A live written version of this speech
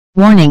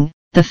Warning,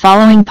 the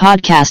following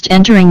podcast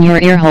entering your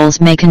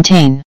earholes may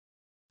contain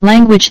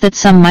language that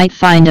some might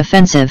find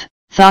offensive.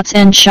 Thoughts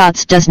and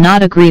Shots does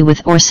not agree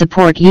with or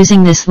support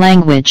using this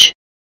language.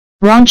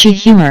 Raunchy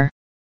humor,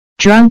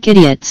 drunk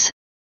idiots,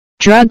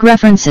 drug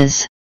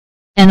references,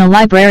 and a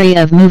library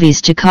of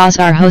movies to cause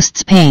our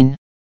hosts pain.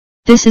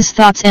 This is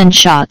Thoughts and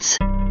Shots.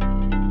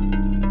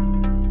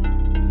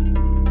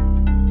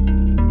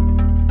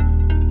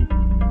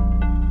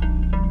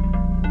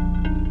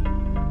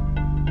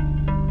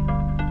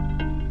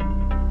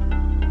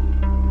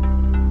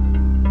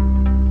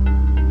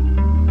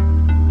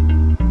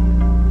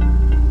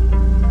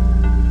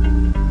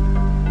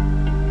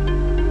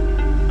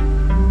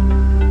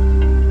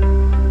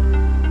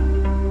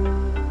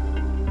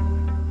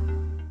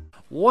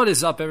 What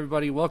is up,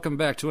 everybody? Welcome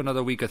back to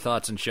another week of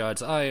Thoughts and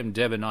Shots. I am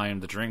Devin, I am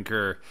the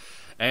drinker,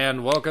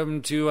 and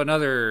welcome to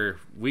another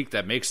week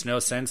that makes no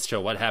sense to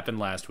what happened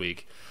last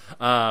week.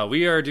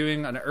 We are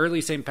doing an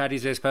early St.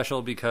 Paddy's Day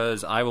special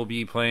because I will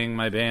be playing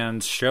my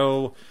band's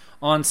show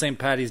on St.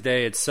 Paddy's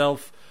Day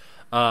itself,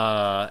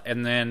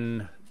 and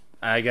then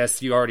I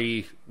guess we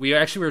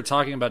were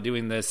talking about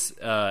doing this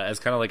as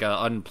kind of like an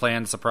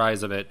unplanned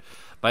surprise of it,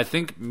 but I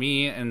think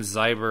me and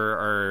Zyber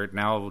are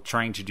now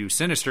trying to do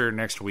Sinister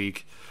next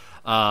week.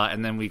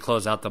 And then we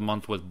close out the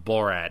month with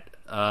Borat.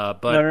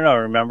 But No.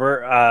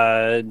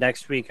 Remember,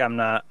 next week I'm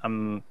not.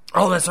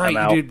 Oh, that's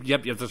right. You did.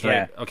 Yep. That's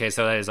right. Yeah. Okay,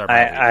 so that is our.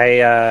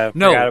 I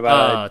forgot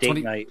about a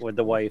date night with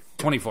the wife.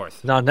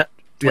 24th. No,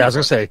 yeah, I was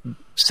gonna say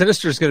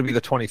Sinister is gonna be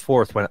the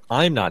 24th when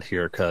I'm not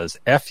here because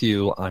F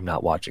you, I'm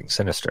not watching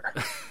Sinister.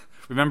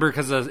 Remember,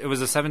 because it was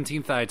the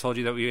 17th that I told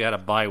you that we had a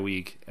bye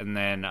week, and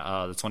then the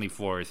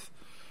 24th.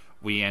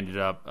 We ended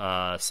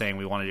up saying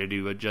we wanted to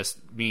do just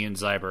me and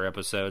Zyber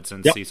episodes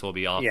since Cecil will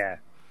be off. Yeah.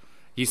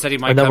 He said he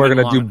might and then come we're in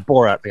going to do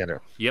Borat at the end.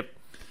 Yep.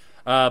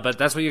 But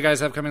that's what you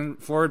guys have coming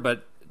forward.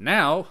 But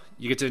now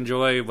you get to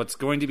enjoy what's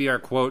going to be our,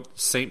 quote,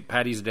 St.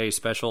 Paddy's Day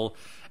special.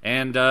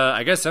 And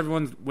I guess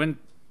everyone went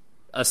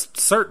a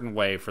certain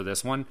way for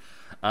this one.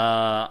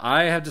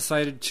 I have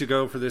decided to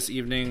go for this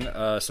evening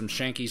some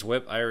Shanky's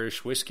Whip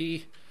Irish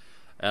whiskey.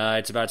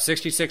 It's about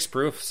 66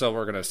 proof, so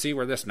we're going to see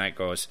where this night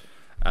goes.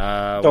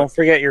 Don't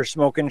forget you're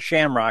smoking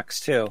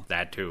shamrocks too.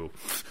 That too.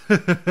 What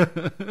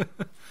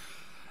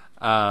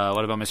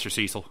about Mr.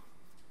 Cecil?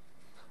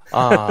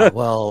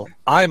 Well,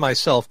 I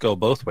myself go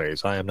both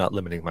ways. I am not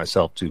limiting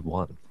myself to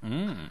one.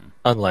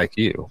 Unlike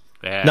you.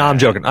 Yeah. No, I'm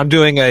joking. I'm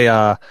doing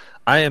I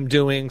am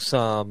doing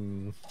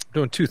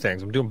two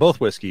things. I'm doing both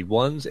whiskey.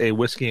 One's a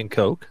whiskey and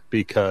Coke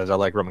because I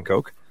like rum and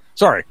Coke.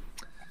 Sorry.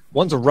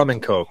 One's a rum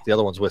and Coke. The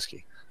other one's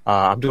whiskey.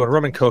 I'm doing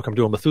rum and Coke. I'm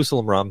doing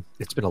Methuselah rum.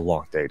 It's been a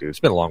long day, dude. It's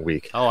been a long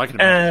week. Oh, I can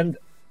imagine.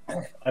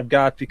 And I've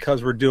got,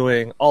 because we're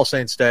doing All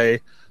Saints Day,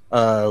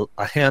 a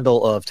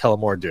handle of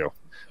Tullamore Dew.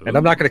 Ooh. And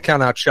I'm not going to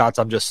count out shots.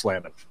 I'm just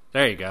slamming.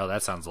 There you go.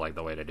 That sounds like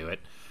the way to do it.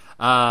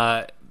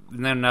 And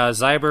then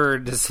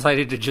Zyber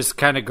decided to just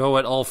kind of go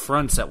at all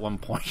fronts at one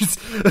point.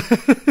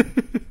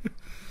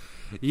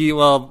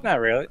 Not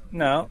really.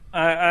 No.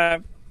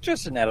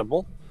 Just an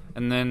edible.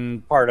 And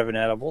then part of an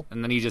edible.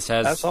 And then he just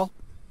has... That's all.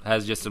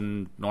 Has just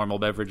some normal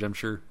beverage, I'm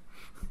sure.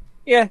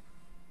 Yeah.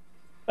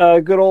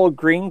 Good old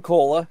green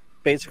cola,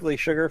 basically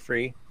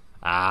sugar-free.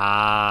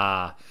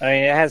 Ah. I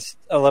mean, it has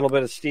a little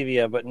bit of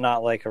stevia, but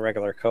not like a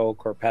regular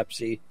Coke or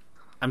Pepsi.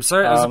 I'm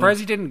sorry. I'm surprised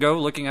you didn't go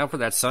looking out for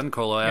that Sun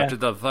Cola after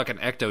the fucking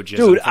ectojism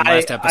Dude, from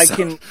last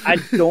episode. I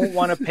don't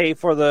want to pay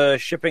for the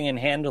shipping and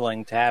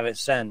handling to have it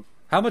sent.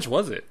 How much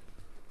was it?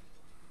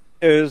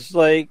 It was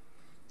like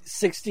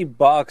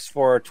 $60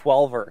 for a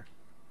 12er.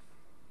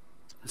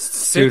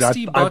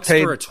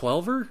 $60 for a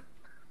 12er?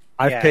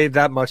 I've paid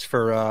that much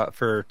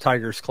for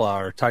Tiger's Claw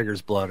or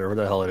Tiger's Blood or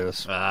whatever the hell it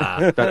is.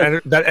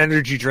 That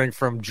energy drink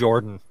from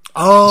Jordan.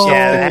 Oh,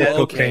 yeah,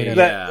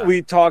 okay.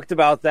 We talked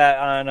about that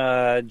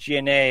on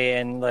GNA,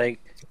 and like,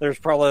 there's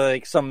probably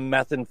like some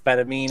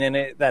methamphetamine in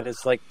it that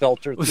is like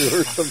filtered through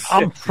or some shit.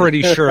 I'm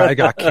pretty sure I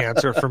got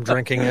cancer from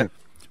drinking it.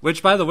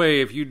 Which, by the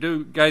way, if you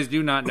guys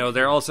do not know,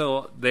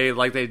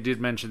 they did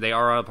mention, they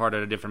are a part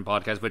of a different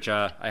podcast, which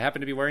I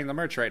happen to be wearing the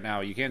merch right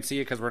now. You can't see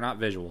it because we're not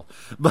visual.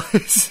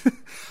 But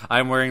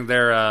I'm wearing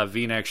their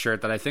V-neck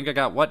shirt that I think I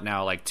got,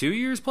 like 2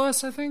 years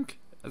plus, I think?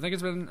 I think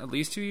it's been at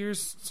least 2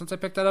 years since I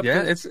picked that up.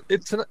 Yeah,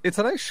 it's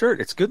a nice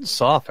shirt. It's good and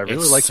soft. I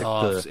really like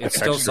it. It's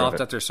still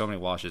soft after so many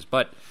washes.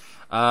 But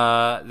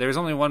there's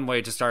only one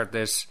way to start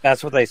this.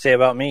 That's what they say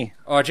about me.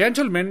 Oh,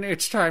 gentlemen,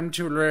 it's time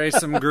to raise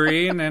some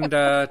green and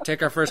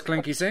take our first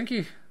clinky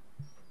sinky.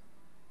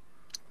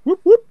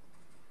 Whoop, whoop.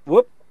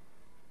 Whoop.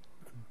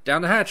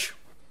 Down the hatch.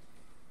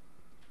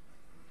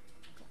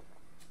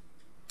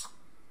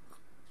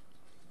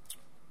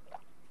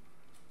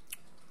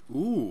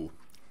 Ooh.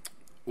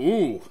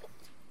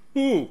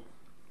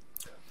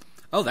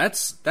 Oh,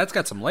 that's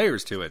got some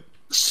layers to it.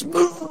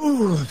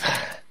 Smooth.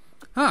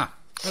 Huh.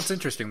 That's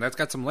interesting. That's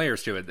got some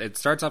layers to it. It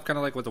starts off kind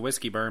of like with a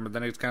whiskey burn, but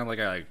then it's kind of like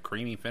a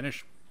creamy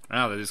finish. I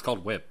don't know, it's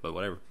called whip, but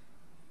whatever.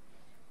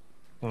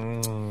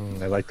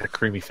 I like that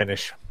creamy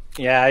finish.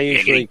 Yeah, I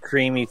usually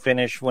creamy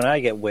finish when I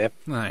get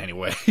whipped.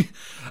 Anyway,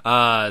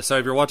 so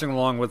if you're watching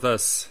along with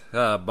us,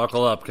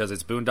 buckle up because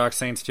it's Boondock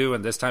Saints 2,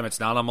 and this time it's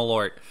not a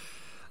Malort.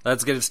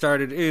 Let's get it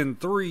started in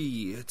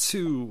 3,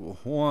 2,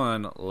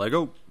 1, let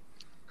go.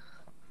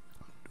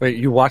 Wait,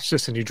 you watched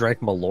this and you drank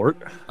Malort?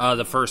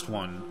 The first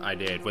one I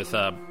did with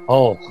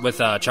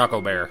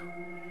Choco Bear.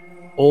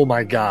 Oh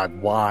my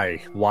God! Why?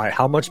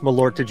 How much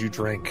Malort did you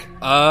drink?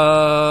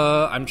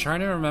 I'm trying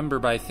to remember,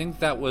 but I think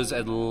that was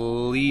at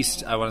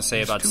least, I want to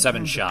say about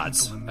 7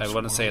 shots. I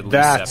want to say at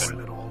least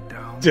 7.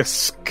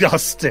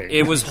 Disgusting.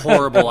 It was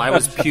horrible. I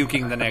was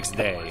puking the next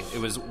day. It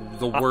was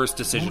the worst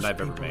decision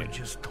I've ever made.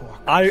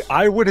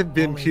 I would have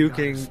been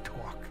puking.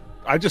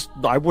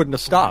 I wouldn't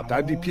have stopped.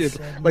 I'd be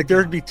like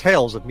there'd be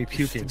tales of me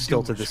puking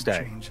still to this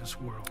day.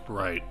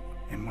 Right.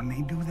 And when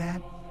they do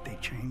that, they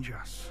change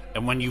us.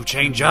 And when you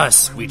change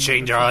us, we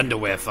change our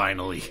underwear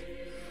finally.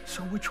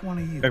 So which one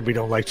of you? And we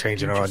don't like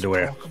changing our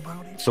underwear.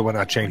 So we're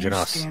not changing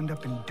us.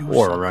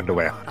 Or Or our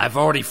underwear. I've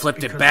already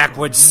flipped it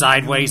backwards,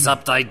 sideways,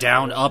 upside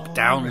down, up,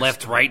 down,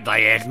 left, right,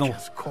 diagonal.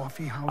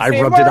 I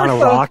Hey, rubbed it on a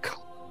Martha.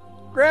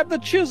 rock. Grab the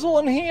chisel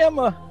and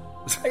hammer.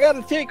 I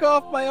gotta take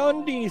off my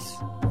undies.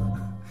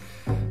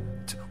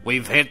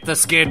 We've hit the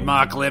skid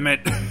mark limit.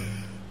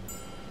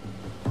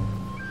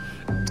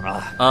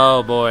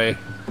 Oh boy.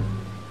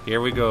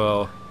 Here we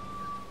go.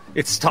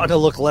 It's starting to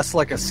look less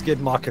like a skid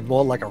mark and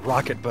more like a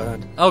rocket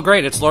burn. Oh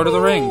great, it's Lord of the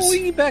Rings.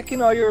 We back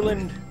in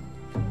Ireland.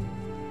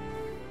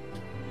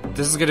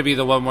 This is going to be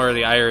the one where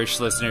the Irish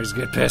listeners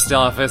get pissed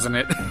off, isn't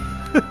it?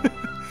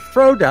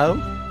 Frodo,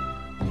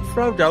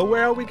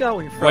 where are we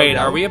going, Frodo? Wait,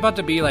 are we about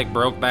to be like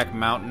Brokeback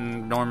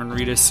Mountain, Norman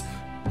Reedus?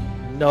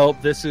 Nope,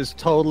 this is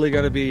totally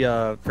going to be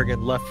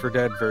friggin' Left 4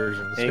 Dead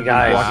version. It's Hey gonna be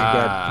guys,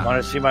 Walking Dead.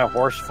 want to see my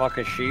horse fuck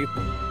a sheep?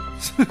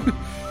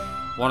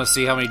 Want to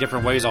see how many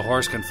different ways a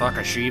horse can fuck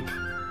a sheep?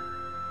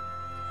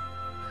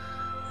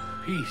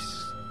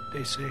 Peace,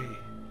 they say.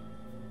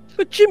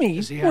 But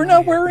Jimmy, we're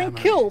not wearing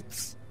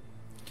kilts.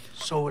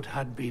 So it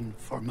had been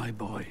for my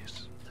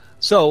boys.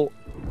 So,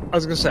 I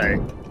was going to say,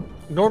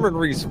 Norman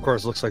Reedus, of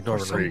course, looks like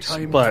Norman some Reedus,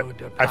 time but ago,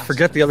 their I past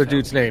forget the other fell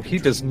dude's name. He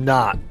does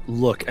not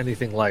look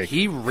anything like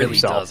He really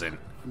himself. doesn't.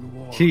 And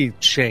war. He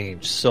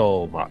changed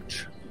so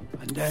much.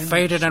 And then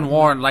Faded and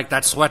worn like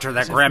that sweater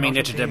that Grammy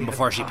knitted him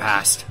before she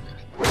passed.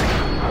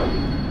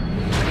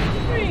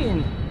 I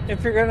mean,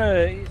 if you're gonna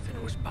it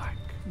was back.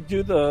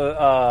 do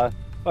the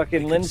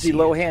fucking could Lindsay see it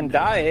Lohan in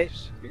their diet,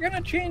 eyes. you're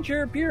gonna change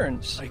your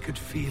appearance. I could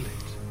feel it.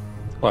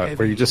 What,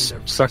 where you just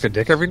suck a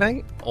dick every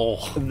night?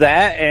 Oh,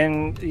 That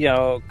and,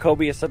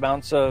 copious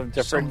amounts of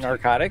different Something.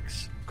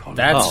 narcotics. Call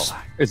That's- it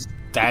back. Is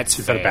that's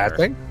that fair. a bad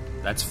thing?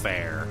 That's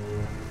fair.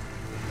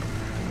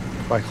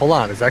 Like, hold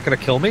on, is that going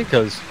to kill me?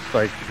 Because,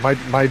 like,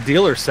 my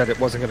dealer said it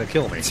wasn't going to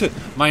kill me.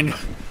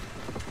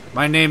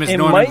 My name is It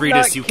Norman might Reedus.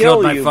 not You kill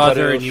killed my you,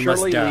 father but and you it'll must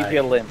surely leave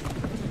you die. limp.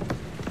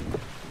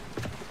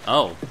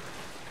 Oh.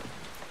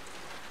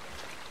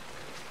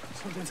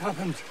 Something's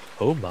happened.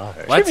 Oh, my.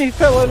 What? Jimmy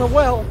fell in a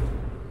well.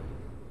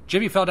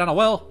 Jimmy fell down a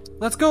well.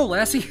 Let's go,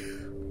 Lassie.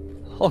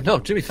 Oh, no,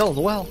 Jimmy fell in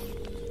the well.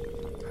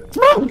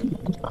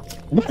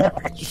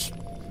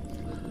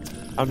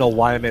 I don't know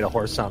why I made a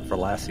horse sound for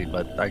Lassie,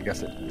 but I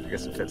guess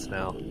it fits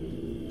now.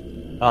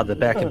 They're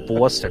back in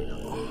Boston.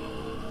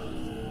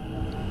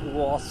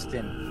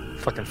 Boston.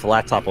 Fucking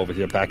flat top over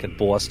here back in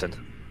Boston.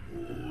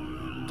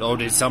 Oh,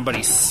 did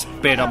somebody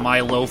spit on my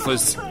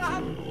loafers?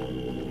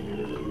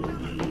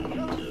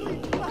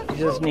 He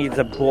just needs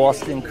a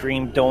Boston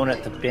cream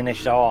donut to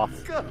finish off.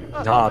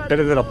 Nah,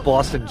 better than a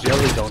Boston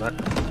jelly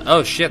donut.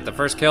 Oh shit, the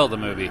first kill of the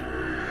movie.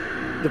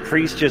 The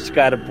priest just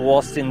got a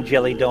Boston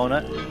jelly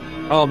donut.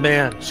 Oh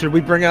man, should we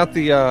bring out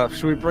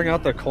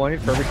the coin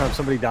for every time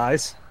somebody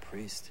dies?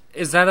 Priest.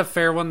 Is that a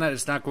fair one that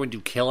it's not going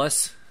to kill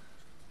us?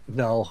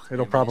 No,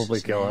 it'll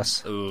probably kill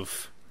us.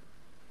 Oof.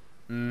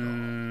 But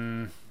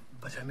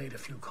I made a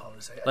few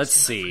calls. Let's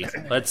see.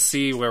 Let's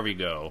see where we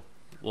go.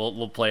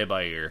 We'll play it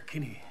by ear.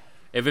 Kinney.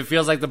 If it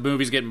feels like the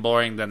movie's getting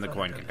boring, then the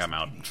coin can come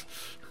out.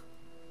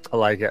 I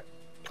like it.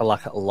 I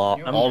like it a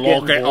lot. I'm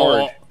getting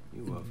bored.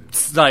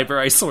 Sniper,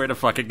 I swear to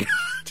fucking God.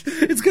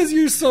 It's because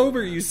you're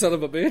sober, you son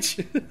of a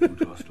bitch.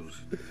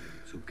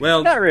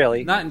 Well, Not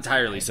really. Not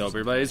entirely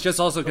sober, but it's just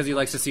also because he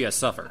likes to see us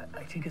suffer.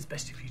 I think it's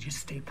best if you just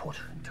stay put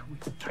until we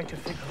try to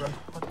figure out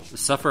what...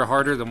 Suffer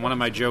harder than one of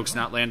my jokes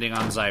not landing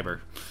on Zyber.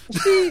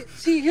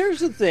 See, here's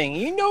the thing.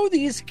 You know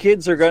these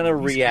kids are gonna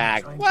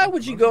react. Why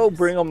would you go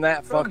bring them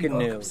that fucking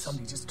news?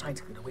 Somebody just trying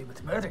to get away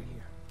with murder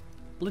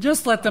here.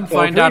 Just let them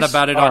Well, find out please-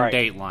 about it all on right.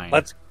 Dateline.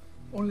 Let's.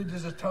 Only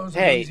there's 1,000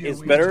 Hey, easier it's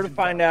ways better to do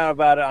find that. out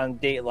about it on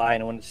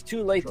Dateline. When it's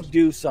too late to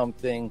do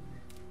something,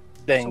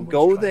 then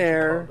go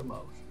there,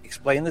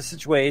 explain the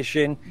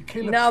situation.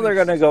 Now they're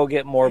gonna go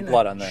get more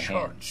blood on their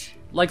hands.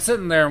 Like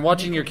sitting there and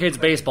watching your kid's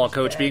baseball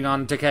coach being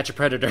on To Catch a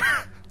Predator.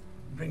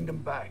 Bring them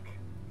back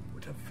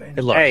with a vengeance.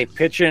 Hey, look. Hey,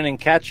 pitching and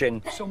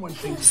catching. Someone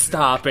thinks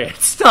Stop it.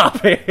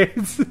 Stop it.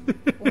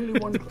 only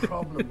one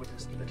problem with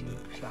this little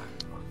plan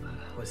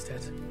was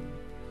that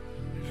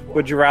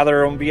Would you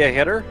rather him be a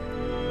hitter?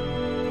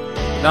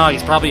 No,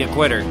 he's probably a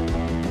quitter.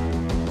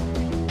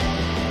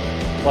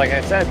 Like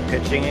I said,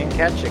 pitching and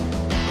catching.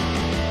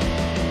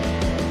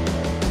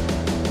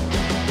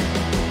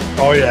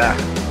 Oh yeah.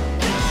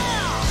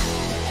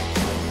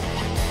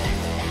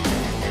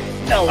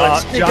 No,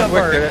 let's sneak John up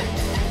Wick our- did it.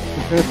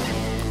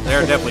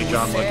 They're definitely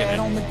John Wick in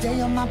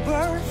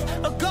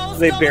it.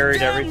 They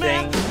buried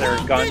everything, their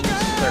guns,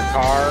 their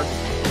car.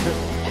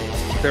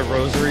 Their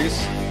rosaries.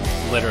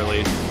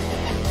 Literally.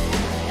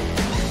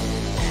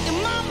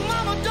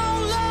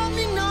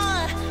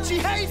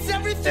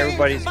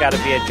 Everybody's got to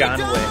be a John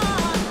Wick.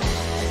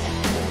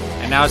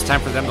 And now it's time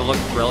for them to look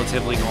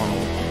relatively normal.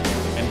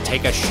 And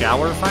take a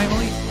shower,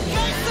 finally?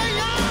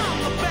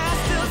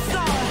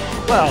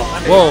 Well, I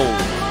mean, Whoa.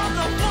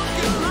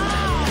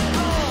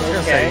 I was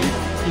gonna say,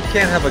 Okay. you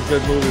can't have a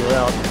good movie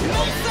without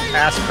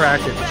ass crack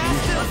and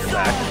juice on your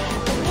back.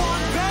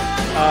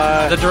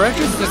 The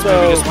directors of this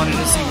So- movie just wanted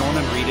to see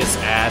Norman Reedus'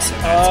 ass,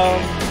 and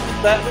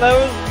that's it. That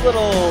was a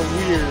little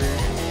weird.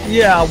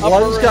 Yeah,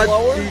 one's and got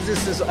lower?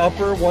 Jesus'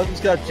 upper, one's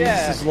got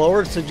Jesus'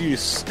 lower. So do you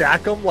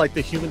stack them like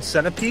the human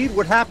centipede?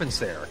 What happens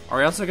there? Are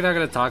we also not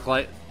going to talk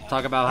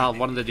about how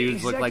one of the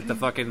dudes looked like the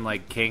fucking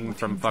king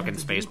from fucking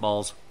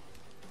Spaceballs?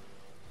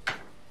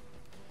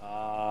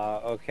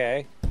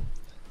 Okay.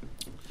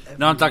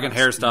 No, I'm talking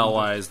hairstyle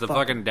wise. The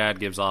fucking dad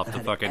gives off the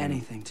Had fucking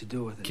anything to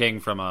do with it. king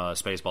from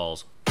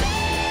Spaceballs.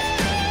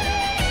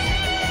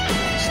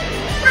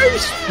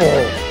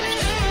 Baseball.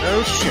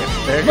 No shit.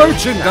 There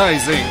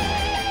Merchandising.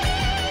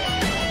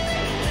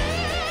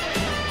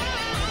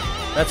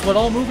 That's what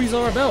all movies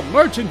are about.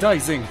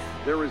 Merchandising.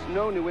 There is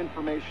no new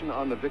information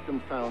on the victim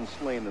found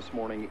slain this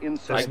morning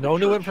inside There's the no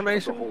new Church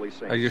information? of the Holy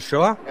Saints. Are you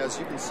sure? As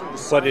you can see,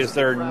 the But is size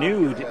there of the crowd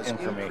nude has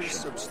information?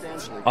 increased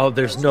substantially. Oh,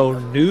 there's no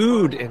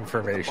nude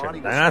information. The body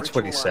was That's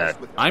what he said. ritualized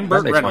with I'm That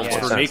Burt makes Reynolds much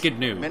for sense. Naked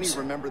Many News.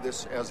 remember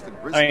this as the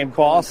I mean,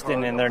 Boston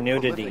calling and their card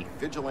of nudity. prolific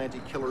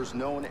vigilante killers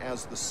known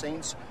as the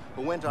Saints,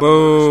 who went on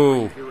Boo. a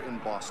murder spree here in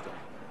Boston.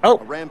 Oh,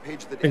 A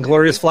rampage that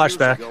Inglorious ended 8 years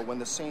Flashback. ago when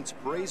the Saints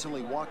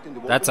brazenly walked into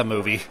That's a open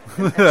movie court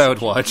and that I would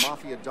executed watch.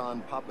 Mafia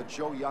Don Papa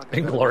Joe Yacovelli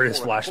Inglorious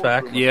before a Flashback.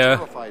 courtroom of Yeah.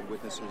 terrified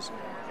witnesses,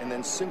 and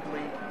then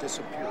simply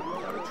disappeared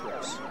without a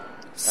trace.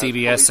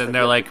 CBS and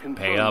they're like,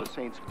 pay up. The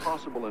Saints'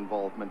 possible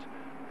involvement,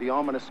 the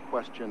ominous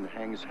question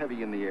hangs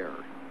heavy in the air.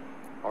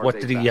 Are what they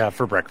did he back? have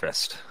for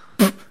breakfast?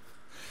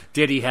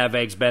 Did he have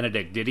Eggs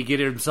Benedict? Did he get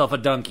himself a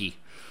donkey?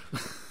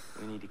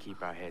 We need to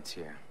keep our heads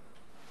here.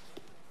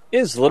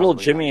 Is little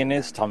Jimmy in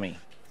his tummy?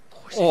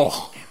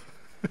 Oh.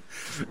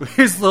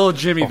 Here's little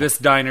Jimmy, this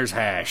diner's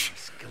hash.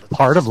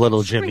 Part of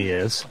little Jimmy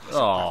is.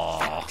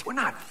 Oh. We're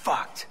not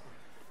fucked.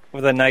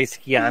 With a nice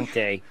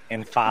Chianti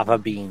and fava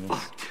beans.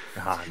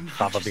 God,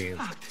 Papa Beans.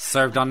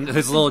 Served on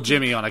his little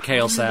Jimmy on a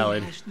kale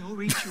salad. There's no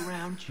reach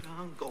around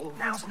jungle.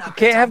 Now's not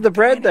Can't have the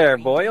bread there,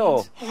 boy.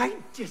 Oh. I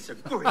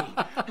disagree.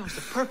 Now's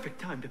the perfect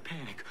time to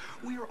panic.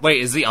 We're Wait,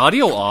 is the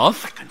audio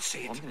off? I can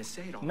say it. I'm gonna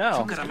say it all.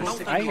 No,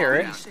 Something I hear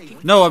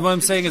it. No, what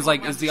I'm saying is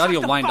is the audio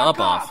lined up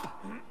off?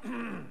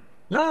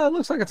 No, it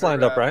looks like it's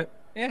lined up right.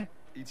 Yeah,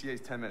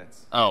 ETA's 10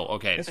 minutes. Oh,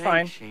 okay. it's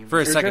fine. For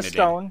a You're second just it did.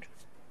 stoned.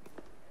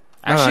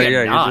 Actually, yeah, I'm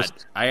you're not.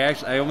 just-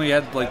 I only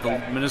had like the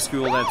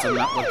minuscule that's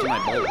not left in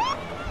my bowl.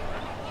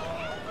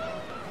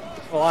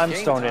 Well, I'm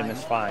stoned and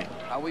it's fine.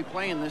 How are we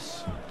playing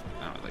this?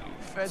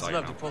 Feds So you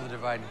love know. to pull the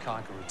divide and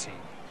conquer routine.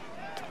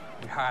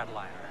 We hardliner.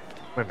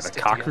 Wait a minute, a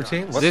Stick cock together.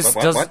 routine? What, This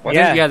what, does, what, what?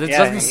 Yeah, this yeah.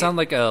 doesn't sound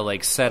like a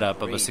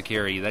setup of a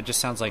security. That just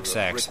sounds like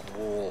sex.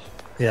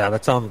 Yeah,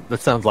 that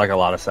sounds like a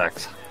lot of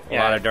sex. A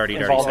lot of dirty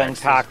involving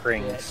sex. cock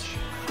rings.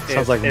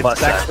 Sounds like it's butt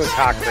sex sex. with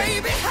cock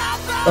rings.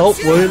 Oh,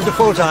 William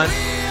Dafoe time.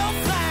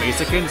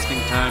 Basic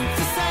instinct time.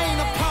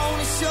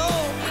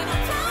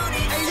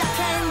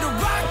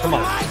 Come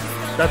on.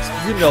 That's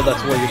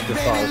William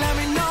Dafoe.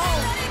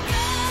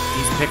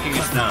 He's picking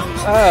his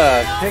nose.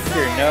 Pick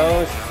your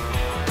nose.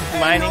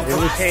 Mining for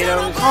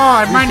potatoes.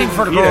 Oh, I'm mining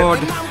for eat it. gold.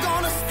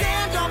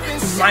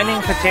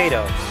 Mining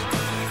potatoes.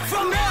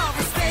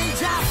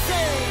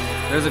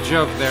 There's a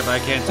joke there, but I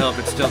can't tell if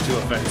it's still too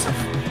offensive.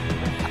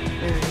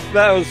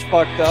 That was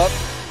fucked up.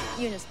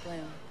 Eunice Bloom.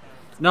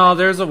 No,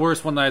 there's a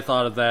worse one that I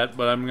thought of that,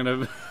 but I'm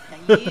gonna.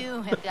 Now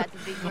you have got to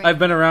be great. I've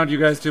been around you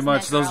guys too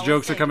much. Those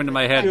jokes are coming to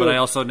my head, but I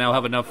also now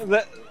have enough.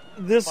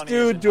 This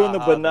dude doing the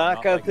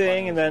Banaka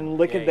thing and then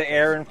licking the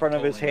air in front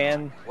of his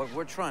hand. What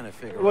we're trying to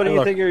figure What do out. you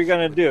Look. think you're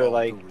gonna do?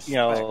 Like, you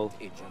know,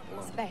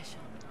 Special.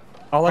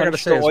 All I gotta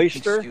punch say the is,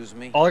 oyster? Excuse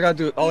me. all I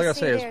gotta You see,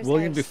 say is there's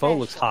William no Dafoe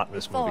looks special hot in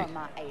this for movie.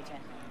 my agent.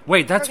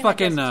 Wait, that's If we're gonna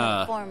fucking. address each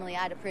other formally,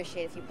 I'd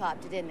appreciate if you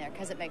popped it in there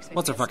because it makes me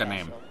What's her feel fucking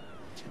special. name?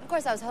 Of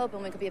course, I was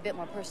hoping we could be a bit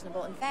more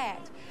personable. In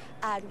fact,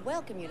 I'd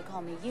welcome you to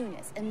call me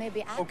Eunice, and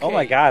maybe I could. oh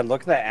my God,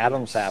 look at that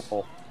Adam's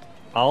apple.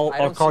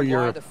 I'll call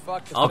your.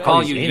 I'll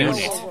call you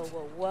Eunice. Eunice. Whoa,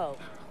 whoa, whoa,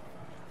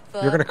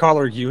 whoa. You're gonna call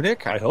her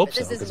eunuch? I hope But so.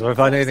 this Because isn't if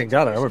I had your anything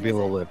done, I would situation, be a is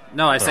little it? bit.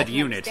 No, I I said don't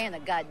unit. understand the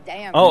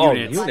goddamn Oh,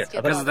 Unit. unit.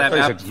 Because of I that thought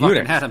you said fucking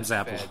unit. Adam's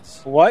apple.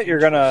 What? You're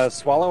gonna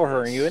swallow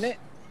her unit?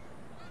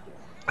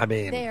 I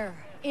mean, Their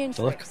interest.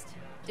 Look,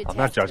 I'm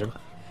not detective,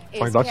 judging. is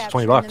 20 bucks is 20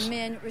 capturing bucks. The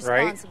men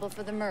responsible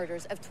for the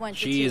murders of 22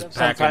 She's of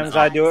packing Sometimes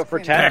I do it for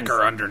 10. criminals. Pecker They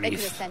could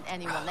underneath. have sent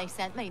anyone. They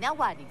sent me. Now,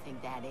 why do you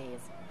think that is?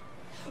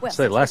 Well,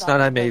 Say, since last you've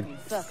night I all made fucking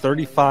fucked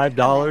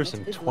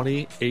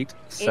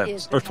 $35.28 It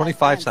is or because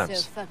 25 I'm so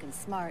cents. fucking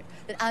smart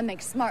that I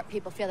make smart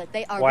people feel that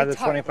they are Why the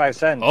retarded. 25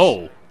 cents?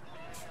 Oh.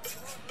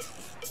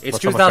 It's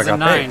That's how much I got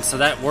 2009, paid. so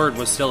that word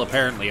was still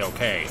apparently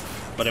okay,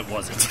 but it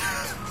wasn't.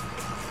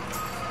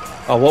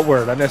 Oh, what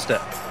word? I missed it.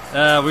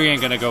 We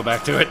ain't gonna go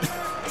back to it.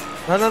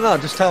 No.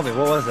 Just tell me.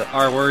 What was it?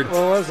 R word.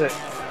 What was it?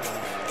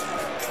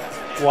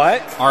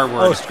 What? R Oh,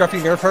 word. scruffy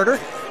nerf herder?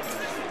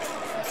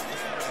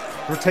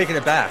 We're taking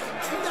it back.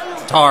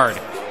 Tard.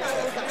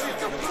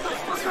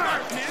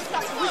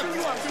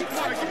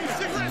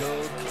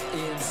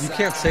 You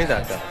can't say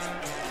that, though.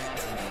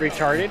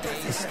 Retarded?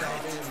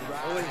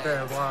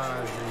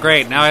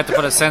 Great, now I have to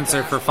put a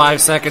censor for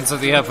 5 seconds of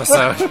the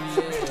episode.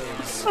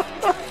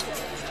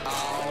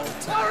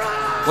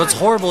 What's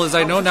horrible is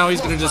I know now he's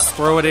going to just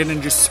throw it in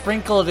and just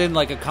sprinkle it in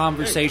like a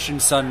conversation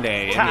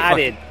sundae. And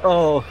Potted.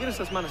 Oh,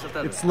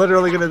 it's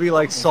literally going to be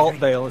like Salt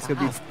Vale. It's going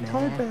to be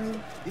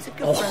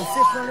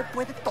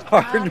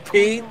Hard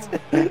Pete.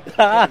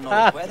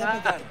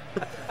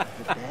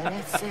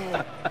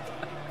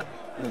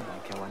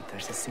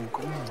 You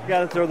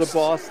gotta throw the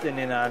Boston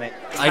in on it.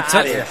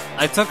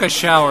 I took a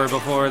shower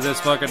before this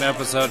fucking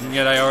episode, and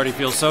yet I already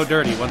feel so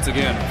dirty once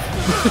again.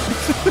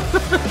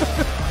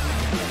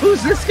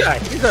 Who's this guy?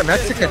 He's a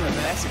Mexican. Never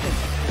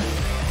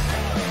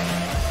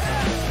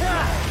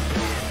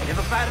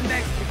fight a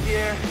Mexican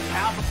here.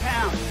 Pound for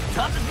pound.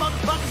 Toughest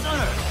motherfuckers on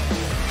earth.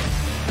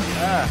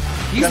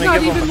 He's Gonna not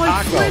give him even a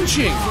like taco.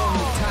 flinching.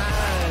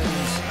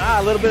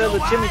 A little bit of the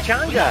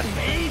chimichanga.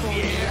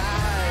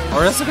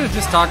 Or else I'm going to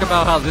just talk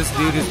about how this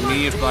dude is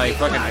me if my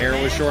fucking hair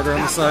was shorter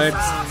on the sides.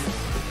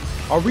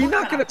 Are we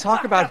not going to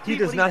talk about he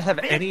does not have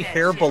any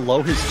hair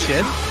below his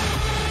chin?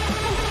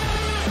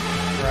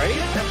 Right?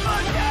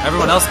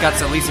 Everyone else got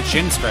at least a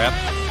chin strap.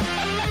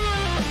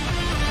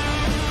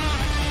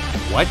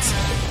 What?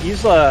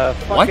 He's a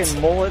fucking What?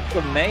 mullet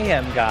the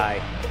mayhem guy.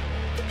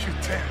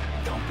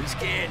 Don't be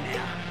scared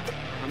now.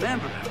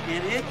 Remember, I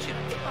can't hit you.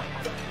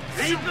 I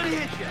ain't gonna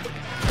hit you.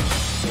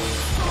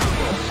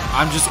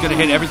 I'm just going to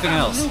hit everything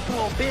else.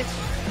 Loophole, bitch.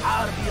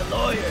 I ought to be a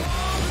lawyer.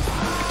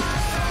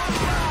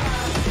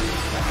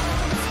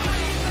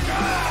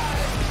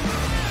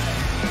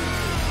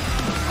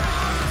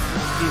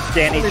 He's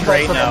Danny Only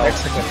Trejo. both of them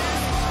Mexican.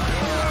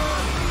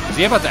 Is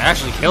he about to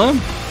actually kill him?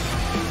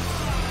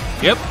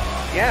 Yep.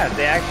 Yeah,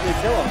 they actually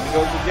kill him. He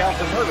goes to jail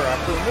for murder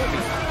after the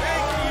movie.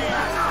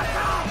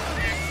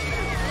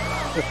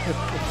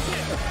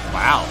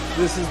 Wow.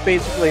 This is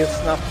basically a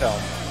snuff film.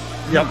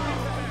 Yep.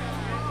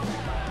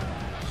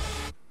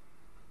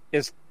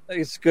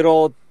 It's good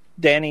old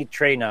Danny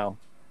Trejo.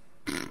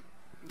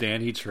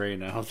 Danny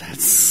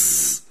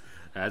Trejo.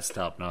 That's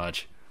top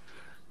notch.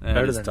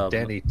 Better than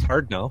Danny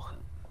Tardno.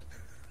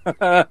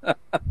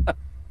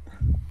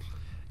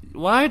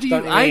 Why do you?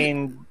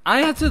 I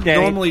have to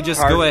Danny normally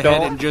just go ahead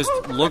Tardno. and just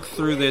look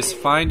through this,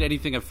 find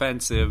anything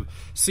offensive,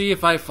 see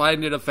if I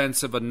find it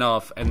offensive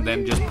enough, and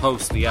then just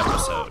post the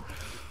episode.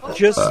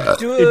 Just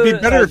do It'd be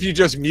better if you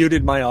just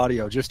muted my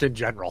audio, just in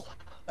general.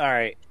 All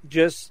right,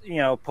 just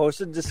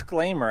post a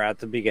disclaimer at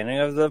the beginning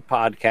of the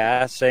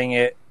podcast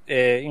saying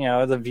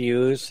the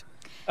views,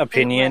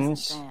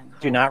 opinions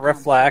do not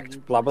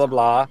reflect blah blah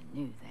blah.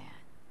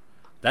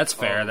 That's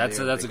fair. Oh, That's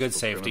they are a good Facebook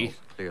safety. criminals.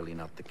 Clearly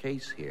not the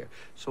case here.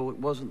 So it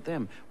wasn't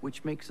them,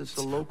 which makes us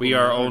a local. We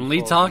are only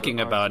fall talking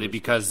under about it our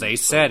because they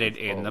jurisdiction. said it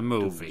in All the due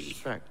movie.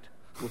 respect.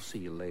 We'll see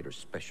you later,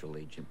 Special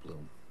Agent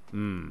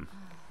Bloom.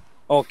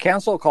 Oh,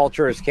 cancel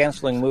culture is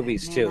canceling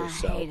movies too.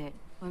 So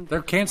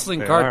They're canceling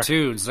They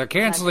cartoons. They're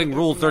canceling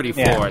Rule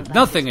 34. Yeah.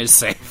 Nothing is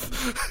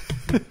safe.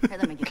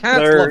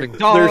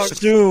 there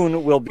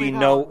soon will be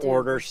no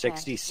Order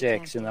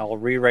 66, and they'll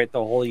rewrite the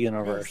whole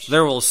universe.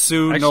 There will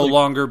soon no Actually-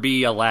 longer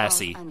be a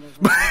Lassie.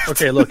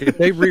 Okay, look, if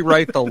they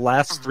rewrite the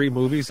last 3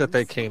 movies that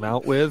they came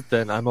out with,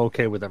 then I'm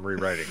okay with them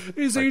rewriting.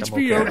 Is Like, I'm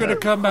HBO okay. going to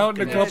come out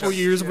in a couple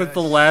years with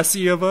the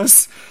Lassie of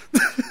us?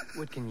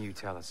 What can you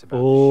tell us about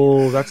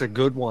Oh, that's a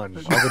good one.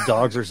 All the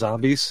dogs are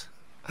zombies.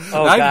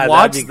 Oh, I'd God,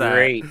 watch that'd be that.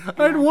 great.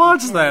 I'd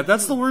watch that.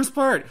 That's the worst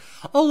part.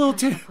 Oh,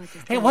 little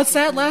hey, what's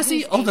that,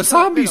 Lassie? Oh, the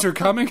zombies are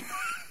coming.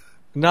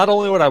 Not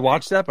only would I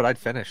watch that, but I'd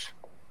finish.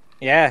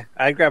 Yeah,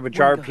 I'd grab a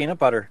jar of peanut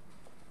butter.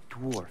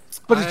 Dwarf.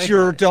 But it's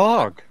your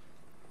dog.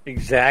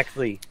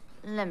 Exactly.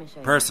 Let me show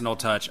you. Personal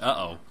touch.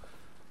 Uh-oh.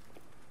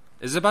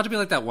 Is it about to be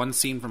like that one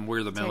scene from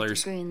We're the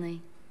Millers? Greenlee.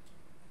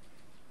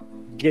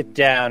 Get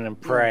down and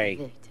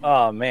pray.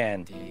 Oh,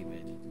 man.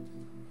 David.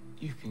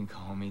 You can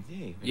call me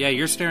David. Yeah,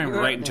 you're staring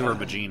right into her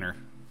vagina.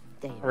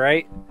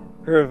 Right?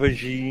 Her The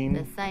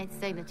vagine. Saint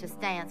Signature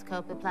Stance,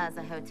 Copa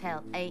Plaza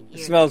Hotel, 8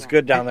 years Smells ago.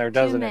 good down there,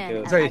 doesn't Two it, men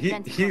dude? Say,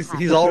 identical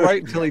he's all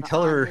right until he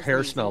tells her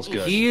hair smells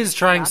good. He is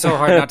trying so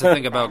hard not to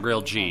think about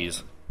grilled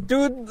cheese.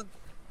 Dude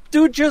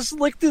just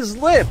licked his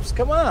lips.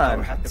 Come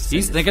on.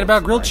 He's thinking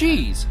about grilled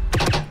cheese.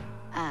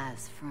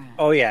 Eyes front.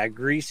 Oh, yeah,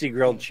 greasy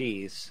grilled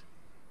cheese.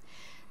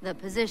 The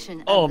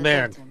position. Oh, of the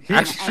man.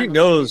 victim, She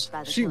knows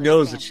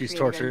that she's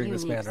torturing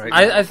this man right now.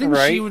 I think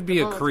Right? she would be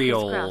a Bullets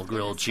Creole crisscrossed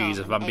grilled in the cheese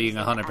if skull, I'm being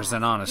exit 100%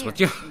 out. honest with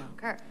Here, you. no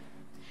curve.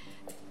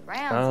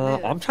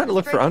 I'm trying to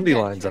look for undie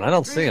lines, and I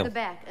don't see them.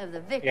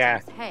 Yeah.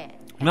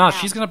 No,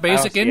 she's gonna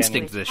basic see any.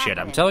 instinct this shit.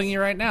 I'm telling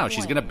you right now,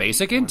 she's gonna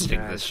basic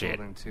instinct this shit.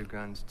 Holding 2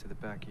 guns to the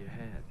back of your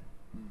head.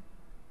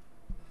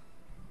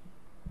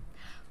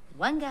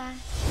 One guy.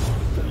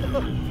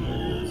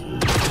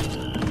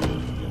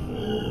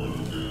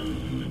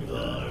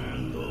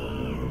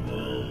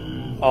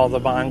 All the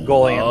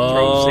Mongolian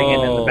throat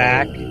singing in the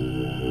back.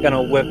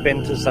 Gonna whip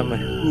into some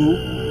hoop.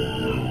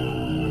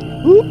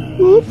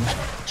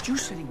 You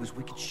said he was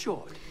wicked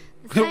short.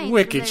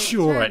 Wicked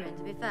short.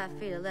 To be 5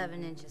 feet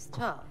 11 inches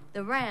tall.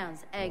 The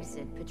rounds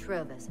exit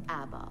Petrova's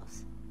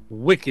eyeballs.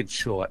 Wicked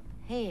short.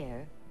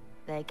 Here,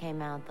 they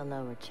came out the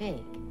lower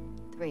cheek,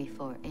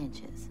 3-4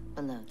 inches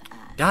below the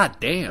eye. God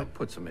damn. That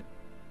puts him at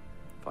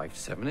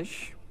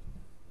 5'7"-ish.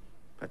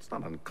 That's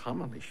not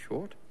uncommonly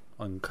short.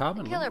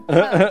 Uncommon. The killer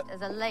posed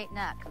as a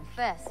late-night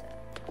confessor.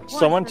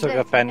 Someone Once took the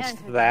victim offense to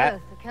entered that. the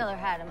booth, the killer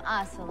had him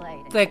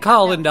isolated. They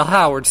call into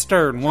Howard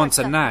Stern once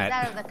a Shorts up night.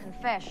 Out of the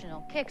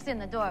confessional, kicks in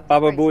the door of the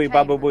Baba priest's Booey,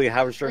 Baba chamber, Booey,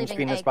 Howard Stern's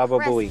leaving penis, a Baba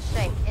Booey.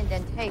 crescent-shaped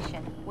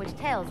indentation, which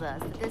tells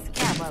us that this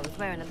cowboy was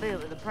wearing a boot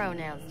with a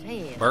pronounced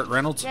head. Burt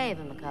Reynolds? Gave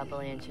him a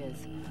couple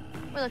inches.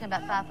 We're looking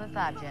about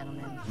 5'5",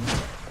 gentlemen.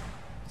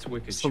 It's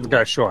wicked So the short.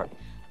 guy's short.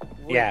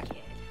 Yeah.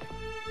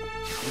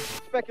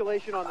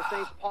 Speculation on the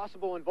Saints'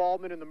 possible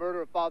involvement in the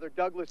murder of Father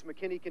Douglas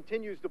McKinney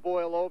continues to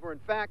boil over. In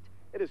fact,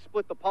 it has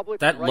split the public.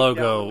 That right down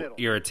the logo middle.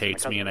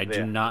 irritates me, and I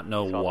do not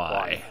know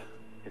why.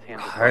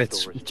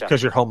 It's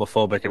because you're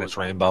homophobic and it's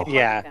rainbow.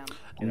 Yeah.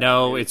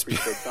 No, it's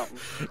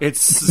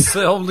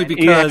only You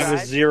because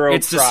have zero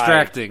it's pride.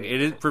 distracting.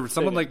 It is for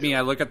someone like me.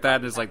 I look at that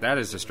and it's like that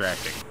is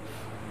distracting.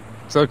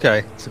 It's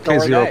okay. It's okay, So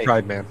are Zero they.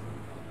 Pride Man.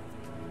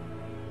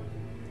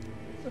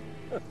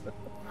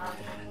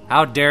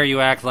 How dare you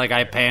act like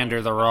I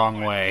pander the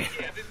wrong way?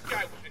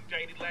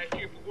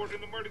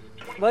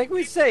 Like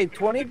we say,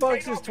 $20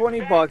 is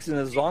 $20, and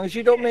as long as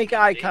you don't make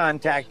eye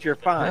contact, you're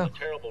fine.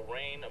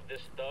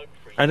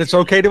 And it's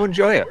okay to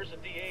enjoy it.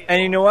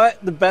 And you know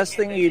what? The best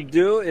thing you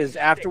do is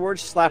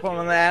afterwards slap them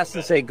on the ass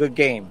and say, "Good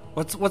game."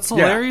 What's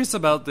hilarious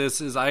about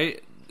this is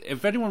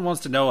if anyone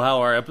wants to know how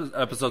our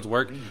episodes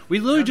work, we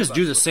literally just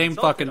do the same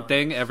fucking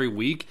thing every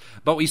week,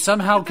 but we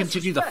somehow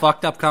continue the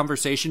fucked up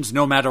conversations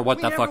no matter what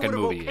the fucking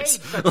movie is.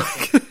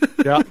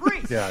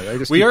 Yeah, they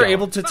just We keep are going.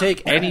 able to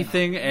take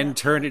anything and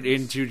turn it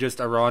into just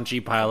a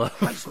raunchy pile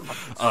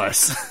of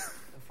us.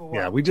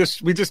 Yeah, we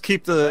just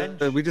keep the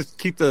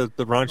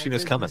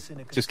raunchiness coming.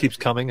 Just keeps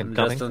coming and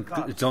coming.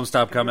 Don't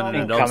stop coming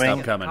and don't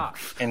stop coming.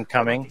 And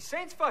coming.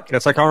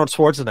 It's like Arnold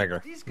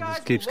Schwarzenegger. It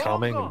just keeps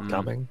coming and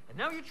coming. And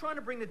now you're trying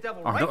to bring the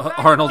devil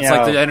Arnold's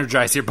like the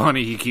Energizer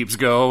Bunny. He keeps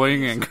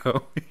going and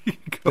going.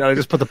 Yeah, I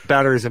just put the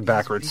batteries in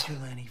backwards.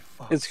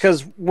 It's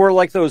because we're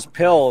like those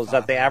pills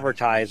that they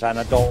advertise on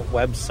adult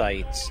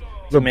websites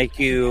to make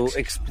you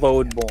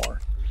explode more.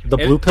 The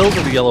blue pills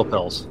or the yellow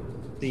pills?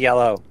 The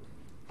yellow.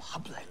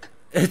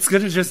 It's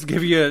going to just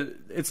give you...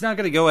 It's not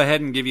going to go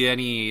ahead and give you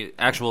any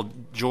actual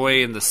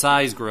joy in the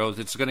size growth.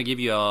 It's going to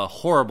give you a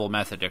horrible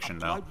meth addiction,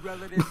 though.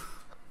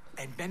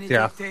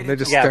 Yeah, they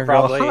just Yeah, stare and go,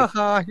 probably. ha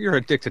ha, you're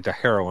addicted to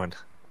heroin.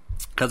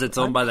 Because it's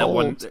owned by that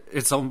one.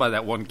 It's owned by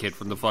that one kid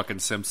from the fucking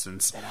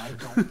Simpsons.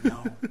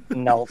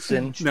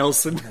 Nelson.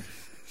 Nelson.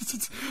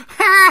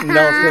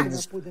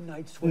 Nelson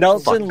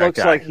that looks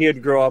guy. like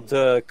he'd grow up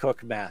to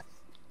cook meth.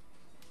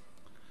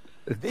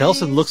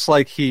 Nelson looks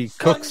like he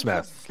cooks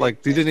meth.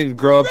 Like, he didn't even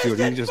grow up to it,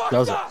 he just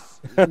does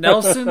it.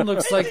 Nelson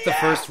looks like the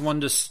first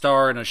one to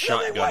star in a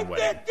shotgun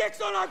wedding.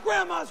 Dicks on our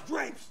grandma's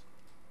drapes.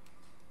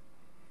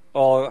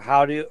 Oh,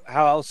 how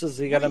else is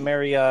he gonna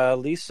marry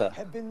Lisa?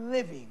 Have been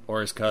living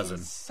Or his cousin.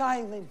 in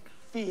silent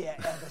fear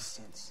ever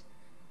since.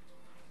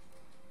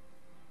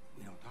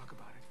 We don't talk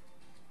about it.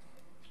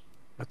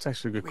 That's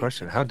actually a good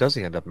question. How does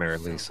he end up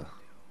marrying Lisa?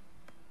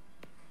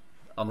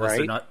 Unless they're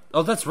Right? not...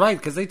 Oh, that's right,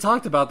 because they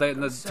talked about that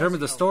in the term of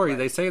the story.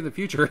 They say in the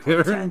future,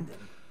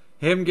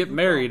 him get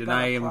married, and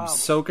I am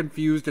so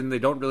confused, and they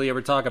don't really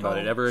ever talk about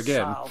it ever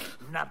again.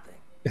 Nothing.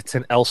 It's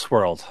an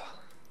Elseworld.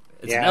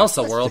 It's an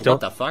Elsa world.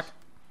 What the fuck?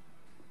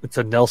 It's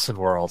a Nelson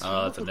world.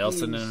 Oh, it's a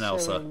Nelson and an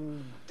Elsa.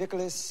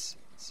 Dickless.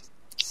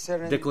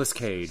 Nicolas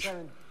Cage.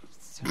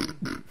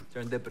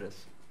 Serendipitous.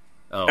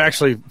 Oh.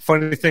 Actually,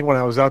 funny thing, when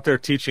I was out there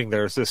teaching,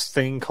 there's this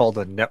thing called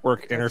a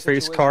network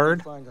interface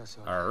card.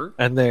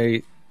 And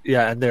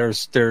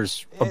there's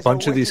a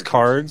bunch of these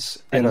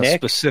cards in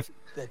a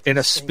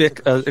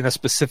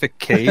specific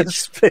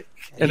cage.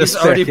 He's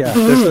already...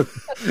 There's a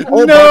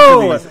whole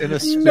No! bunch of these in a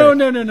spick.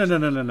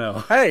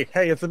 No. Hey,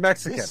 it's a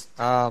Mexican.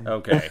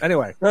 Okay.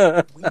 Anyway.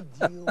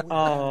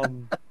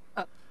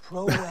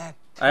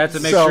 I have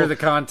to make sure the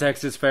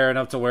context is fair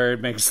enough to where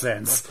it makes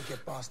sense.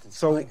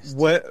 So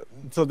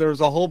there's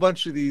a whole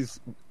bunch of these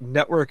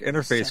network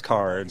interface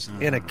cards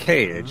in a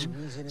cage.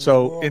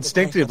 So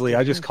instinctively,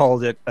 I just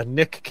called it a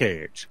Nick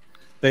Cage.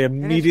 They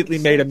immediately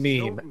made a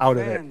meme out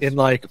of it in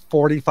like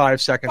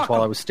 45 seconds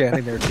while I was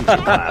standing there teaching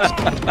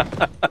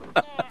class.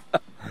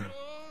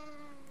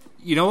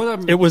 You know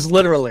what? It was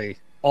literally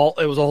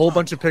It was a whole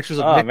bunch of pictures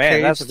of Oh, Nick man,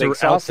 Cage that's a big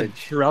sausage.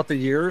 throughout the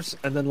years,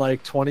 and then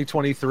like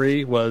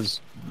 2023 was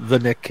the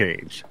Nick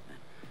Cage.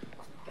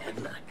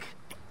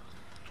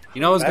 You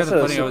know, it was kind That's of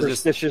a funny. I was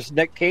just superstitious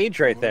Nick Cage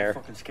right there.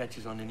 Fucking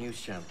sketches on the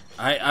news channel.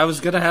 I was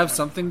gonna have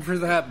something for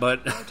that,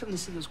 but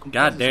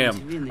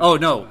goddamn. Oh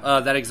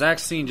no, that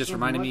exact scene just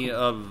reminded me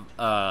of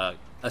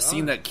a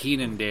scene that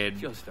Keenan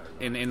did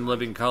in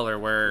Living Color,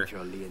 where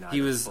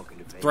he was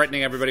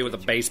threatening everybody with a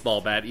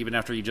baseball bat, even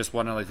after he just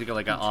won, I think,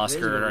 like an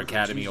Oscar or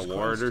Academy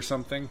Award or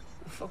something.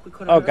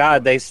 Oh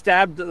God, they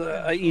stabbed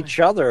each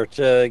other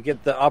to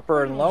get the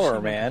upper and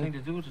lower,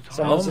 man.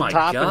 Someone's Oh, the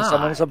top and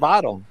someone's the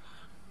bottom.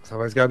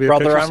 Somebody's got to be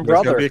Brother a pitcher. on Somebody's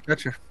gotta brother. be a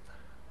catcher.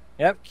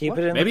 Yep, keep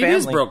it in Maybe the it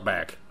is family.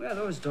 Brokeback. Yeah,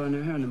 that was done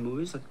her in the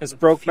movies. Like, It's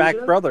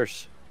Brokeback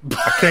Brothers.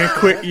 I can't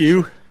quit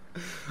you.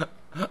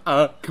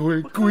 I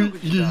can't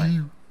quit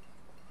you.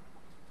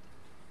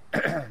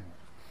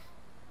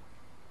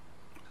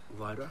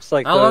 It's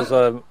like How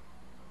those.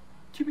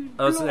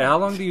 How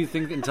long do you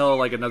think until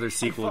like another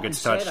sequel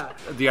gets touched?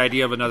 The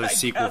idea of another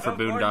sequel for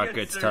Boondock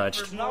gets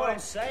touched. know what I'm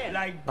saying?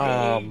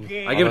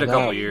 I give it a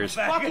couple years.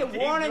 Fucking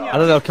warning you. I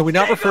don't know. Can we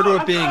not refer to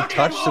it being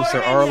touched since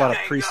there are a lot of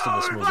priests in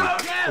this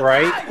movie?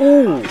 Right?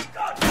 Ooh.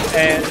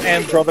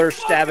 And brothers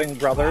stabbing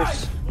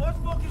brothers.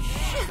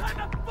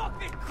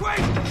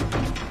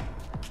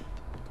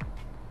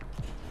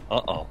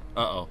 Uh-oh.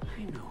 Uh-oh.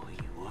 I know who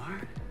you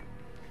are.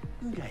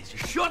 You guys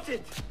are shut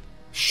it.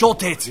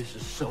 Shut it. This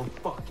is so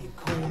fucking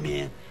cool,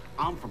 man.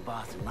 I'm from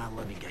Boston and I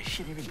love you guys.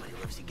 Shit, everybody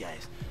loves you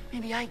guys.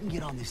 Maybe I can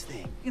get on this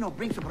thing. You know,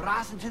 bring some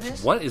ras into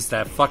this. What is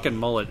that fucking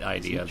mullet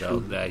idea, though?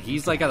 That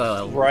he's like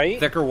a Right?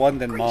 thicker one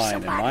than mine,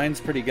 and mine's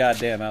pretty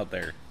goddamn out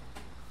there.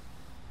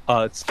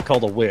 It's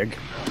called a wig.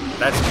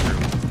 That's true.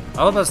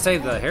 I was about to say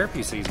the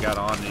hairpiece he's got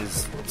on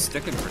is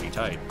sticking pretty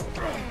tight.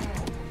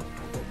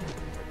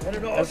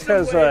 That's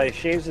because he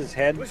shaves his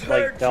head like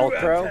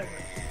Velcro.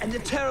 And the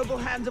terrible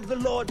hand of the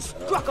Lord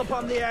struck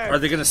upon the earth. Are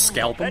they gonna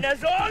scalp him? And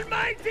as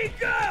Almighty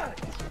God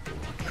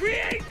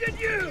created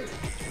you,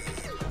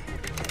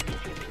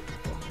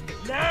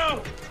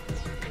 now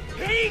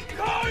He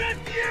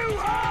calleth you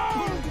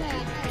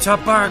home. To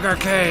Burger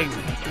King.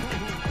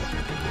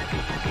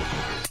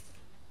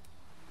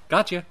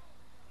 Gotcha.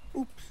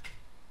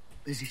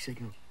 Busy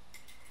signal.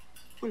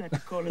 We'll have to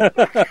call it.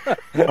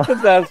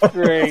 That's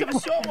great.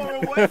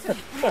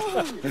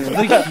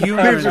 The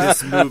humor in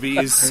this movie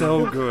is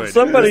so good.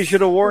 Somebody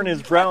should have worn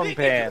his brown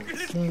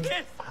pants.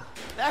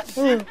 That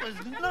shit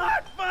was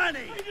not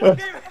funny.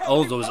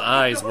 Oh, those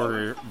eyes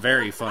were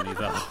very funny,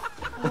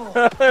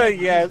 though.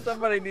 Yeah,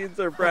 somebody needs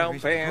their brown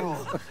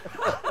pants.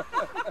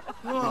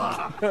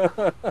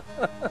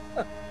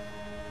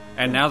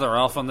 And now they're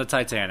off on the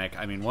Titanic.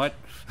 I mean, what?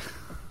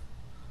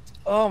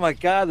 Oh my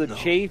God, the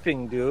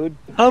chafing, dude.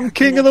 I'm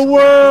king of the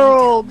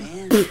world.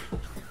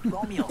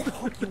 Romeo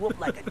hook you up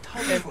like a tow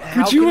truck.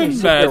 How Could you can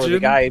sit there with imagine? a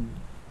guy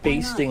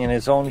basting in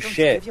his own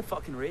shit?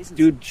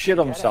 Dude shit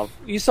himself.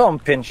 You saw him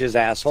pinch his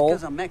asshole.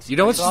 You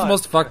know what's the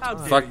most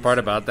fucked part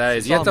about that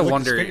is you have to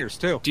wonder, Lick his fingers,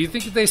 too. do you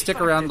think that they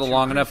stick around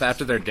long enough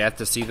after their death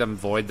to see them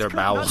void their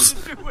bowels?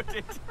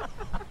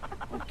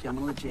 Okay, I'm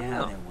gonna let you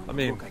have that one. I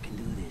mean- Look, I can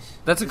do this.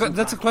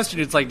 That's a question.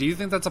 It's like, do you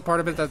think that's a part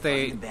of it that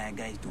they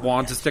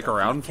want to stick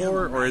around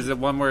for? Or is it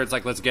one where it's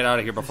like, let's get out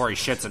of here before he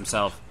shits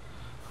himself?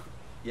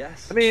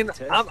 Yes. I mean,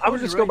 I would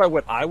just go by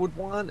what I would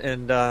want,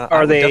 and I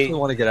Are would they- definitely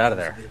want to get out of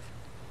there.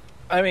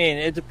 I mean,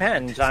 it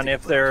depends on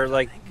if they're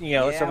like, you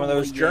know, some of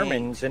those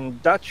Germans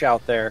and Dutch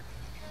out there.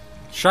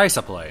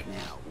 Scheisse play.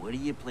 Now, what do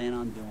you plan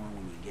on doing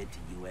when you get to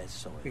U.S.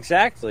 soil?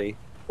 Exactly.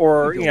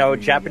 Or, you know,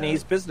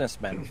 Japanese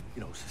businessmen.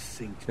 You know,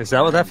 succinct. Is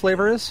that what that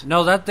flavor is?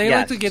 No, that they like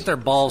Yes. to get their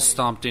balls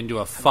stomped into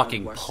a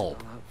fucking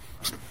pulp.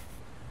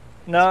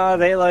 No,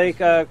 they like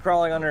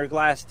crawling under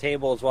glass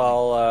tables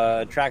while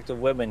attractive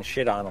women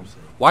shit on them.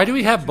 Why do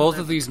we have both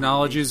of these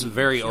knowledges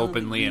very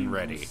openly and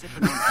ready?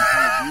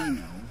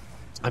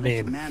 I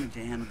mean,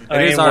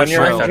 It is our when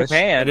you're show. in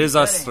Japan, It is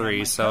us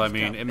three, so I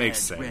mean, it makes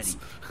sense.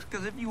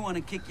 Because if you want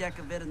to kick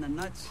Yakovet in the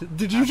nuts,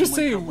 Did you just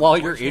say while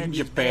you're in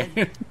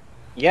Japan?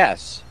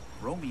 yes.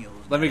 Romeo's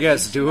Let me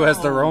guess, do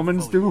as the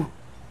Romans do?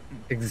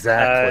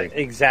 exactly.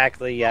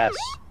 Exactly, yes.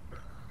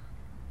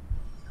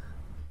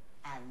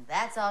 And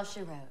that's all she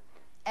wrote.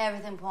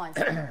 Everything points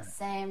in the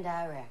same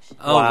direction.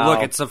 Oh, Wow.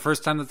 look, it's the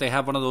first time that they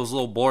have one of those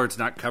little boards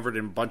not covered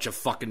in a bunch of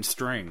fucking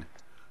string.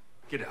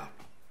 Get out.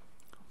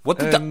 What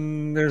the...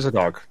 And there's a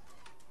dog.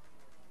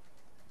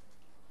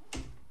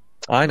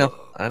 I know.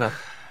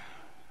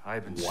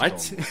 I've been What?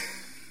 stoned.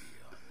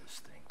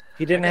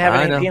 He didn't have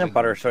I any know. peanut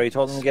butter, so he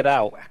told him to get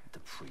out. The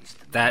priest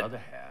and That- the other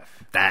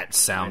half. That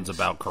sounds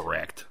about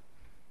correct.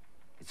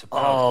 It's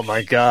Oh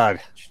my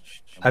god.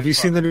 Have you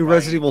seen the new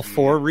Resident Evil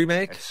 4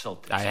 remake?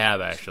 I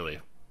have, actually.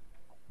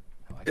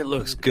 It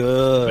looks But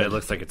good. it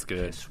looks like it's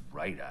good.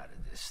 right out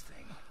of this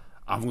thing.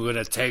 I'm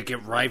gonna take it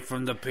right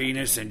from the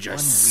penis and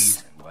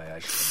just Why I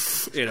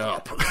should it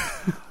up.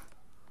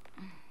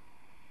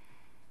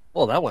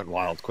 Well, that went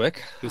wild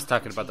quick. He was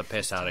talking about the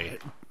piss out of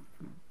it.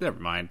 Never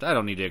mind. I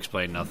don't need to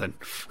explain nothing.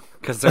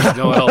 Because there's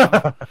no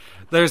help.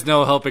 There's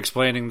no help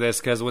explaining this,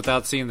 because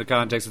without seeing the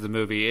context of the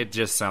movie, it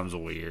just sounds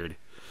weird.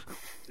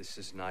 This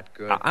is not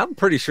good. I'm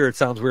pretty sure it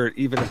sounds weird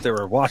even if they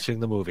were watching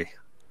the movie.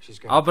 I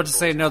was about to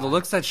say, no, the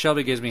looks that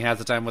Shelby gives me half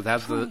the time with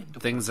half the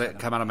things that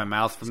come out of my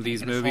mouth from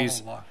these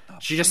movies,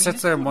 she just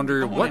sits there and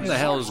wonders what the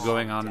hell is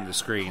going on in the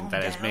screen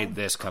that has made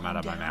this come out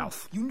of my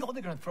mouth.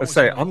 Let's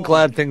say, I'm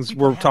glad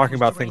we're talking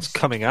about things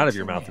coming out of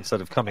your mouth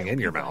instead of coming in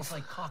your mouth.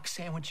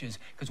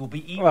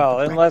 Well,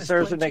 unless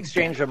there's an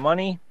exchange of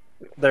money,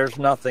 there's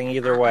nothing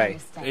either way.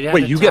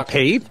 Wait, you get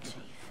paid?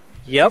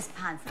 Yep.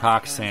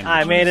 Cock sandwiches.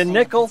 I made a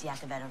nickel.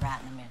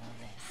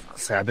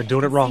 Say, I've been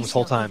doing it wrong this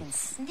whole time.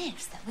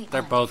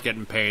 They're both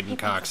getting paid in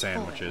cock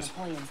sandwiches.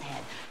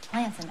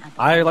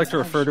 I like to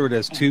refer to it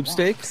as tube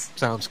steak.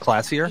 Sounds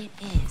classier.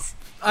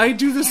 I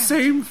do the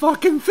same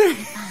fucking thing.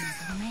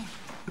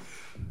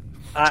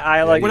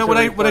 I like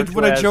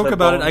when I joke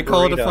about it, I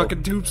call it a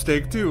fucking tube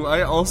steak too.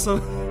 I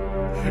also,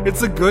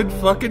 it's a good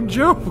fucking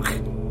joke.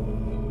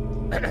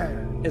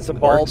 It's a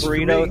ball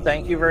burrito.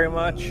 Thank you very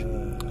much.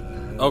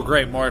 Oh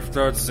great, Morph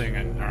Throat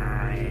singing.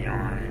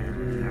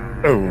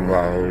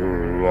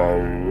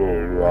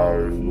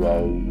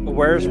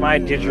 Where's my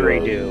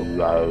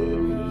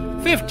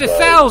didgeridoo?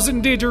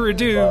 50,000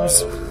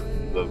 didgeridoos.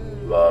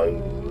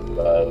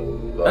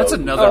 That's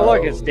another. Oh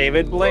look, it's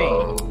David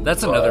Blaine.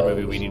 That's another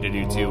movie we need to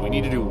do too. We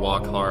need to do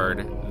Walk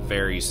Hard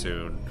very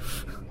soon.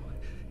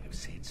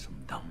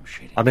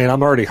 I mean,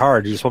 I'm already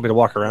hard. You just want me to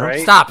walk around?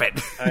 Right? Stop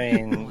it. I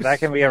mean, that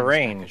can be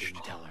arranged.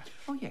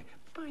 Oh yeah.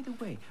 By the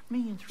way,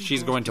 me and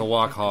She's going to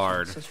walk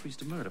hard.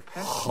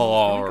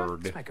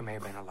 Hard. Spiker may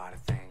have been a lot of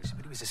things,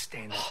 but he was a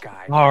stand-up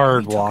guy.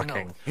 Hard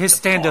walking. His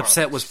stand-up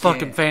set was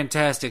fucking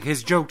fantastic.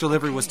 His joke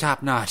delivery was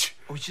top-notch.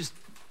 I was just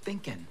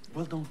thinking.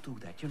 Well, don't do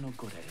that. You're no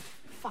good at it.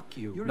 Fuck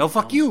you. No,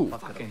 fuck you.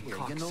 Fucking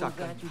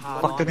cocksucker.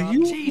 Fuck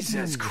you.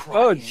 Jesus Christ.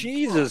 Oh,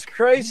 Jesus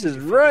Christ is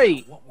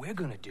right. What we're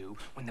gonna do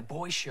when the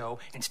boys show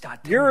and start.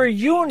 You're a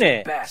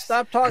unit.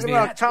 Stop talking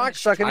about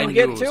cocksucking and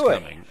get to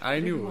it. I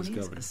knew it was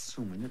coming.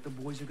 Assuming that the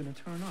boys are going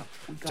to turn up.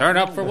 Turn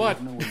up for what?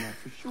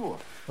 For sure.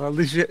 Well, at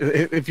least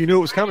if you knew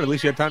it was coming, at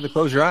least you had time to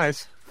close your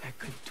eyes. That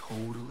could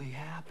totally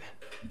happen.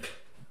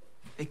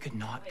 They could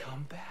not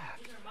come back.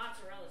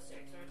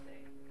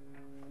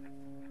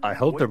 I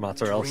hope they're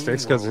mozzarella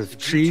sticks, because if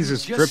cheese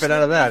is dripping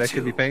out of that, it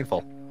could be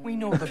painful. We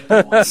know the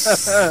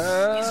boys.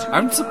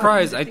 I'm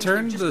surprised. I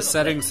turned the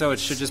settings so it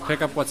should just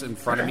pick up what's in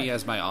front of me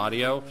as my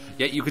audio,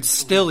 yet you could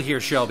still hear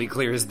Shelby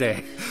clear as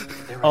day.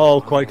 Oh,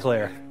 quite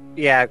clear.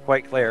 Yeah,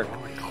 quite clear.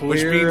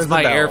 Which means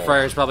my air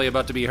fryer is probably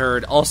about to be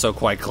heard also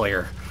quite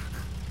clear.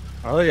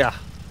 Oh, yeah.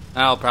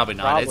 Oh, probably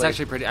not. Probably. It's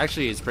actually pretty.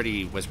 Actually, it's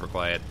pretty whisper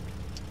quiet.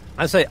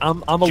 I say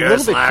I'm a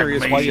little bit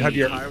curious why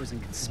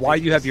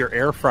you have your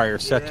air fryer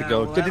set to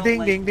go ding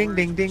ding ding ding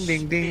ding ding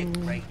ding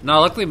ding.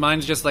 No, luckily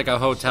mine's just like a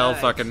hotel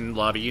fucking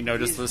lobby. You know,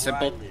 just the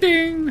simple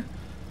ding.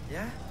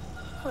 Yeah?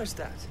 Who's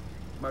that?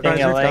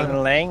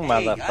 Ding-a-ling-ling,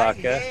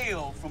 motherfucker. I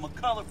hail from a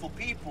colorful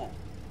people.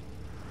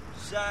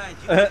 Besides,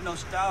 you got no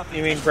style.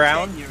 You mean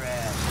Brown?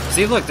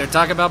 See, look, they're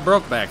talking about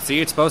Brokeback. See,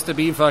 it's supposed to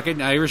be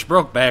fucking Irish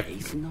Brokeback.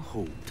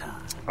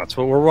 That's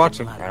what we're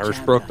watching. Irish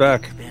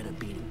Brokeback.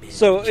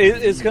 So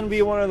it's going to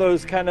be one of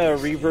those kind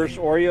of reverse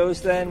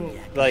Oreos then?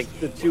 Like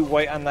the two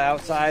white on the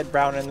outside,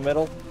 brown in the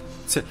middle?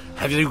 So,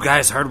 have you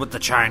guys heard what the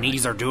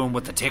Chinese are doing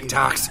with the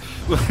TikToks?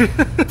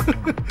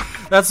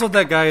 That's what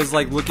that guy is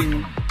like,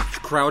 looking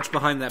crouched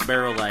behind that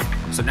barrel like.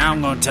 So now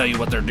I'm going to tell you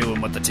what they're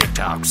doing with the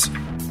TikToks.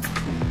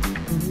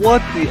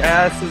 What the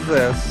ass is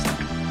this?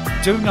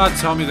 Do not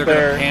tell me they're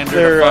going to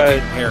pander to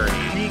fucking parody.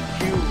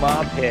 GQ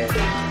mob hit.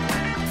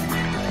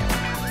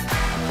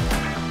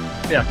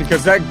 Yeah,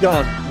 because that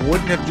gun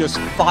wouldn't have just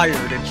fired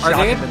and shot Are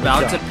they him in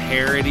about the to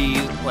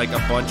parody like a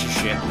bunch of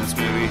shit in this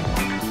movie?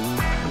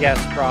 Yes,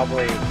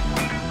 probably.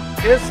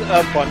 It's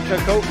a bunch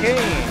of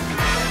cocaine.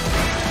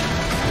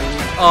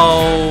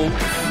 Oh,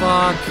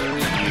 fuck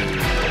you.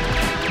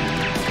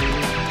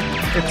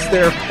 It's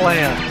their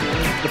plan.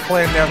 The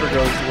plan never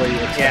goes the way you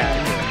expect. Yeah.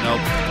 Nope.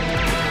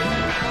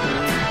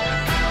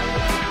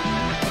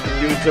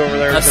 Dude's over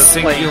there A just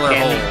playing singular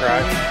Candy hole.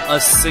 Crush. A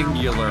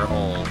singular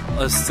hole.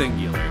 A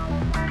singular.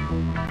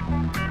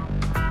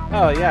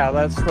 Oh yeah,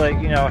 that's like,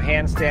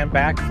 handstand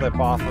backflip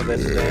off of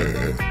this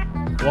thing.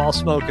 While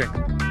smoking.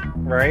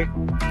 Right?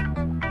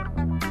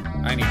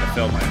 I need to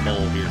fill my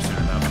bowl here soon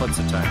enough. What's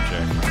the time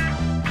check?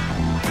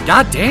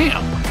 God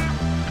damn!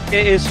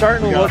 It is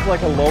starting to look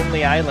like a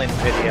Lonely Island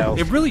video.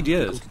 It really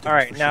is.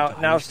 Alright,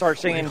 now start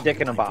singing Dick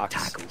in a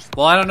Box.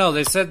 Well, I don't know.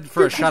 They said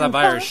for a shot of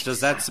Irish.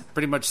 Does that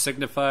pretty much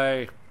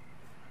signify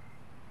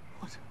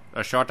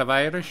a shot of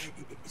Irish?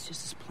 It's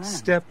just his plan.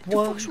 Step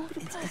one, Mother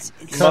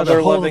cut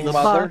a hole in loving the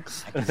mother.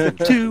 box.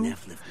 2,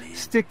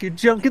 stick your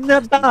junk in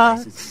that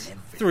box.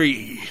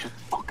 3,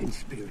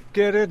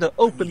 get her to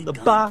open the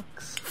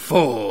box.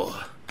 4.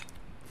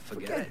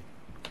 Forget it.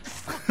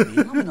 Fuck me.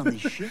 I'm in on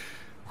this shit.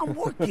 I'm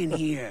working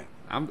here.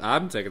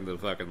 I'm taking the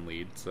fucking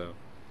lead, so.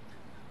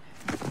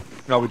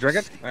 No, we drink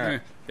it? All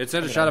right. It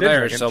said a shot of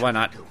Irish, so why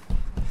not?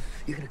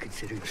 You're gonna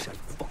consider yourself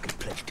fucking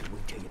pledged till we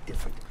tell you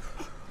different.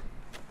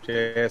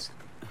 Cheers.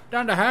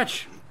 Down the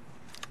hatch.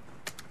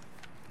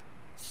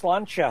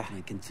 Slancha. Can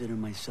I consider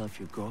myself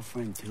your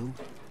girlfriend, too?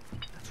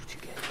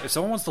 If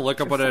someone wants to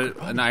look up what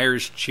an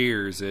Irish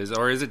cheers is,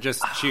 or is it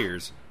just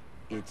cheers?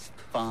 It's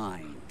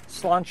fine.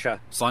 Slancha.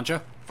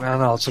 Slancha? I don't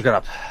know. Let's look it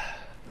up.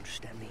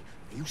 Understand me?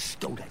 You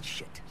stole that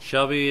shit.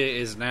 Shelby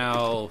is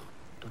now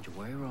Don't you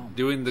worry, Rome.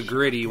 doing the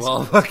gritty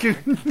while fucking...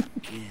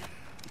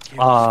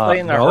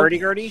 Playing the no.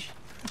 hurdy-gurdy?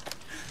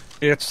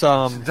 It's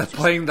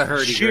playing the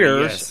hurdy-gurdy,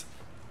 Cheers yes.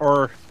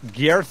 or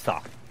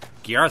Giertha.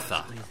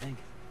 Giertha. What do you think?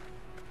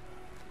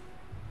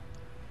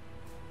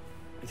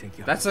 I think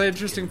you're That's an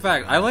interesting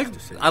fact. I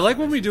like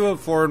when we do a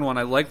foreign one.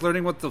 I like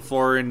learning what the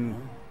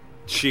foreign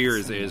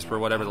cheers is for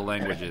whatever the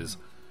language is.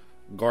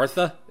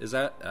 Gortha? Is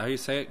that how you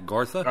say it?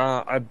 Gortha?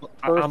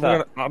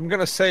 I'm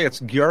gonna say it's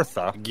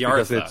Giertha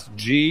because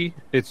Giertha.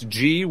 it's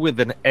G with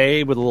an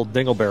A with a little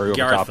dingleberry over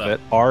top of it.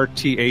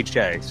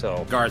 RTHA.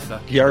 So Gartha.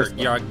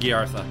 Giertha.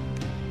 Giertha.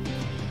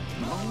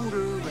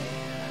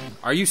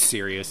 Are you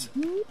serious?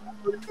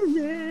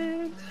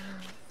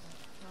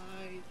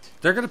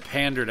 They're gonna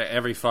pander to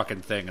every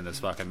fucking thing in this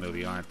fucking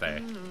movie, aren't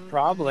they?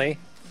 Probably.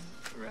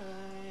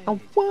 I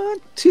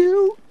want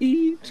to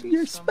eat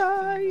your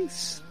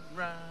spice.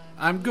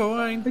 I'm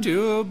going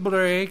to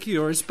break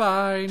your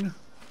spine.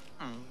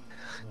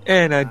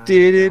 And I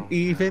didn't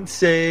even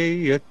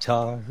say a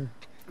tar.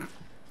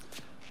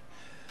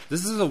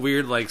 This is a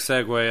weird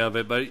segue of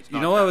it, but you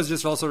know what I was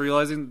just also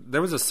realizing?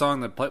 There was a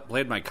song that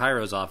played in my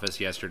Kairos office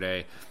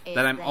yesterday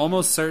that I'm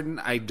almost certain,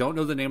 I don't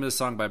know the name of the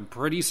song, but I'm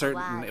pretty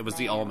certain it was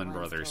the Allman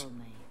Brothers.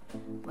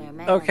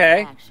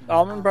 Okay.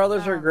 Allman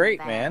Brothers are great,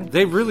 man.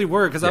 They really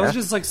were, because I was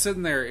just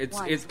sitting there. It's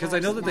because I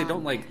know that they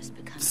don't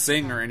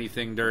sing or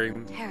anything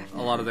during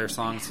a lot of their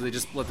songs, so they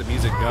just let the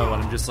music go,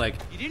 and I'm just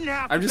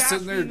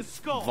sitting there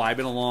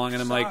vibing along,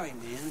 and I'm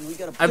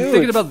I'm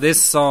thinking about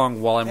this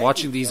song while I'm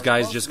watching these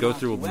guys just go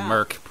through a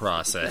Merc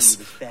process.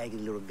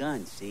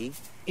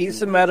 Eat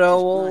some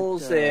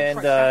edibles and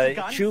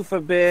choof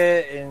a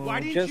bit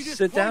and just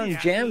sit down and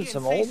jam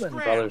some Allman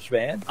Brothers,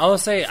 man. I'll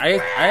say, I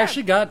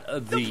actually got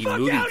the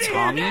movie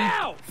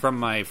Tommy from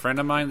my friend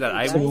of mine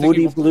that Some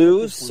Moody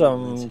Blues,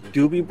 some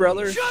Doobie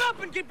Brothers.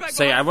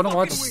 Say, I want to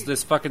watch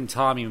this fucking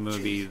Tommy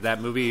movie,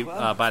 that movie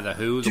by The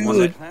Who. The one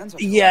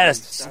that,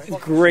 yes,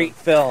 great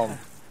film.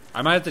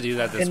 I might have to do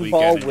that this Pinball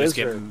weekend and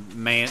Wizard.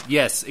 just get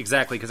Yes,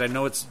 exactly, because I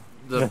know it's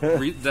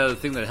the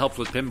thing that helped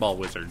with Pinball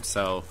Wizard,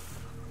 so...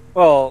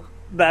 Well,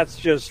 that's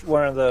just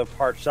one of the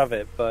parts of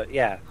it, but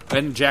yeah.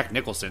 And Jack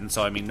Nicholson,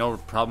 so I mean, no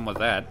problem with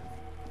that.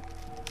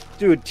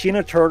 Dude,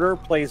 Tina Turner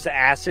plays the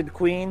Acid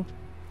Queen.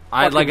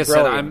 Like I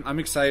said, brilliant. I'm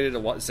excited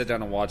to sit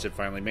down and watch it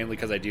finally, mainly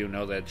because I do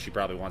know that she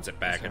probably wants it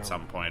back at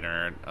some point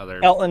or other.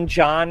 Elton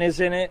John is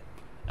in it.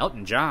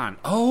 Elton John.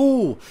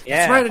 Oh,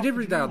 Yeah. that's right. I did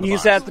read that on the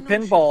He's box. at the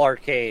pinball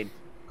arcade.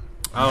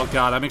 Oh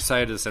god, I'm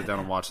excited to sit down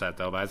and watch that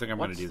though. But I think I'm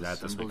going to do that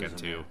this weekend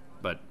too.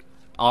 But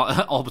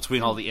all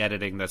between all the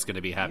editing that's going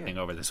to be happening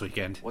over this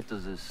weekend, What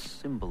does this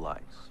symbolize?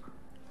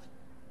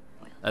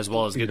 as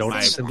well as getting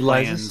my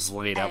plans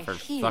laid out for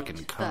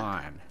fucking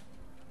con.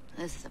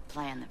 This is a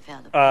plan that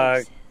fell to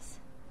pieces.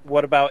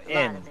 What about A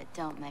lot In? of it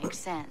don't make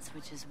sense,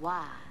 which is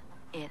why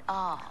it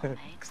all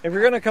makes If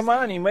you're gonna come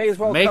on, you may as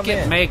well Make come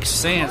it in. make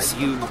sense,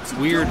 you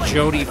weird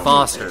Jodie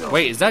Foster.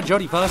 Wait, is that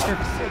Jodie Foster?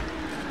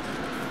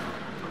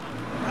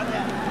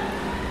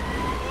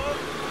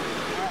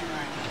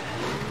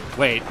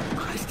 Wait.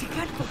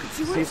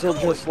 Cecil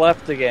just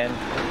left again.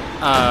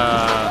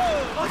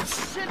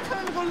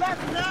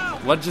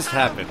 What just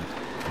happened?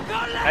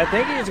 I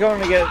think he's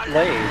going to get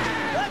laid.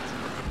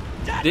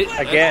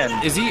 Again.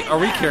 Are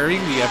we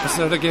carrying the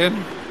episode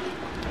again?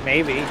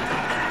 Maybe.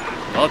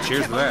 Well,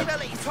 cheers to that.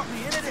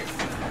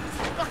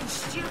 Fucking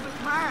stupid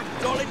man.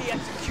 It's all in the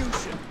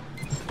execution.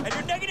 And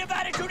your negative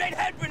attitude ain't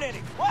helping any.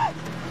 What?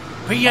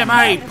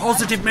 PMA,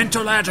 positive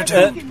mental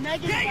attitude.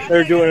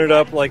 They're doing it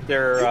up like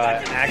their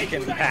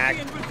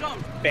action-packed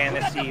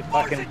fantasy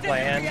fucking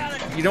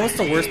plan. You know what's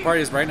the worst part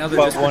is right now they're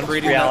But just once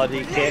recreating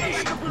reality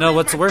that. kicks. No,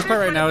 what's the worst part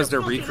right now is they're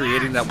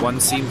recreating that one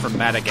scene from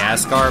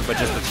Madagascar, but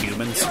just with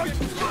humans.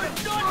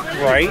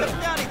 Right?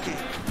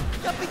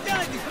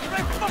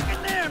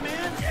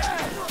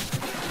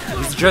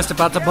 He's just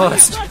about to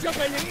bust.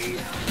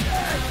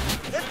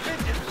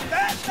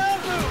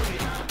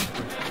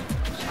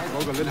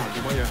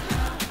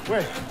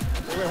 Wait.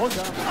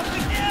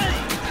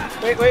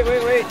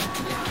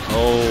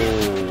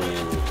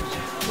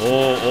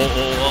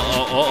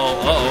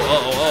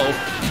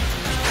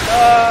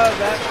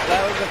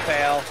 That was a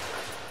fail.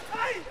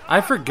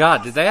 I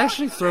forgot. Did they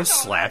actually throw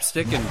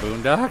slapstick in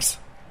Boondocks?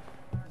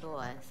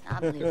 I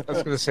was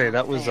going to say,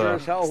 that was Sure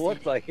as hell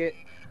looked like it.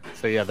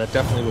 So yeah, that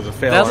definitely was a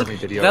fail That army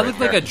looked, video. that right looked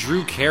like there. a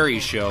Drew Carey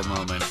show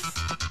moment.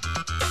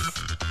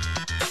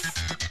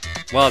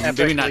 Well,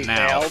 maybe not Epically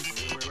now. failed.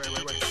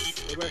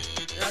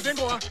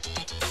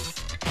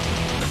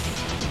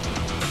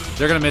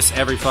 They're gonna miss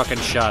every fucking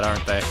shot,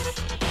 aren't they?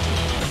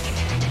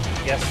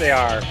 Yes, they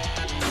are.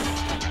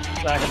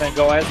 It's not going to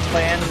go as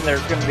planned.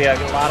 There's going to be a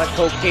lot of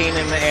cocaine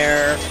in the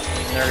air,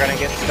 and they're going to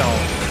get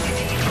stoned.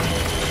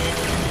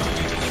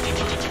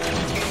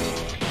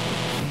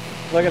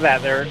 Look at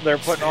that. They're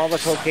putting all the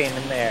cocaine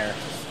in there.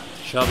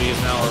 Shelby is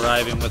now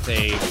arriving with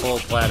a full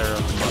platter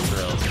of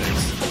mozzarella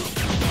sticks.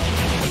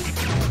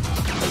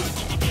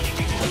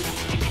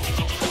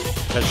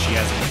 Because she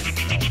hasn't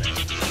eaten all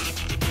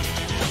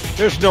day.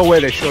 There's no way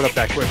they showed up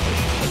that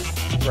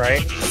quickly.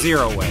 Right?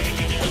 Zero way.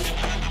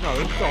 No,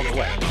 there's no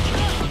way.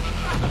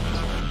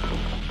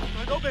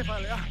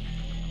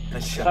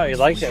 Oh, you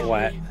liked it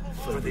wet.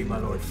 For thee, my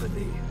lord, for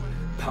thee.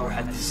 Power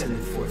hath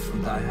descended forth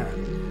from thy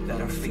hand,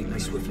 that our feet may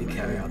swiftly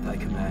carry out thy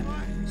command.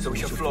 So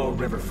shall flow a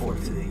river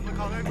forth to thee,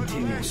 and to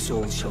your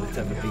soul shall it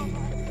ever be.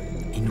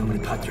 In nomine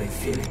Patre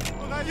Filii,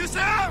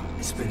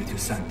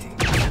 Spiritus Sancti.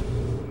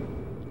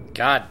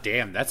 God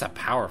damn, that's a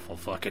powerful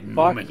fucking Fuck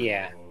moment.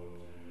 yeah.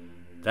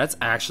 That's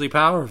actually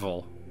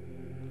powerful.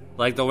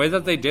 Like, the way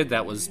that they did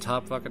that was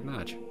top fucking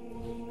notch.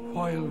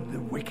 While the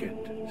wicked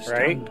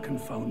Right?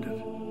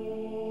 confounded.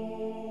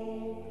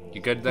 You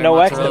good there, No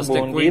mozzarella exit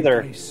stick wound queen?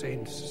 either. Thy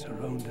saints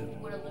surrounded.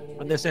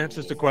 When this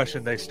answers the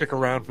question, they stick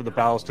around for the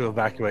bowels to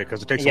evacuate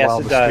because it takes Yes, a while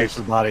it to does.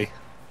 escape the body.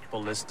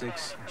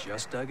 Ballistics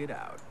just dug it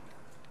out.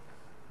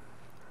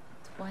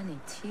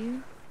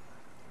 22?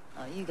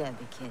 Oh, you gotta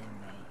be kidding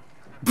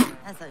me.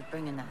 That's like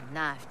bringing a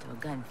knife to a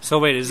gun. So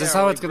wait, is this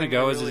Yeah, how or it's going to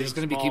bring a go? Is it really just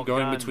going to be small keep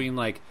going gun. between,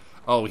 like,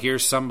 oh,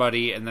 here's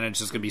somebody, and then it's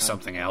just going to be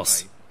something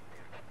else?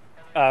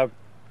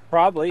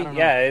 Probably.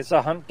 Yeah, it's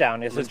a hunt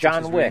down. It's a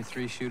John Wick.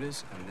 3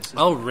 shooters. I mean, this is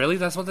Oh, really?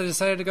 That's what they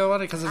decided to go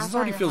on it? Because I this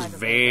already thought feels it had to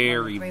be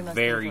very, one of the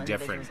very most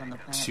different individuals on the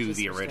planet to just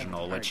the for staying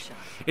original, in which Persia.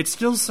 it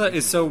still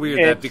is so weird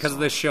that It's- because of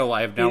this show,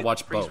 I have now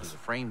watched was a both.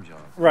 frame job.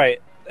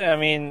 Right. I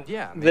mean,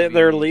 Yeah, maybe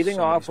they're leading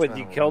somebody's off with trying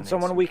you to killed eliminate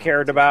someone some we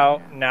cared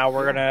about. Now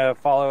we're gonna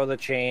follow the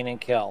chain and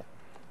kill.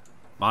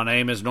 My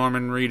name is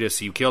Norman Reedus.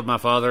 You killed my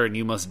father, and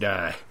you must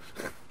die.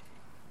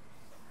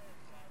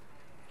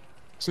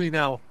 See,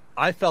 now,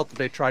 I felt that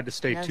they tried to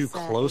stay Yes, too sir.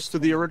 close to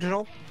the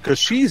original because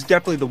she's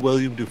definitely the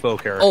William Dafoe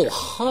character. Oh,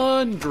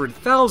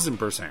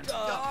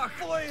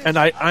 100,000%. And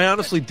I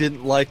honestly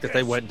didn't like that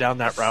they went down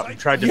that route and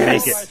tried to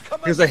make it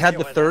because they had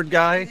the third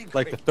guy,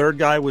 like the third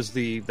guy was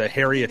the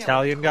hairy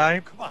Italian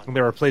guy, and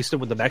they replaced him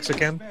with the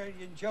Mexican.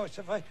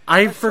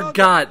 I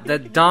forgot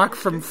that Doc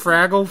from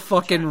Fraggle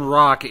fucking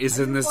Rock is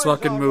in this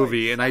fucking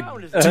movie, and I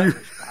do.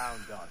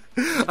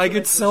 I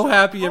get so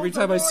happy every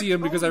time I see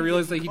him because I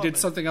realize that he did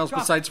something else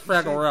besides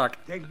Fraggle Rock.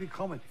 They'll be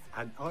coming,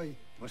 and I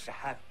must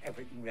have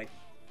everything ready.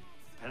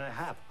 And I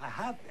have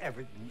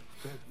everything.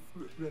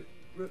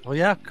 Well,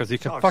 yeah, because he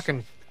can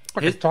fucking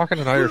talk in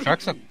an Irish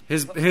accent.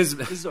 His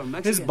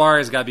bar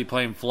has got to be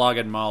playing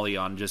Flogging Molly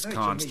on just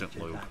constant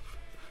loop.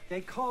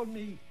 They call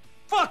me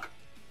fuck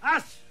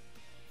ass.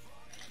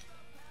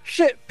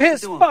 Shit,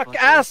 piss, fuck,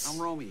 ass,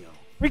 I'm Romeo.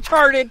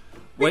 retarded,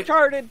 Wait.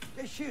 retarded.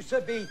 This used to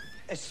be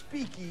a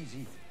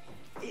speakeasy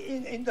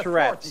in the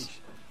Tourette's. 40s.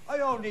 I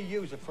only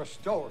use it for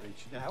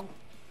storage now.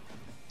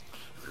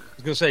 I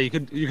was gonna say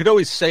you could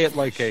always say it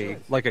like a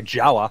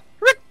Jawa.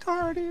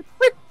 Retarded.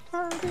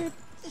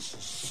 This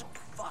is so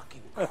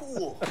fucking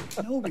cool.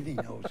 Nobody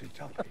knows it's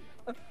up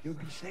here. You'll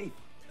be safe.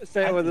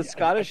 Say it with a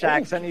Scottish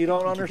accent, you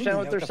don't understand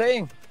what they're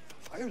saying.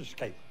 Fire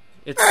escape.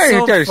 It's Hey,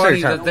 so okay, funny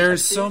sorry. that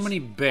there's so many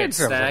bits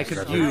that I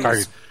could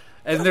use.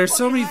 And there's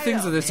so many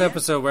things in this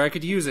episode where I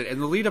could use it,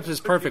 and the lead up is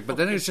perfect, but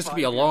then it's just going to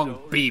be a long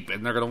beep,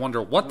 and they're going to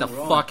wonder what the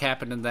fuck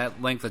happened in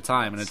that length of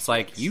time, and it's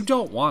like, you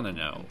don't want to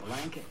know.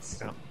 Blankets.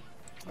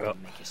 Yeah.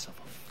 Make yourself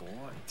a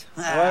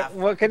fort.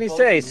 What can he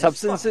say?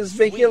 Substances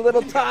make you a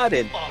little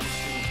totted.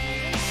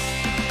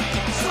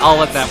 I'll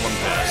let that one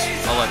pass.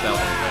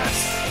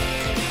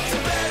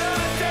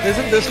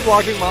 Isn't this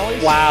Flogging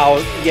Molly's? Wow,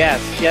 yes,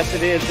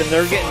 it is, and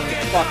they're getting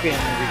fucking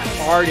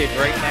retarded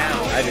right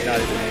now. I did not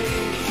even know.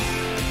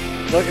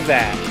 Look at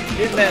that.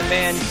 Isn't that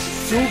man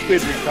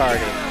stupid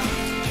retarded?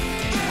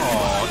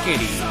 Aw,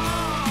 kitty.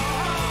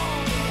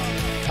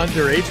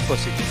 Underage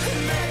pussy.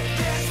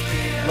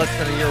 Less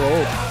than a year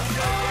old.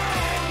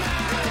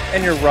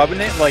 And you're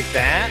rubbing it like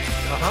that?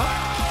 Uh-huh.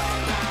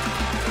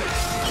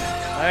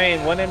 I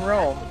mean, when in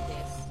Rome.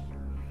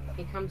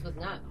 He comes with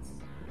nuts.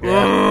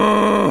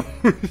 Yeah.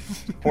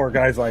 Poor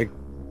guy's like,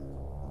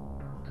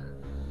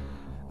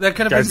 That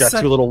could have guy's been got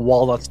two little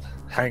walnuts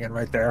hanging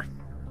right there.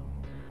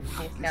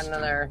 He's got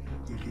another.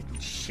 You little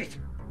shit.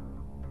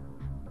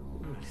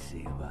 We'll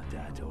see about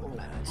that, old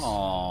lass.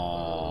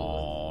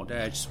 Aww,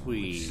 that's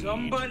sweet.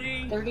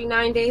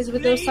 39 days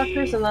with those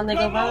suckers and then they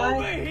go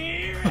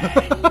bye.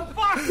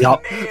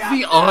 Yep.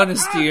 The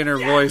honesty in her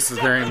voice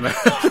during that.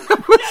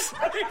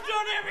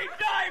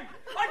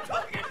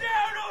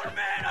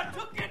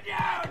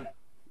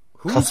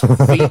 Whose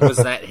feet was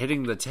that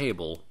hitting the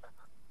table?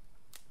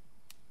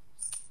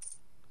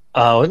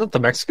 Isn't it the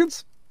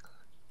Mexicans?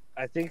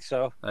 I think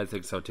so. I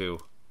think so too.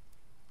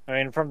 I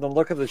mean, from the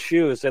look of the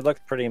shoes, they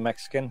looked pretty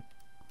Mexican.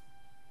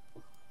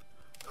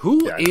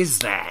 Who is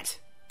that?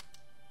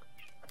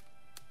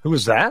 Who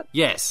is that?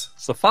 Yes.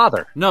 It's the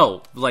father.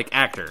 No, like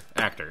actor.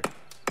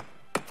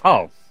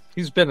 Oh,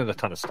 he's been in a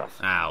ton of stuff.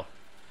 Ow.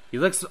 He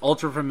looks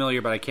ultra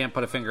familiar, but I can't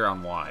put a finger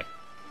on why.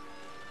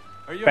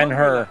 Are you Ben-Hur.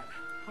 hungry, lad?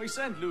 I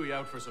sent Louis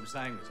out for some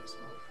sandwiches.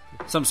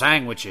 Some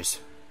sandwiches.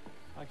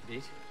 I could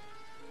eat.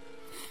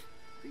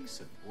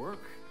 Decent work.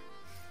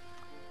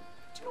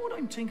 Do you know what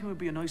I'm thinking would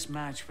be a nice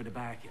match for the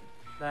back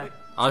end?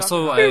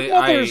 Also, Your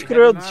mother's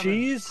grilled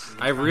cheese.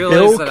 I realized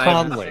Bill that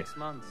Conley.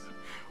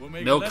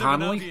 Bill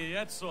Conley?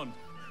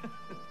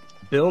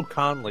 Bill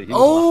Conley. He was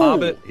in The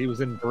Hobbit. He was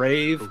in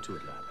Brave.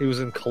 He was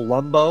in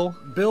Columbo.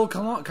 Bill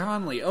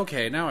Conley.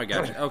 Okay, now I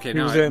got you. Okay, He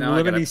now was I in now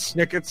I got Lemony it.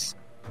 Snicket's.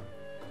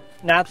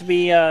 Not to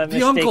be The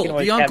mistaken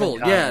with uncle,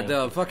 Kevin yeah, Conley.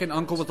 the fucking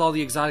uncle with all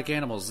the exotic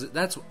animals.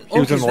 That's He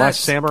was in The Last that's-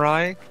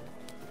 Samurai.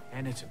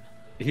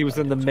 He was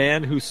in The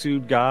Man Who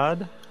Sued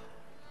God.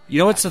 You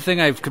know what's the thing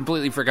I've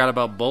completely forgot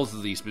about both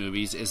of these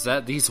movies is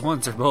that these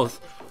ones are both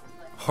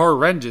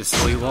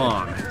horrendously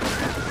long.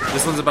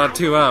 This one's about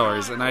 2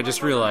 hours, and I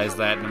just realized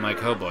that, and I'm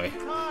like, oh boy.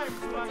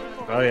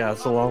 Oh yeah,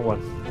 it's a long one.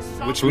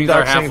 Which Without means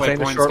our saying halfway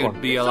it's a point's short going to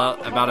one. be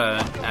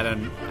at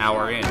an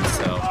hour in,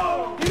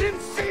 so...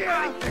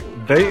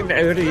 Beating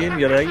Eddie in,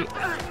 you right?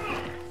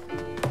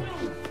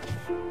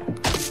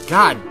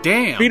 God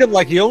damn! Beat him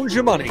like he owns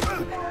your money.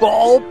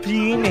 Ball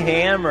peen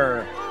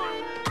hammer.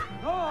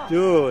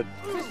 Dude.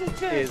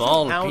 Is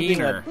Ball pounding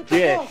peener. a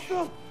dish.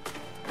 No.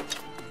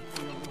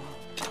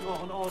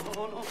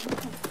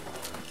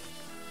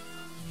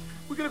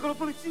 We're gonna go to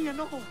policia,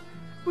 no.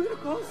 We're gonna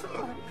call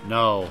somebody.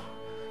 No.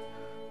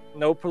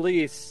 No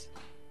police.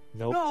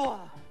 Nope.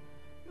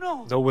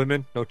 No. No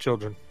women, no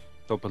children,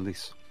 no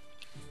police.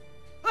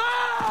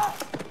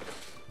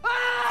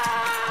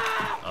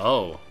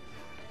 Oh.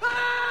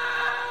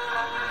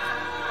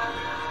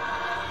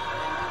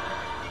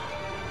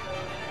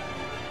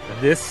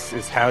 And this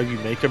is how you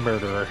make a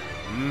murderer.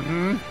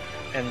 Mm-hmm.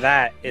 And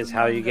that is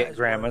how you get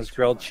Grandma's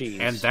grilled cheese.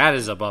 And that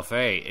is a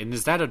buffet. And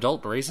is that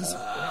adult braces?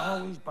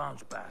 always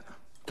bounce back.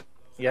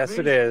 Yes,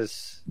 it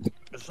is.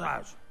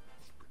 Besides,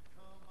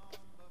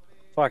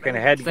 Fucking They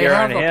headgear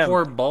have on a him.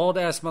 poor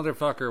bald-ass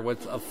motherfucker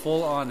with a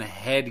full-on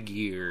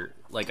headgear,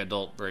 like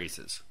adult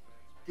braces.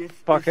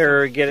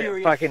 Fucker, get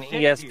it fucking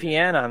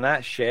ESPN on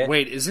that shit.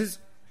 Wait, is this...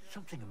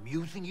 something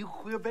amusing, you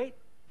queer bait?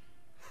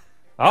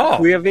 Oh,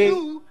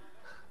 Queerbait?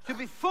 To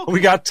be focused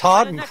we got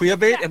Todd on and the next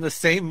Queerbait step. in the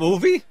same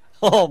movie?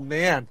 Oh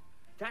man.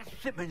 That's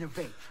sipping your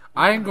bait.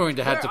 I am going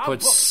to have to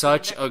put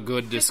such a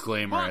good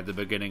disclaimer at the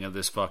beginning of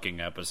this fucking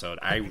episode.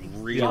 I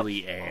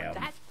really am.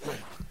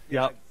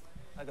 Yep.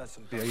 I got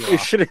some You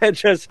should have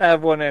just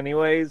have one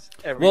anyways.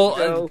 Every Well,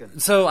 show.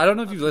 so I don't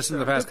know if you've listened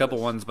to the past couple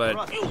ones, but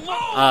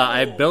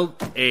I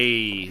built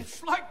a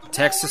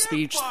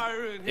text-to-speech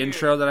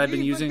intro that I've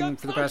been using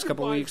for the past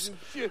couple weeks,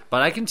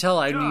 but I can tell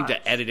I need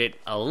to edit it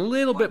a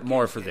little bit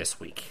more for this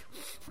week.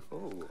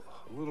 Oh,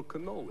 a little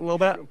cannoli. A little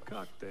bit. Shrimp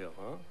cocktail,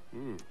 huh?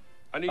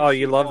 I need Oh,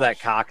 you some love that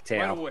sauce. cocktail.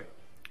 Right away.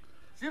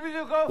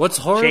 What's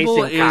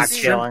horrible Chasing is cocktail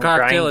shrimp and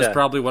cocktail is grinda.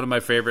 probably one of my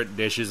favorite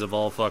dishes of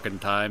all fucking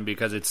time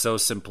because it's so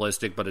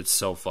simplistic, but it's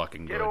so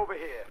fucking good.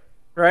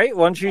 Right?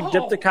 Once you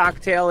dip the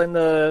cocktail in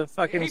the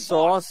fucking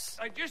sauce,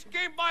 I just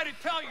came by to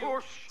tell you.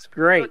 it's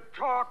great.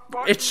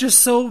 It's just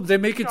so they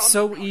make it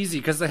so easy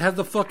because they have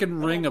the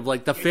fucking ring of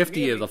like the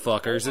 50 of the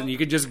fuckers, and you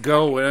can just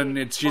go and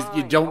it's just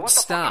you don't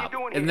stop,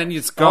 and then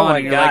it's gone. Oh my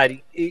and you're god,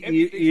 like,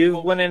 you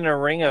went in a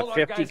ring of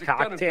 50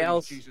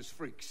 cocktails?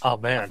 Oh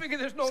man.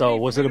 So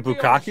was it a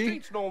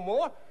bukkake? No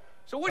more.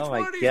 So which Oh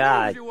one my of these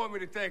God. rooms you want me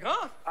to take,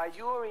 huh? Are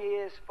your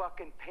ears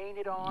fucking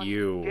painted on?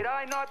 You. Did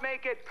I not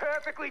make it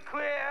perfectly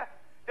clear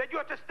that you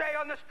have to stay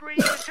on the street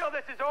until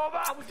this is over?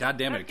 God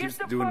damn it, it keeps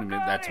doing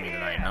that to me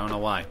tonight. I don't know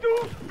why.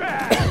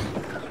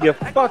 You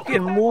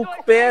fucking mook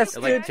It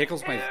bastard. like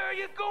tickles my.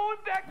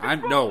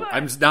 I'm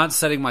not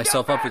setting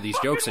myself up for these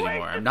jokes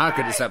anymore. I'm not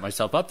going to set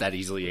myself up that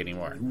easily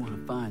anymore.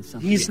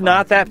 He's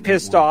not that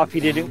pissed off he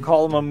didn't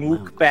call him a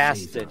mook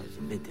bastard.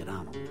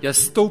 You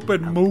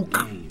stupid mook.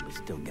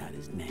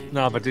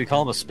 No, but did he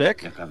call him a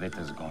spick?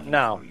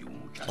 No.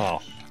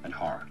 Oh. And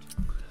hard.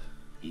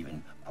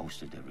 Even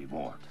posted a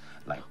reward.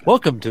 Like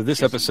Welcome to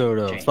this episode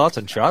of Thoughts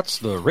and Shots,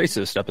 the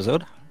racist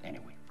episode.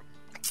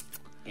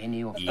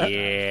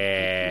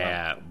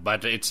 Yeah,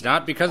 but it's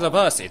not because of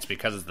us. It's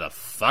because of the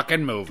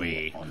fucking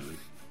movie.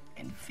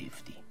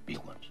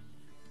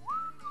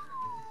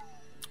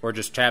 We're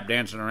just tap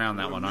dancing around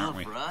that one, aren't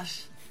we?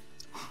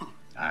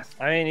 I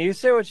mean, you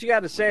say what you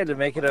got to say to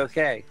make it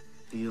okay.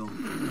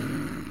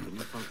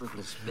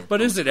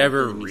 But is it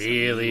ever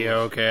really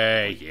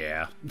okay?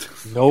 Yeah.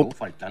 Nope.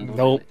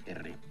 Nope.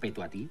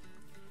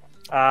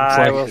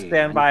 I will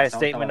stand by a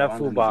statement of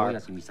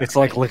Fubar. It's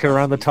like licking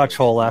around the touch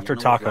hole after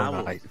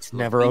taco night. It's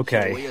never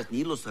okay.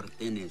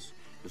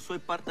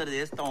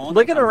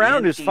 Licking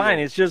around is fine.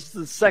 It's just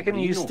the second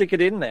you stick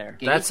it in there.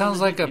 That sounds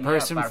like a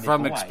person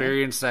from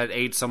experience that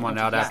ate someone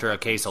out after a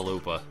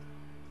quesalupa.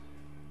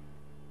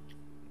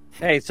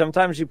 Hey,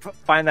 sometimes you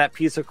find that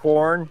piece of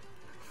corn.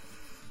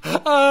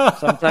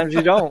 Sometimes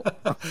you don't.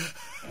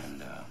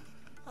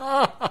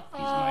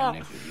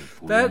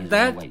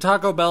 That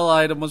Taco Bell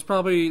item was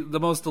probably the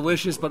most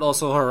delicious but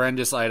also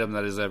horrendous item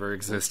that has ever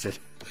existed.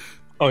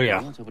 Oh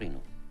yeah.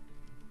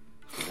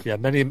 Yeah,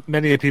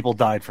 many people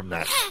died from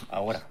that.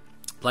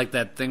 Like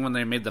that thing when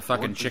they made the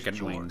fucking chicken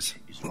wings.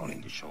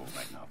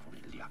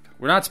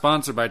 We're not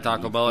sponsored by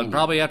Taco Bell, and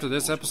probably after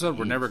this episode,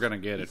 we're never gonna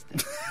get it.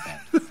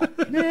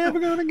 Never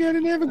gonna get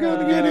it, never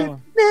gonna get it.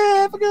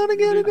 Never gonna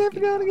get it, never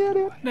gonna get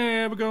it.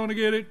 Never gonna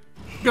get it.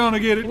 Gonna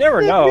get it. You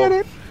never know. Get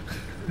it.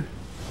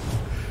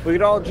 We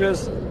could all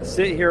just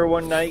sit here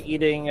one night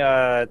eating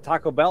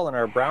Taco Bell in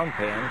our brown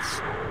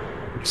pants.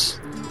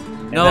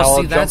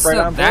 No, see, that's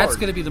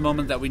going to be the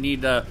moment that we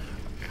need to...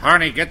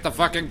 Honey, get the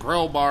fucking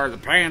crowbar. The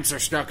pants are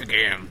stuck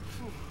again.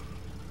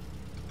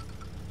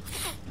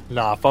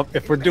 Nah,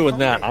 if we're doing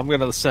that, I'm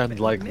gonna send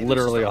like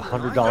literally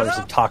 $100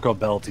 of Taco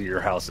Bell to your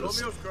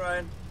houses.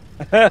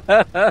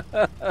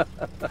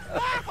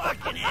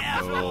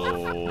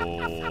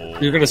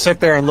 You're gonna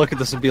sit there and look at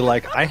this and be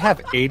like, I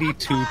have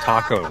 82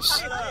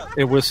 tacos.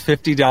 It was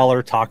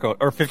 $50 taco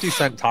or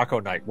 50-cent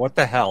taco night. What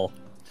the hell?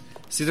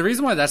 See, the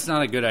reason why that's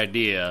not a good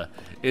idea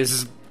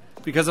is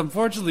because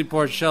unfortunately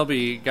poor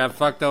Shelby got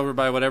fucked over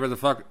by whatever the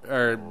fuck,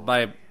 or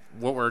by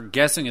what we're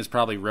guessing is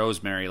probably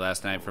Rosemary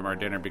last night from our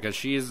dinner, because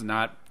she has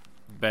not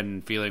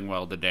been feeling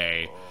well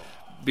today.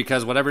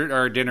 Because whatever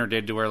our dinner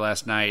did to her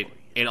last night,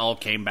 it all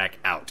came back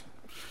out.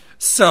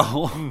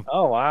 So,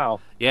 oh wow,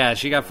 yeah,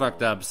 she got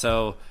fucked up.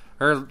 So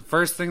her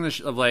first thing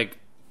of like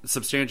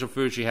substantial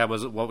food she had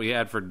was what we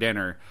had for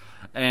dinner,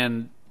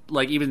 and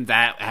like even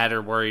that had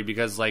her worried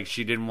because like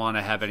she didn't want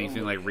to have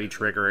anything like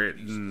re-trigger it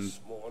and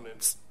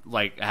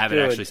like have it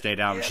actually stay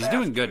down. Yeah, she's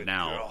doing good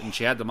now, and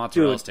she had the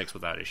mozzarella sticks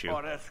without issue.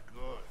 Oh, that's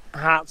good.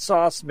 Hot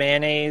sauce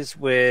mayonnaise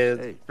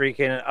with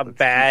freaking a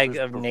bag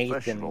of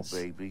Nathan's.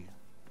 Baby.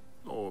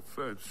 No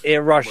offense. It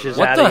rushes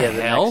what out the of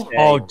you hell? The next day.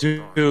 Oh,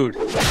 dude.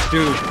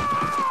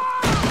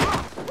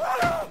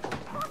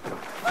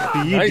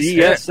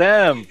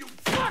 BDSM.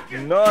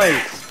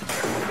 Nice.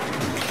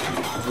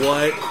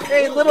 What?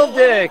 Hey, little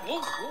dick.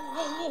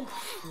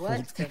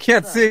 What? You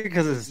can't see it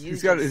because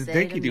he's got his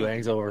dinky do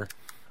hangs over.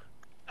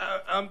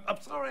 I'm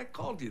sorry I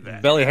called you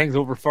that. Belly hangs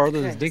over farther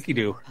than his dinky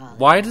do.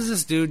 Why does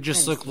this dude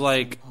just look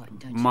like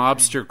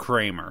Mobster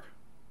Kramer?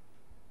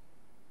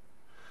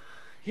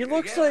 He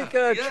looks like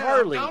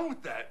Charlie. I'm down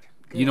with that.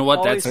 You know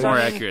what? That's more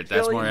accurate.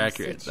 That's more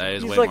accurate. That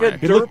is way He's more like a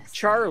accurate. derp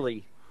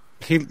Charlie.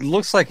 He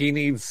looks like he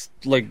needs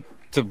like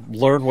to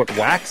learn what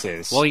wax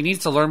is. Well, he needs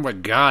to learn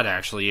what God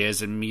actually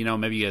is, and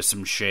maybe he has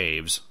some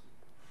shaves.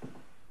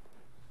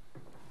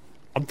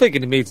 I'm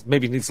thinking he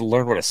maybe needs to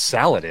learn what a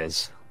salad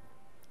is.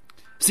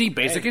 See,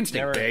 basic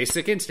instinct,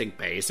 basic instinct,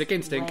 basic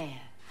instinct. Where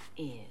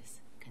is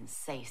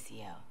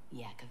Concesio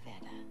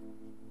Yakavetta?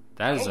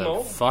 That is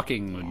a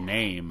fucking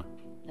name.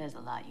 There's a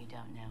lot you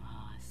don't know,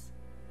 Hoss.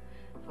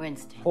 For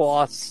instance,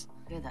 Horse.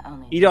 you're the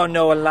only. You don't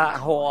know a lot,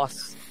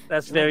 horse.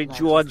 That's very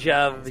Georgia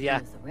of ya.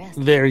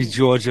 Very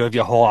Georgia of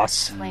your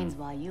horse. Explains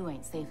why you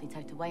ain't safely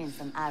tucked away in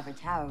some ivory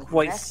tower with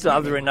Quite the rest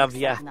southern of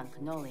ya. on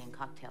cannoli and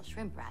cocktail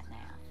shrimp right now.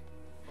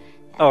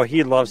 Oh,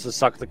 he loves to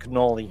suck the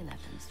cannoli.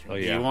 Oh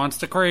yeah. He wants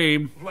to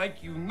cream.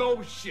 Like you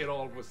know shit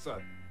all of a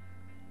sudden.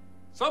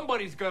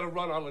 Somebody's got to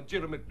run our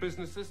legitimate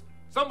businesses.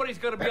 Somebody's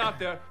got to be out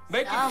there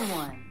making...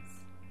 Someone's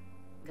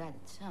got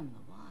to chum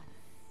the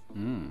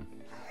water.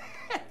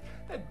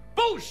 That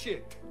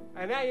bullshit!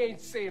 And I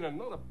ain't saying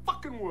another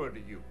fucking word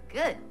to you.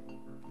 Good.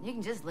 You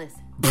can just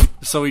listen.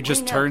 So he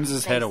just We know turns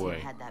his head Concesio away.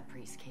 had that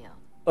priest killed.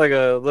 Like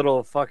a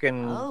little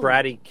fucking Oh,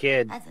 bratty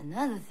kid. That's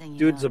another thing you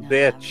Dude's a don't know,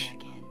 bitch.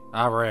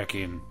 I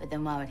reckon. But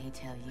then why would he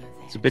tell you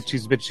that? He's a bitch,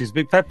 she's a bitch, she's a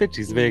big fat bitch,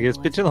 she's the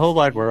biggest bitch in the whole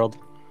wide world.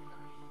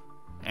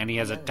 And he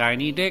has a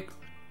tiny dick.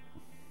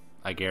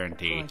 I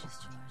guarantee.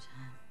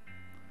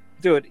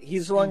 Dude,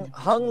 he's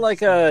hung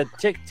like a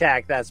Tic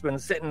Tac that's been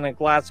sitting in a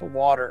glass of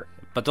water.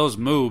 But those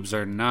moves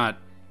are not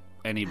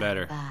any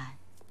better.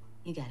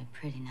 You got a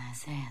pretty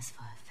nice ass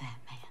for a fat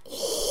man.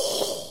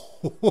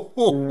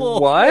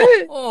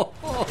 What?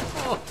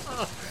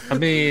 I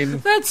mean,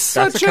 That's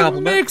such a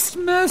compliment. mixed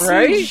message.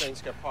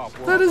 Right?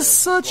 That is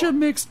such a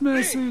mixed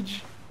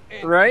message.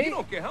 Right? You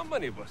don't care how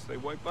many of us they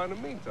wipe out in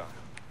the meantime.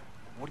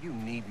 What do you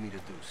need me to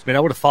do? I mean, I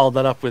would have followed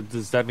that up with,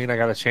 does that mean I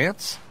got a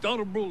chance?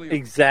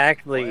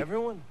 Exactly.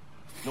 Everyone?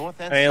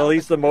 North and I mean, at south,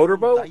 least the it's a little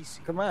motorboat?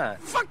 dicey. Come on.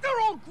 Fuck their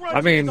own grudges. I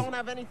mean, Don't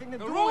have anything to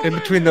do in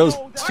with between those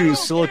two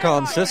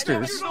silicon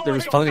sisters, there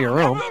was plenty of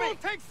room.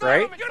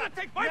 Right? You're not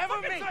taking my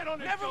fucking side on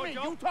this, Jojo.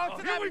 You talk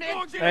to that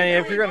man. I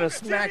mean, if you're gonna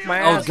smack my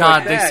Oh ass God,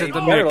 like they that, said you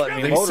the better let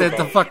me Mick. They said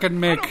the motorboat. fucking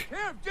Mick.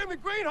 Here, Jimmy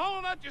Green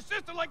hauling out your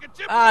sister like a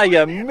chip. Ah, you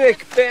Mick You're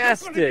gonna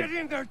bastard. get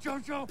in there,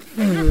 Jojo,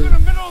 and you're gonna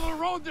middle of the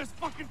road this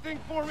fucking thing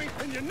for me,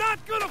 and you're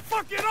not gonna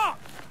fuck it up.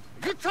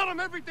 You tell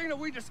him everything that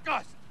we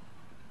discussed.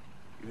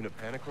 Even a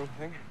panic room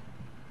thing?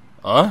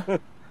 Huh?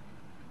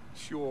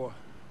 Sure.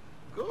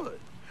 Good.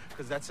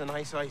 Because that's a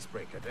nice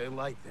icebreaker. They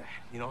like that.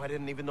 You know, I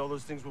didn't even know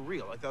those things were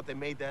real. I thought they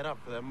made that up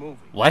for that movie.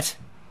 What?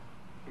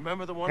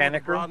 Remember the one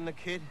Panic with the broad room? and the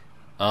kid?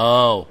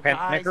 Oh. Guys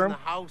Panic in room? the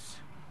house?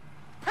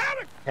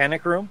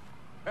 Panic room?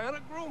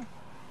 Panic room?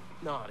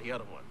 No, the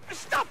other one.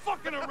 Stop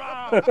fucking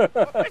around.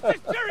 This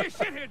is serious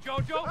shit here,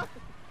 Jojo.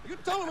 You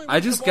telling me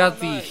I just got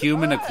the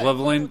human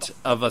equivalent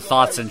of a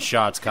thoughts and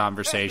shots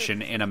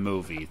conversation in a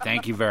movie.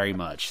 Thank you very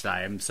much.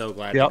 I am so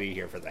glad to be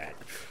here for that.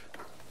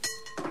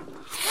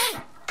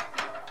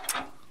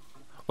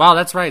 Wow,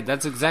 that's right.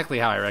 That's exactly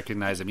how I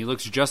recognize him. He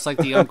looks just like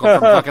the uncle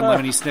from fucking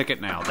Lemony Snicket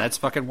now. That's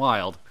fucking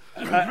wild.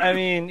 I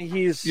mean,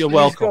 he's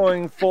welcome.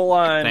 going full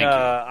on Thank you.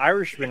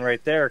 Irishman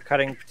right there,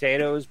 cutting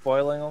potatoes,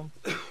 boiling them.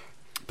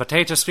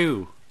 Potato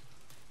stew.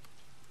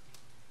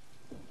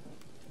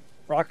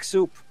 Rock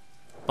soup.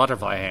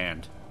 Butterfly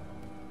hand.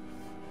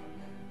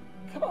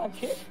 Come on,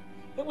 kid.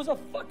 It was a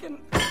fucking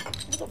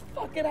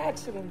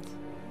accident.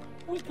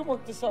 We can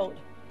work this out.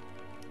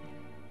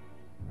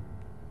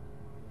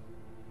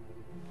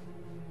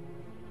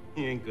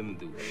 He ain't gonna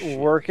do shit.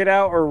 Work it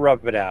out or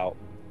rub it out.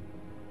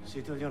 Sei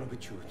italiano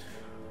picciuto.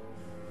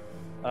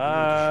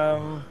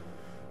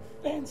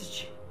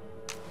 Pensaci.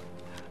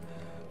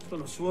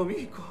 Sono suo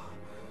amico.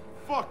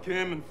 Fuck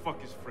him and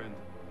fuck his friend.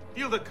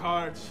 Deal the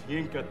cards. He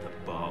ain't got the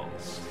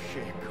balls.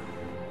 Shit.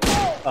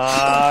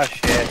 Ah,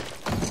 shit.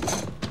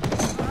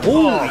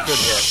 Holy good hit.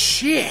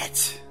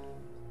 shit!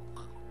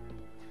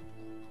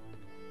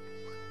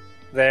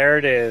 There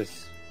it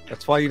is.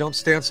 That's why you don't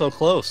stand so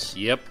close.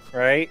 Yep.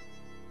 Right?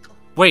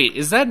 Wait,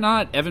 is that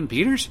not Evan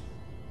Peters?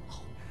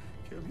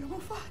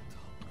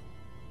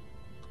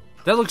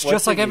 That looks What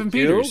just like did Evan he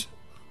do? Peters.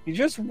 You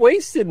just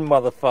wasted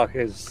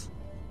motherfuckers.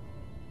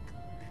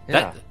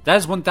 That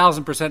is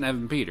 1000%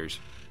 Evan Peters.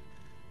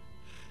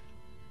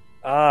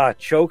 Ah,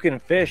 choking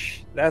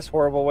fish. That's a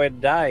horrible way to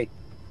die.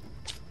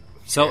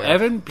 So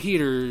Evan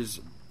Peters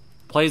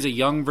plays a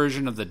young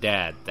version of the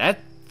dad.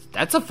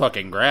 That's a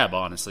fucking grab,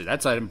 honestly.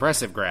 That's an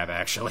impressive grab,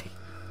 actually.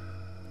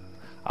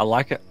 I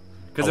like it.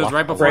 Because it was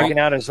right before breaking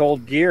out his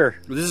old gear.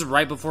 This is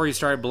right before he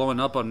started blowing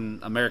up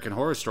on American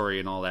Horror Story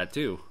and all that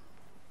too.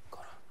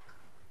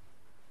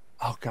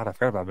 Oh god, I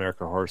forgot about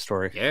American Horror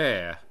Story.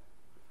 Yeah,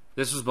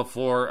 this was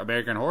before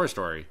American Horror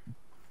Story.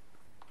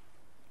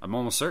 I'm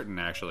almost certain,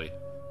 actually.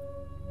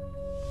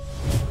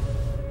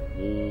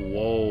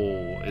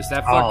 Whoa, is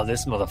that? Oh,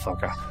 this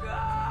motherfucker.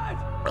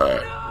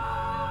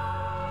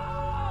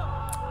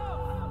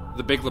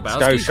 The Big Lebowski. This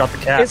guy who shot the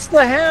cat. It's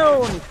the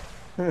Hound.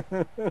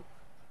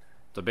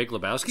 The Big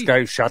Lebowski. This guy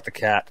who shot the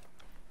cat.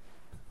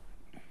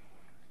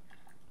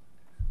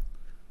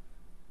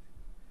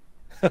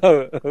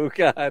 Oh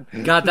God!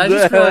 God, I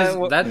just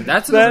realized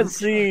that's that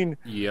scene.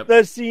 Yep.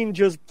 That scene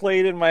just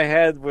played in my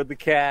head with the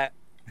cat.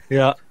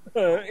 Yeah,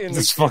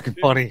 it's fucking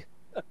funny,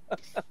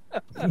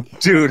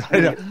 dude. I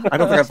don't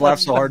think I've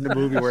laughed so hard in a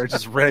movie where it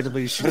just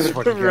randomly shoots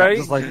fucking cat. Right?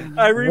 Just like,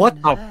 what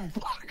the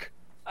fuck?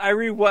 I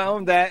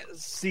rewound that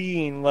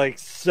scene like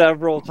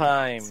several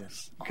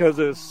times because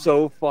it was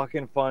so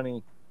fucking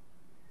funny.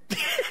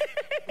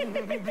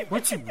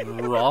 What's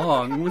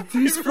wrong with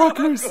these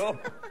fuckers?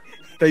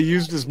 They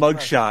used his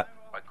mugshot.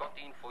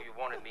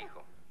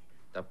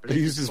 They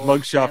used his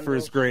mugshot for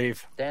his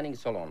grave. Standing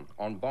salon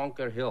on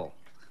Bunker Hill.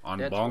 On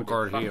That's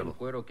Bunker where the Hill.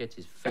 Cuero gets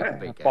his fake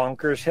bacon.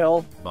 Bonkers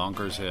Hill.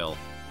 Bonkers Hill.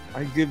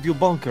 I give you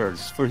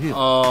bunkers for him.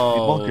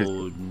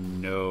 Oh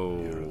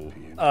no!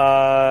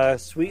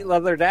 Sweet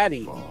Leather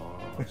Daddy.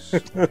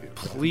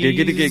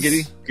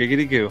 Please,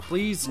 giggity goo.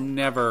 Please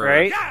never.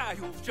 Right? Yeah,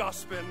 you've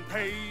just been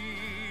paid.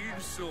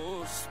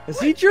 So is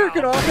he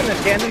jerking off in the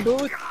tanning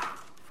booth?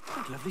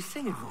 What lovely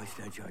singing voice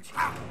there, Georgie.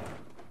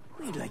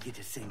 We'd like you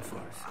to sing for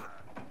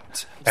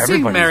us.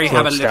 Everybody Mary,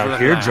 have a floats little down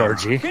here, laugh.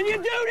 Georgie. Can you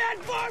do that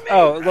for me?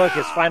 Oh, look,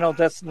 it's Final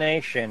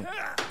Destination,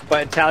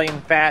 but Italian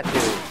fat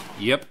dude.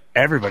 Yep.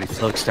 Everybody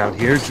floats down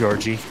here,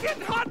 Georgie. It's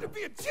getting hard to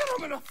be a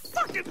gentleman of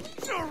fucking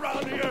nature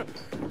around here.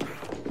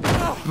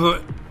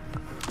 But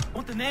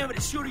What the name of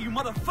the shooter you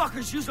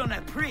motherfuckers used on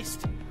that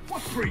priest?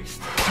 What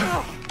priest?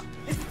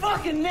 His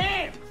fucking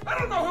name! I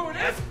don't know who it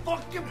is.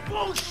 Fucking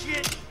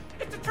bullshit.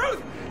 It's the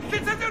truth. He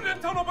said they didn't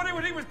tell nobody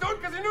what he was doing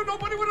because he knew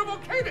nobody would have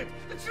okayed it.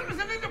 The shooter's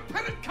an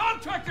independent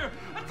contractor.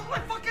 That's all I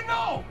fucking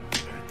know.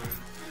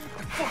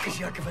 The fuck is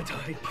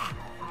Yakovitai?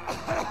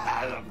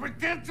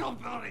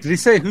 Did he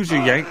say who's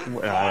your yank?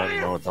 I don't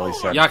know what the hell he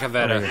said.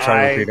 Yakavetta.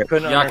 I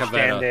couldn't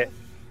understand it.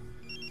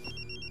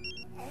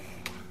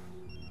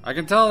 I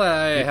can tell that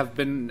I have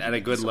been at a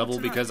good level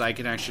because I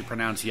can actually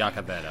pronounce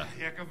Yakavetta.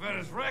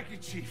 Yakovetta's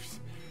racket chiefs.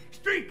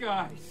 Street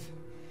guys.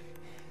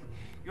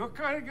 Your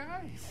kind of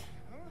guys.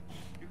 Huh?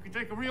 You can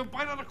take a real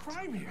bite out of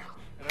crime here.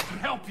 And I can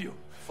help you.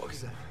 Fuck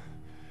is that?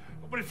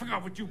 Nobody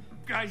forgot what you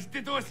guys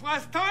did to us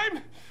last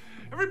time?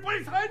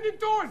 Everybody's hiding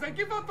indoors. I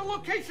give out the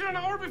location an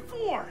hour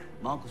before.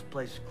 My uncle's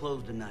place is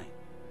closed tonight.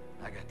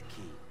 I got the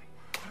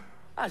key.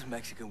 How's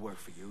Mexican work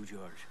for you,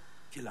 George?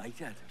 Do you like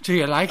that? Do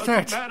you like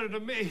Doesn't that? matter to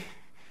me.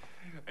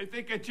 I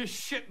think I just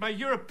shit my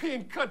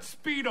European cut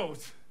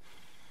Speedos.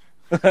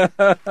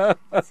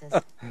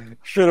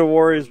 Should have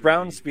wore his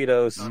brown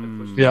Speedos.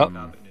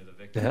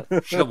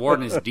 Yep. Should have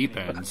worn his deep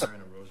ends.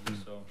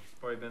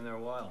 Probably been there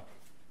a while.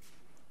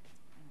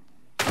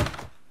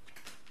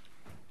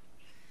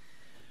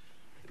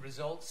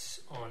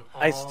 Results on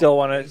all I still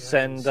want to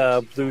send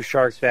Blue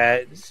Shark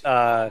that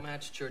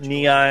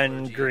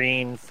neon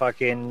green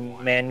fucking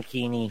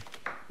mankini.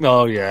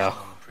 Oh yeah,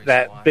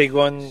 that big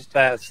one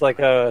that's like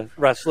a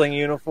wrestling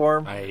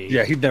uniform.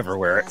 Yeah, he'd never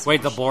wear it.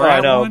 Wait, the Borat I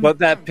know, one? but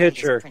that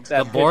picture, that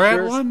The Borat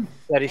picture one?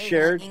 that he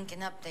shared,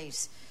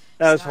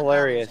 that was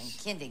hilarious.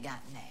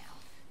 Kindergarten now.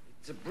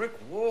 It's a brick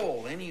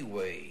wall,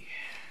 anyway.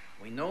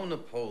 We know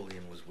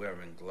Napoleon was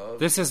wearing gloves.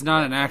 This is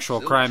not an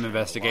actual crime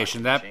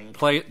investigation. That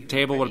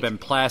table would have been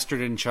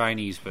plastered in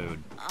Chinese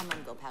food. I'm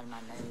gonna go powder my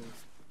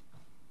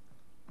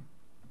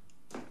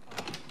nose.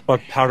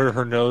 But powder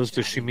her nose,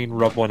 does she mean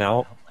rub one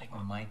out?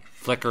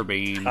 Flicker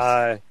beans.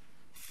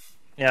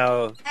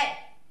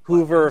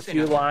 Hoover a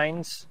few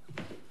lines.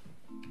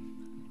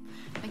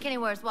 McKinney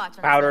wears watch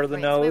on Powder his the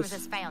left wrist. Where was nose.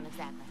 this found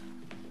exactly?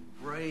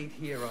 Right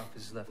here off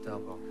his left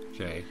elbow.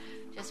 Okay.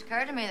 Just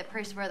occurred to me that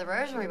priests wear the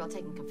rosary while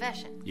taking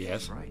confession.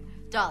 Yes. Right.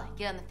 Dolly,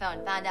 get on the phone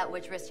and find out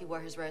which wrist he wore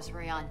his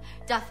rosary on.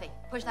 Duffy,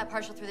 push that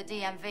partial through the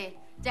DMV.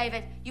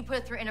 David, you put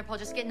it through Interpol.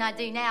 Just get an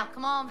ID now.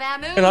 Come on,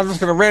 Vamoose. And I'm just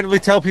going to randomly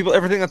tell people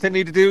everything that they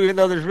need to do, even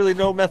though there's really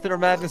no method or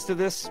madness to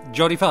this.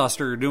 Jodie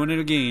Foster doing it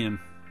again.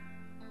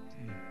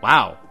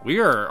 Wow, we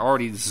are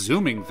already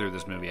zooming through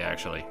this movie,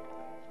 actually.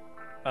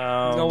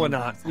 No, we're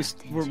not.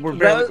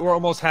 We're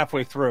almost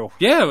halfway through.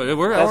 Yeah,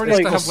 we're already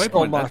at the halfway so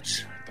point.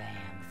 Much.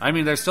 I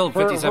mean, there's still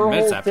Her 57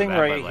 minutes whole after thing that.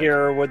 right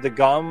here with the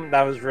gum,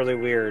 that was really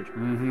weird.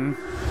 Mm-hmm.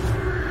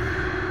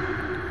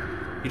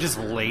 You just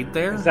laid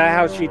there? Is that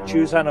how she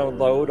chews on a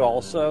load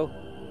also?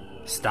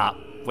 Stop.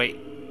 Wait,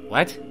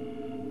 what?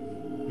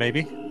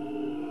 Maybe.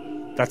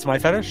 That's my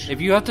fetish? If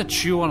you have to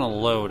chew on a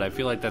load, I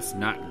feel like that's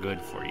not good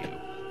for you.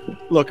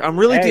 Look, I'm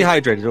really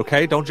dehydrated,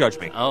 okay? Don't judge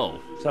me. Oh.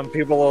 Some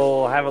people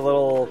will have a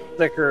little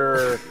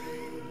thicker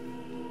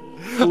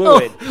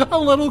fluid. Oh, a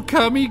little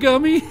cummy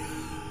gummy?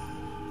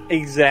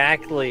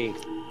 Exactly.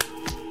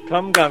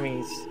 Cum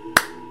gummies.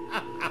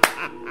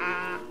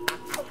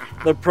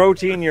 The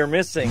protein you're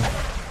missing.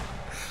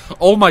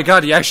 Oh my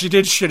god, he actually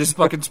did shit his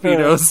fucking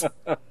Speedos.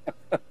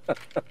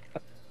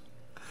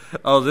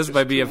 Oh, this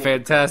might be a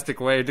fantastic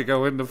way to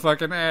go in the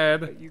fucking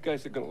ad. You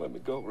guys are gonna let me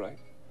go, right?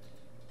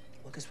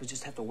 I guess we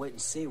just have to wait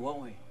and see,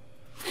 won't we?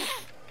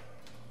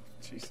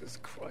 Jesus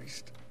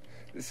Christ.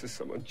 This is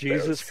some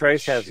Jesus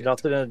Christ has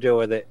nothing to do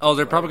with it. Oh,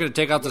 they're probably going to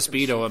take out the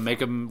Speedo and make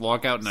him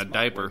walk out in a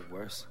diaper.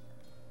 Worse.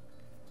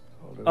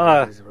 He's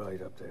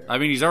right up there. I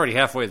mean, he's already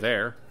halfway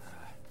there.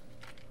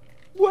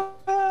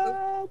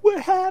 Whoa, we're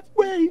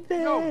halfway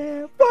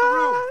there.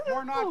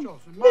 More nachos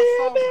and more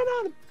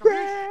salsa.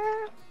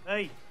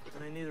 Hey,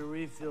 I need a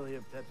refill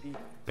here, Peppy.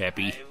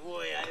 Peppy.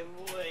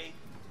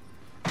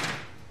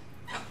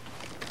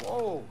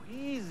 Whoa,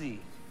 easy.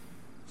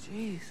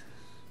 Jesus.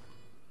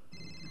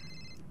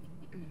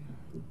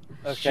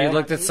 Okay. She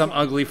looked at some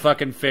ugly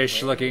fucking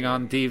fish looking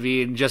on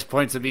TV and just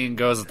points at me and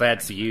goes,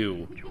 "That's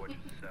you."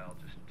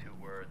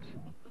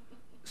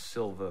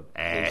 Silva.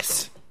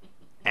 Ass.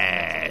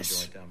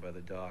 Joint down by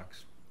the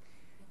docks.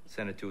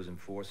 Sent it to his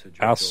enforcer.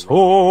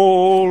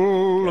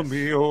 Asshole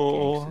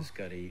mio.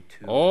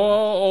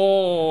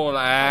 Oh,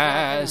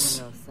 ass.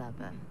 A little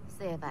supper.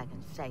 See if I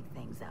can shake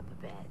things up a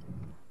bit.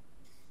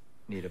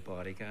 Need a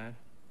bodyguard?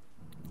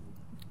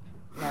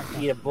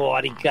 Need a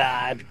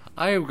bodyguard.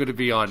 I am going to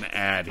be on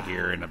ad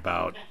here in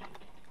about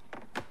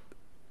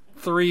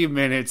 3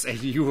 minutes, and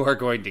you are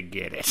going to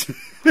get it.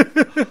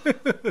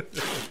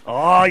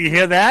 Oh, you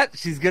hear that?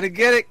 She's going to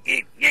get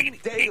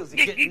it. Dale's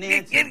getting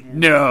Nancy.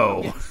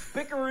 No.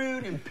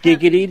 Pickarood and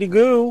Giggity to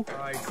goo.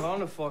 Alright, calm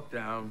the fuck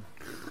down.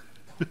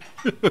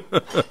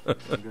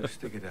 I'm gonna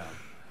stick it out.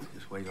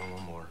 Just wait on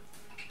one more.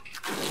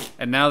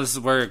 And now this is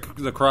where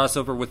the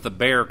crossover with the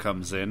bear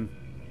comes in.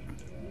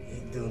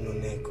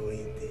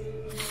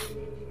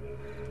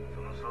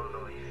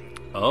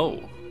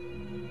 Oh.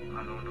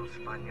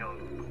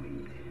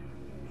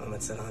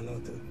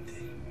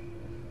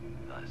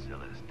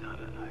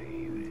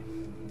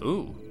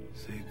 Ooh.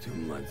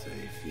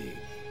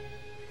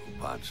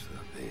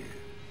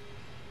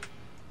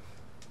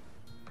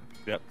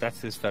 Yep,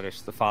 that's his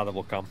fetish. The father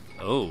will come.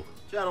 Oh.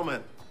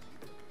 Gentlemen.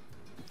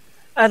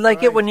 I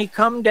like it when you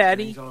come,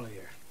 Daddy. Oh,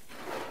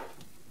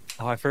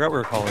 I forgot we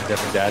were calling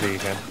Devin Daddy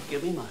again.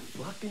 Give me my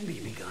fucking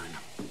BB gun.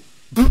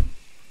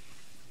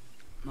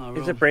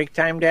 Is it break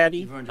time,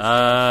 Daddy?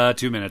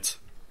 2 minutes.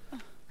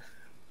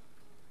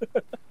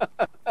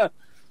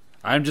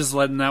 I'm just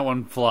letting that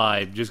one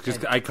fly, just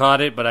because I caught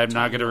it, but I'm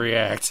not going to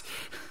react.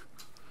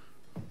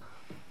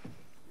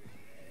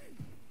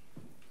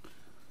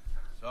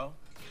 So?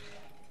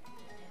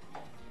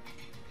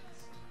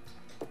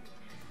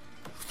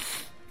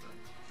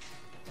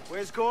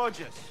 Where's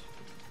Gorgeous?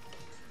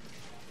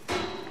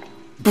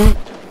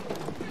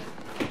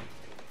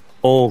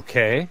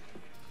 Okay.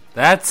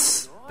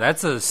 That's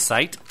a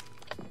sight.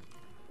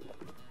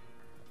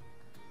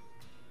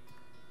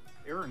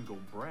 Aaron go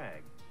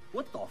brag.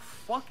 What the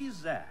fuck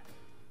is that?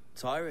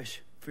 It's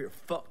Irish for you're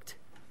fucked.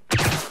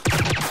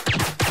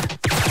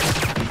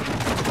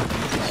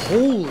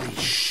 Holy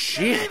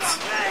shit.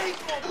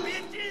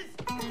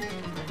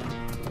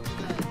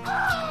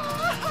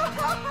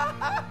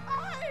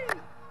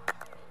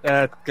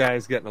 That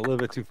guy's getting a little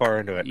bit too far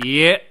into it.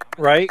 Yeah.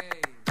 Right?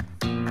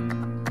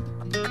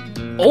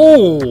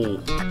 Oh!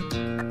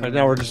 And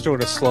now we're just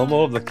doing a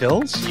slow-mo of the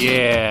kills?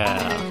 Yeah.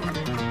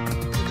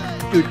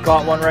 Dude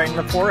caught one right in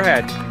the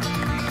forehead.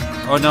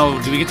 Oh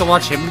no, do we get to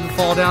watch him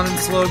fall down in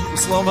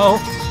slow-mo?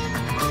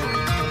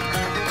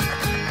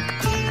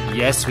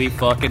 Yes, we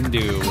fucking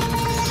do.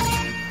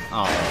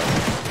 Oh.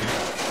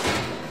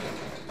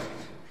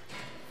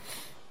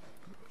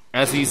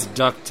 as he's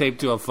duct taped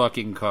to a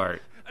fucking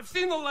cart. I've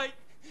seen the light.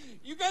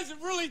 You guys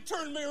have really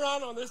turned me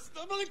around on this.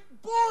 I'm like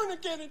born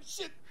again and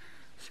shit.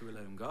 Should we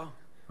let him go?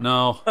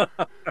 No.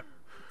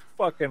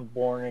 Fucking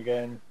born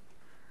again.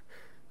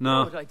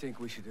 No. What I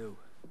think we should do.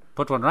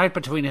 Put one right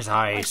between his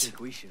I eyes. think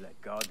we should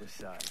let God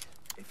decide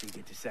if he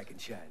gets a second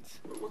chance.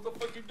 What the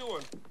fuck you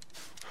doing?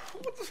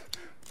 What the...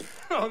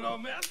 Oh, no,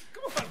 man.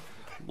 Come on.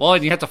 Well,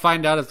 and you have to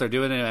find out if they're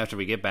doing it after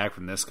we get back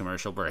from this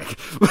commercial break.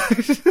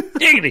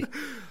 Diggity!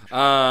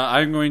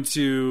 I'm going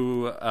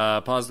to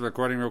pause the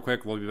recording real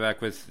quick. We'll be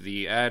back with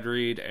the ad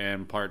read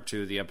and part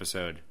 2 of the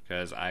episode,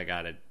 because I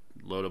got to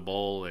load a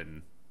bowl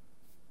and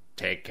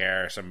take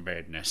care of some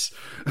business.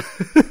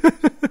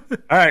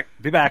 All right,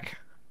 be back.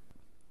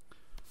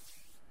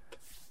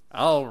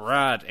 All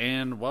right,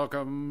 and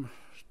welcome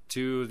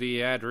to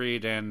the ad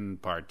read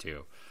and part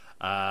 2.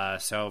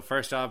 So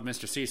first off,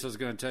 Mr. Cecil's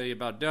going to tell you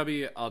about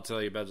W. I'll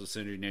tell you about the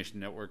Synergy Nation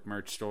Network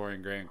merch store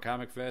and Grand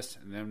Comic Fest,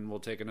 and then we'll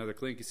take another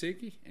Clinky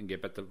Seeky and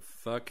get back the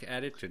fuck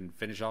at it and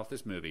finish off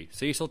this movie.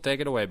 Cecil,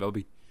 take it away,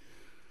 Bobby.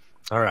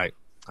 All right.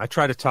 I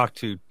try to talk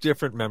to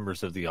different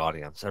members of the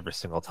audience every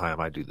single time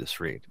I do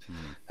this read.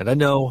 And I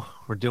know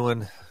we're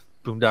doing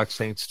Boondock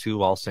Saints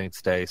 2 All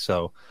Saints Day,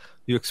 so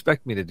you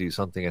expect me to do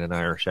something in an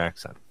Irish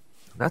accent.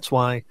 That's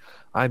why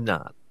I'm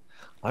not.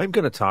 I'm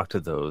going to talk to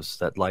those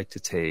that like to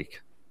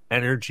take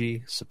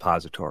energy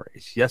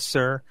suppositories. Yes,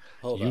 sir.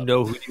 Hold you up.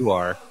 know who you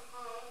are.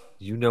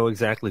 You know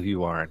exactly who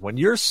you are. And when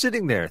you're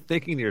sitting there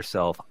thinking to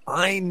yourself,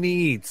 I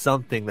need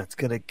something that's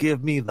going to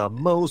give me the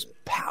most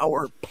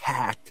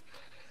power-packed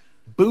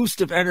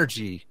boost of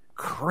energy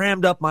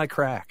crammed up my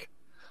crack,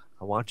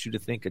 I want you to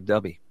think of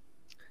Dubby.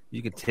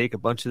 You can take a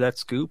bunch of that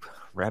scoop,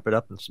 wrap it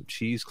up in some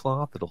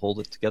cheesecloth. It'll hold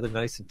it together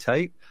nice and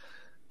tight.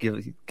 Give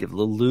a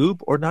little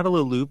lube, or not a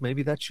little lube.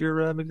 Maybe that's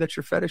your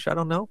fetish. I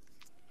don't know.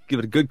 Give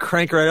it a good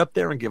crank right up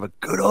there and give a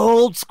good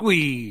old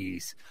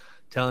squeeze.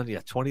 Telling you,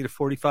 20 to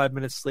 45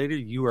 minutes later,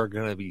 you are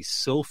going to be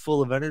so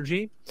full of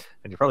energy,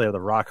 and you probably have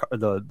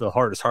the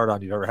hardest hard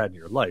on you've ever had in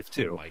your life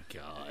too. Oh my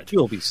god!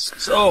 You'll be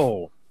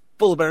so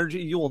full of energy,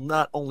 you will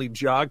not only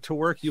jog to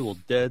work, you will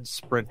dead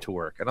sprint to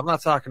work. And I'm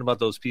not talking about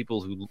those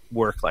people who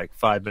work like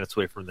 5 minutes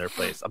away from their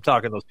place. I'm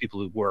talking those people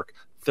who work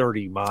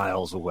 30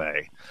 miles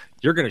away.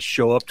 You're going to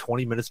show up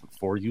 20 minutes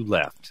before you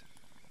left.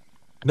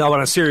 Now,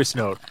 on a serious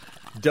note,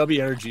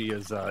 W Energy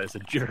is a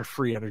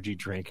jitter-free energy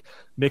drink.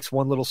 Mix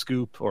one little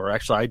scoop, or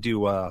actually I do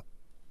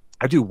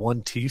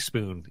 1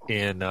 teaspoon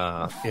in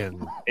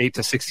 8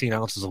 to 16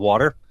 ounces of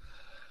water,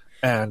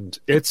 and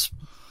it's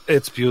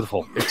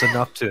beautiful. It's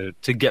enough to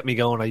get me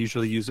going. I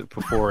usually use it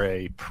before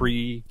a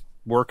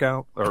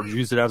pre-workout, or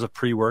use it as a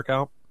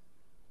pre-workout.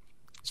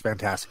 It's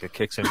fantastic. It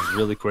kicks in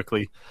really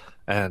quickly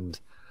and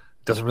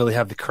doesn't really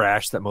have the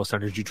crash that most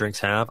energy drinks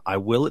have. I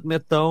will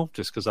admit, though,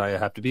 just because I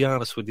have to be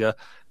honest with you,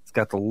 it's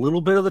got a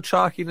little bit of the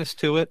chalkiness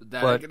to it.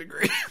 That I can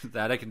agree.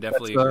 That I can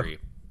definitely agree.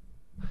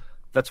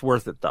 That's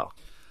worth it, though.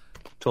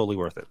 Totally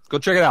worth it. Go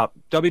check it out.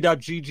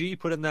 W.GG.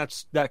 Put in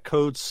that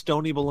code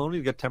Stony Baloney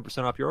to get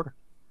 10% off your order.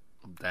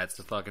 That's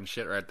the fucking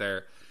shit right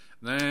there.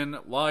 Then,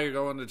 while you're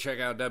going to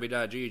check out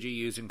W.GG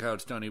using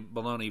code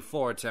StonyBaloney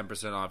for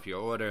 10% off your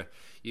order,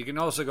 you can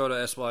also go to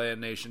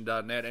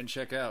synnation.net and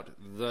check out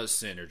the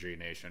Synergy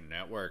Nation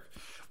Network,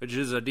 which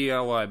is a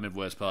DIY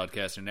Midwest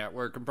podcasting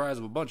network comprised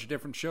of a bunch of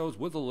different shows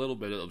with a little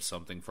bit of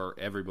something for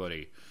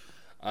everybody.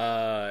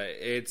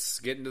 It's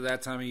getting to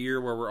that time of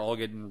year where we're all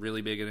getting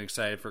really big and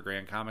excited for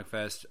Grand Comic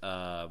Fest.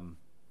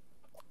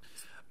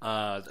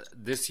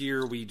 This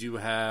year we do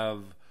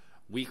have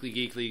Weekly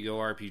Geekly, Go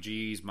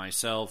RPGs,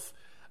 myself,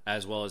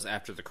 as well as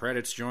After the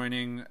Credits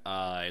joining.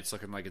 It's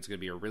looking like it's going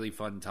to be a really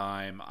fun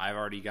time. I've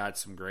already got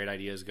some great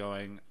ideas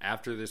going.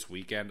 After this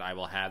weekend, I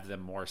will have them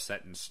more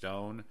set in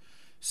stone.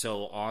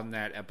 So on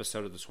that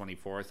episode of the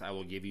 24th, I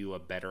will give you a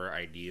better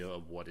idea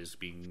of what is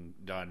being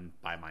done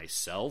by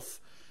myself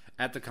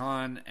at the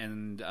con,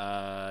 and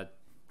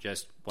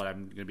just what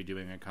I'm going to be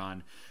doing at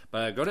con.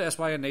 But go to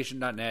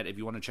synnation.net if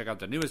you want to check out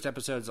the newest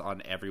episodes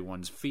on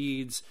everyone's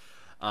feeds.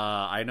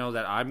 I know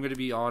that I'm going to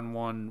be on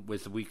one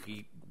with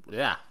Weekly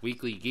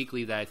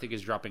Geekly that I think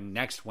is dropping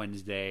next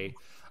Wednesday,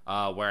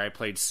 where I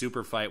played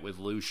Super Fight with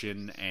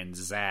Lucian and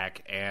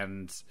Zach,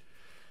 and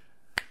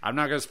I'm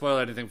not going to spoil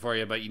anything for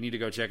you, but you need to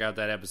go check out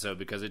that episode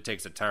because it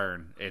takes a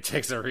turn. It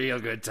takes a real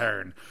good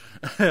turn.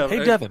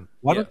 Hey, Devin,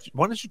 why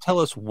don't you tell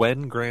us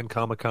when Grand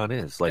Comic-Con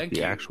is, like Thank the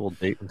you. actual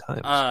date and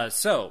time?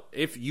 So,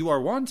 if you are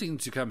wanting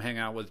to come hang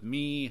out with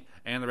me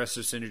and the rest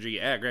of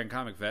Synergy at Grand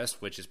Comic Fest,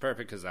 which is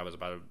perfect because that was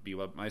about to be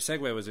what my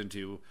segue was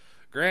into,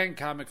 Grand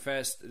Comic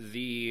Fest,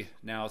 the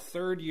now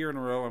 3rd year in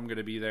a row I'm going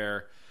to be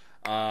there.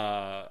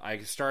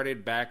 I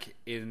started back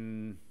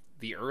in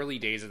the early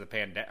days of the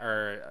pandemic,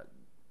 or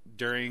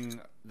during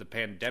the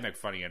pandemic,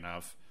 funny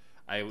enough.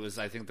 I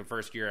think the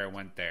first year I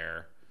went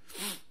there.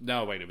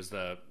 No, wait, it was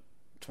the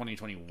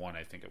 2021,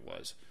 I think it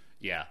was.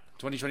 Yeah,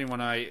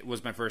 2021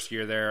 was my first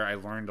year there. I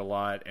learned a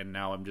lot, and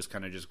now I'm just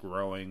kind of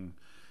growing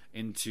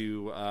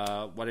into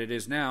what it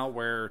is now,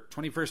 where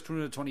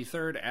 21st to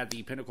 23rd at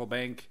the Pinnacle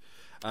Bank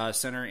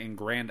Center in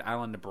Grand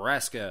Island,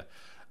 Nebraska.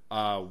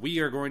 We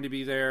are going to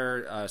be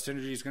there.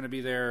 Synergy is going to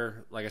be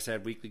there. Like I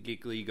said, Weekly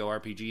Geekly Go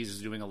RPGs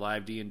is doing a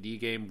live D&D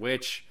game,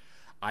 which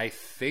I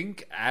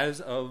think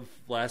as of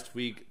last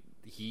week,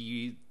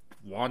 he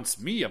wants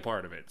me a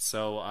part of it.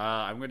 So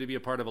I'm going to be a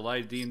part of a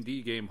live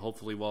D&D game,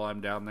 hopefully while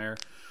I'm down there.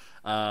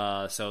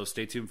 So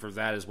stay tuned for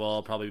that as well.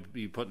 I'll probably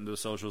be putting the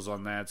socials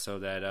on that so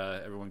that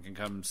everyone can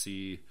come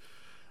see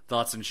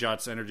Thoughts and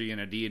Shots Energy in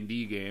a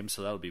D&D game.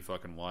 So that'll be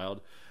fucking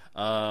wild.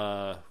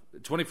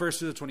 21st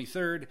to the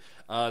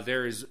 23rd,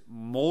 there is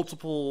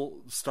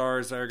multiple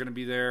stars that are going to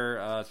be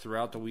there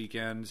throughout the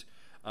weekend.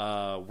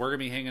 We're going to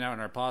be hanging out in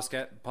our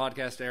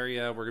podcast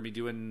area. We're going to be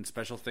doing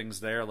special things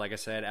there. Like I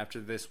said, after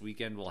this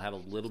weekend, we'll have a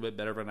little bit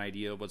better of an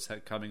idea of what's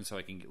coming, so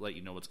I can let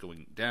you know what's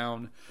going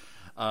down.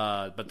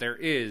 But there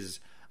is,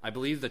 I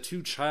believe, the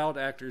 2 child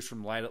actors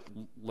from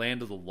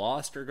Land of the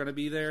Lost are going to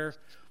be there.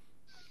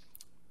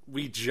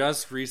 We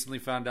just recently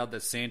found out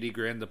that Sandy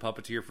Grin, the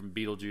puppeteer from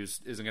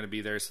Beetlejuice, isn't going to be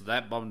there, so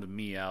that bummed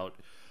me out.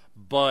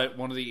 But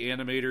one of the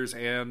animators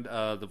and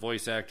the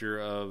voice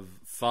actor of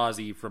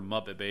Fozzie from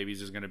Muppet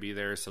Babies is going to be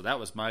there, so that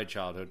was my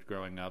childhood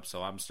growing up,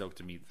 so I'm stoked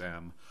to meet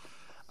them.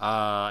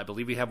 I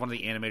believe we have one of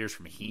the animators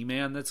from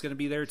He-Man that's going to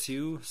be there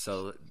too,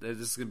 so this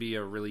is going to be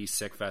a really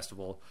sick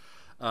festival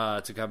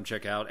to come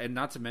check out. And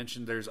not to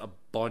mention, there's a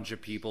bunch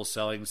of people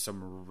selling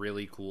some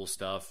really cool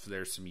stuff.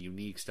 There's some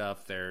unique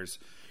stuff. There's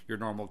your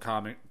normal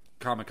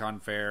Comic-Con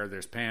fare.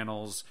 There's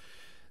panels.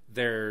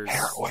 There's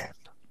heroin.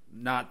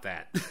 Not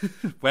that.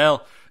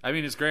 Well, I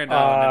mean, it's Grand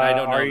Island, and I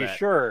don't know are that. you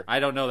sure? I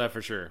don't know that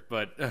for sure,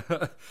 but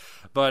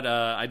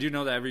I do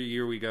know that every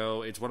year we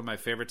go. It's one of my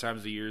favorite times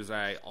of the years.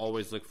 I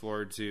always look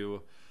forward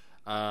to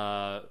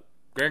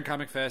Grand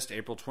Comic Fest,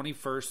 April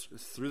 21st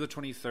through the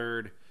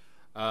 23rd.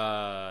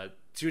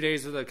 2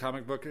 days of the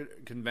comic book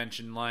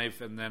convention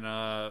life, and then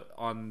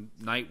on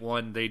night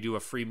 1 they do a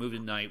free movie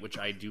night, which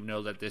I do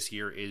know that this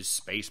year is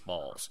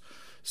Spaceballs,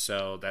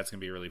 so that's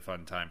gonna be a really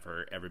fun time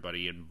for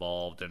everybody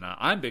involved. And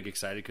I'm big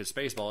excited because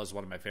Spaceballs is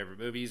one of my favorite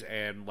movies,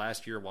 and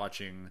last year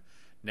watching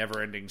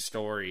Neverending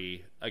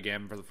Story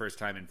again for the first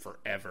time in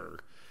forever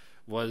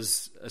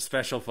was a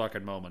special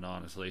fucking moment,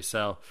 honestly.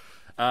 So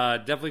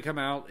definitely come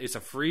out. It's a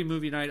free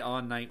movie night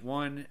on night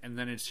 1, and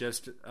then it's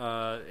just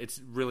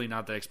it's really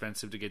not that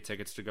expensive to get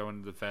tickets to go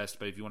into the fest.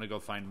 But if you want to go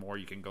find more,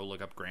 you can go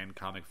look up Grand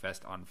Comic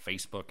Fest on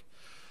Facebook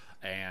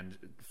and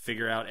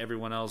figure out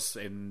everyone else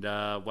and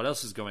what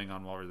else is going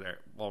on while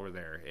we're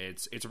there.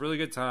 It's a really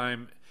good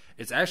time.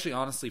 It's actually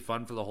honestly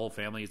fun for the whole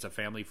family. It's a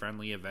family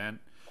friendly event,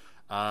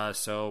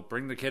 so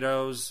bring the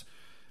kiddos.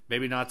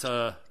 Maybe not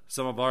to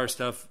some of our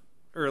stuff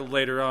or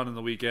later on in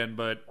the weekend,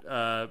 but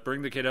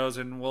bring the kiddos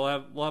and we'll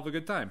have a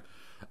good time.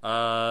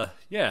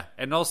 Yeah,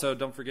 and also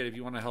don't forget, if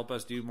you want to help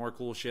us do more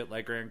cool shit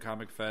like Grand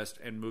Comic Fest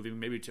and moving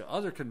maybe to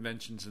other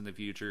conventions in the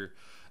future,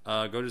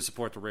 go to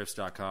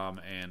supporttherifts.com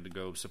and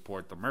go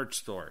support the merch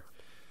store.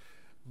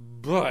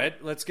 But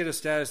let's get a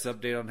status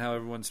update on how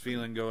everyone's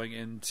feeling going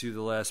into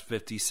the last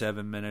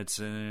 57 minutes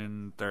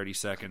and 30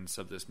 seconds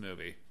of this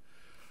movie.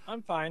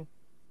 I'm fine.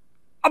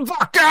 I'm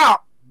fucked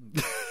out.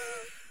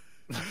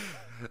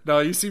 No,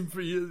 you seem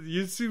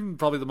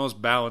probably the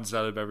most balanced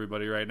out of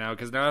everybody right now,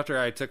 because now after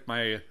I took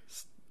my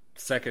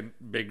second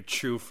big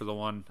chew for the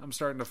one, I'm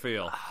starting to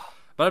feel.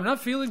 But I'm not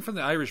feeling from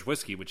the Irish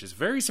whiskey, which is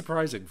very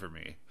surprising for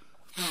me.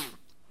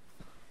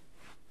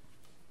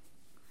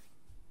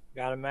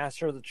 Gotta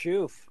master the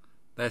choof.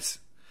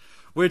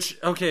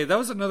 Okay, that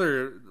was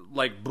another,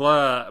 like,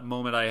 blah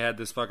moment I had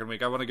this fucking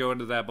week. I want to go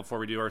into that before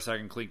we do our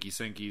second Clinky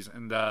Sinkies.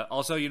 And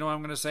also, you know what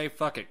I'm going to say?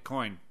 Fuck it.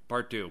 Coin.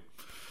 Part 2.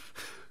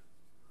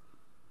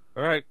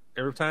 All right.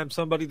 Every time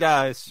somebody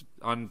dies.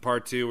 On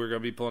part 2, we're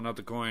going to be pulling out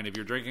the coin. If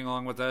you're drinking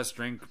along with us,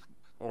 drink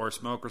or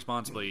smoke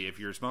responsibly. If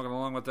you're smoking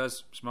along with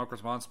us, smoke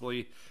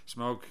responsibly.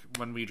 Smoke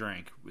when we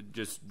drink.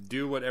 Just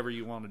do whatever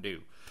you want to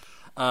do.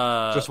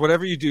 Just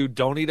whatever you do,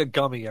 don't eat a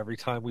gummy every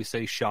time we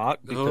say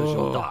shot, because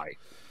you'll die.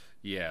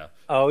 Yeah.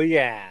 Oh,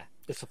 yeah.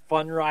 It's a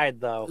fun ride,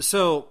 though.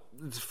 So,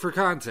 for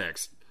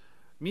context,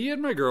 me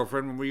and my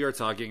girlfriend, when we are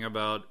talking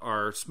about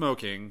our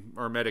smoking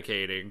or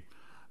medicating,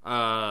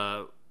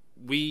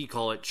 we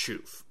call it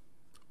choof.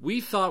 We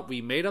thought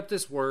we made up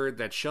this word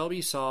that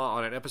Shelby saw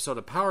on an episode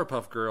of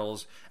Powerpuff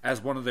Girls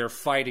as one of their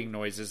fighting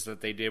noises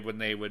that they did when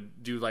they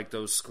would do, like,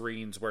 those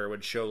screens where it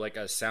would show, like,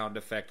 a sound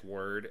effect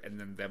word and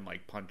then them,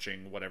 like,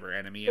 punching whatever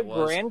enemy it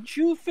was. Grand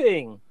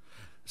choofing.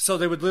 So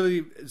they would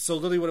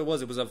literally what it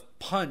was a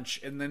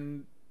punch, and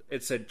then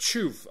it said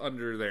choof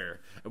under there.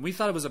 And we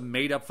thought it was a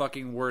made-up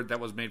fucking word that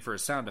was made for a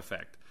sound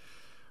effect.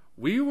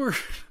 We've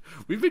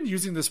been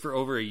using this for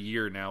over a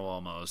year now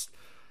almost.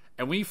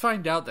 And we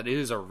find out that it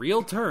is a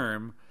real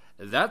term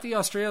that the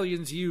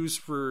Australians use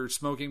for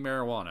smoking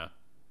marijuana.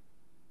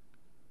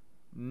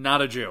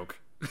 Not a joke.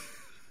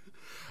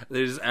 It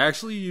is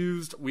actually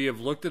used. We have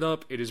looked it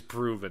up. It is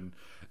proven.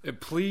 And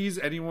please,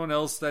 anyone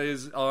else that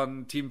is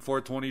on Team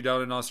 420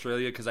 down in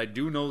Australia, because I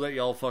do know that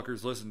y'all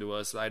fuckers listen to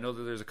us. I know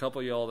that there's a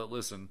couple of y'all that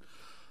listen.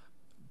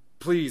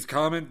 Please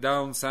comment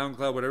down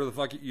SoundCloud, whatever the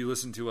fuck you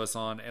listen to us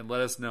on, and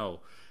let us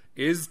know.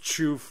 Is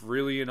choof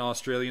really an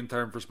Australian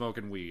term for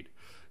smoking weed?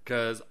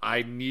 because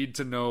I need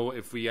to know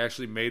if we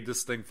actually made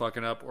this thing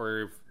fucking up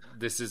or if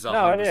this is 100%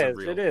 No, it is.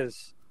 real. It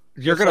is.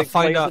 You're It's gonna like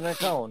find blazing out. a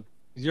cone.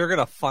 You're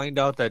gonna find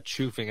out that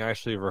choofing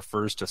actually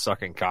refers to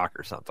sucking cock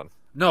or something.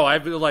 No, I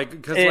feel like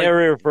because It like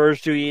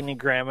refers to eating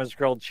grandma's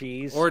grilled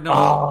cheese. or no,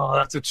 Oh,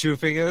 that's what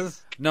choofing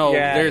is. no.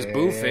 Yeah. There's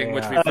boofing,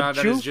 which we Yeah. found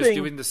out is just Choofing-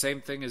 doing the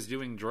same thing as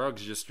doing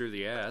drugs just through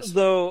the ass.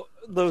 Though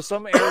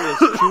some areas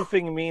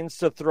choofing means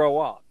to throw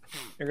up.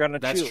 You're gonna.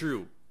 That's choof.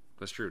 true.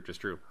 That's true.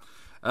 Just true.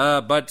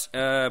 But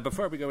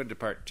before we go into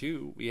part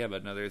 2, we have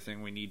another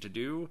thing we need to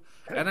do,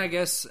 and I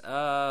guess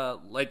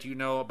let you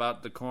know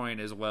about the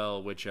coin as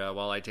well. Which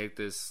while I take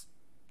this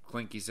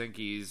clinky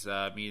sinkies,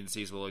 me and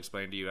Cecil will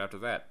explain to you after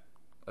that.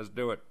 Let's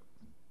do it.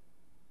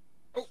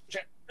 Oh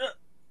shit!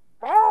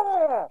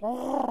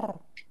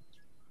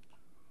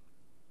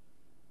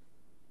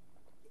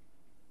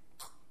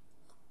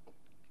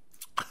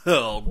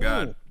 Oh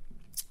god.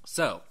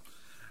 So,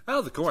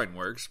 how the coin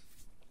works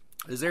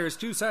is there is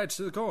 2 sides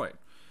to the coin.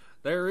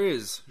 There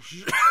is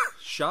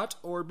shot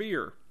or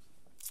beer.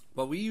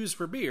 What we use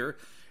for beer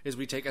is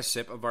we take a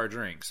sip of our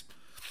drinks.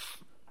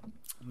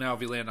 Now,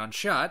 if you land on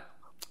shot,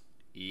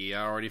 you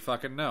already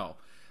fucking know.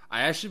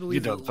 I actually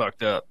believe You done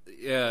fucked up.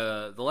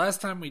 The last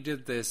time we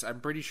did this, I'm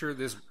pretty sure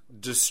this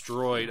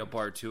destroyed a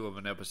part 2 of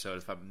an episode,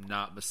 if I'm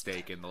not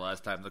mistaken, the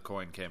last time the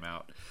coin came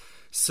out.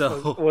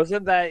 So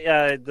Wasn't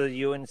that the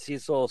you and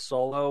Cecil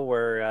solo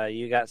where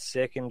you got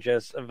sick and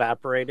just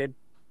evaporated?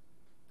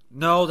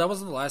 no, that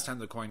wasn't the last time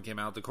the coin came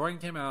out. The coin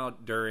came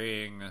out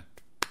during...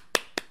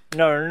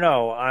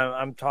 No.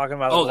 I'm talking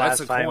about. Oh, the that's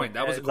last a time, coin.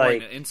 That was a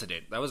like, coin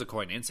incident. That was a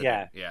coin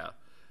incident. Yeah.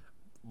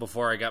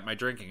 Before I got my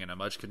drinking in a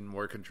much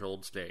more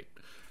controlled state.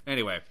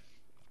 Anyway,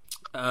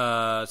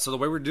 so the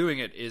way we're doing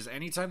it is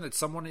anytime that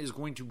someone is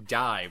going to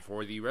die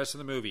for the rest of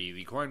the movie,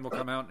 the coin will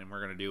come out and we're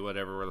going to do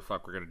whatever the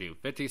fuck we're going to do.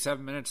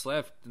 57 minutes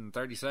left and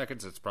 30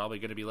 seconds. It's probably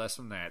going to be less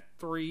than that.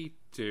 3,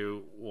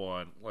 2,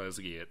 1. Let's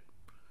get it.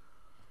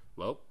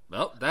 Well,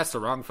 that's the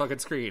wrong fucking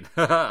screen.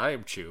 I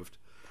am choofed.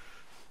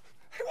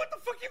 Hey, what the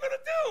fuck you gonna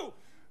do?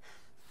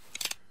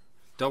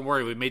 Don't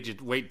worry, we made you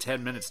wait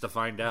 10 minutes to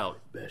find out.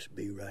 Best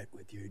be right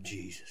with your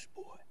Jesus,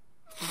 boy.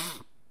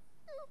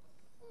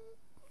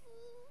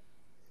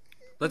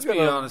 Let's He's be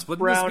gonna honest. Wouldn't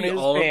brown this be his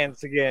all?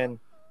 pants again.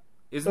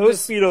 Isn't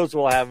Those this? Speedos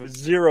will have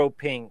 0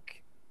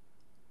 pink.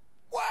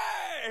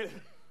 Wait!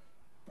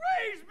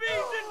 Praise be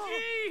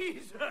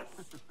to Jesus!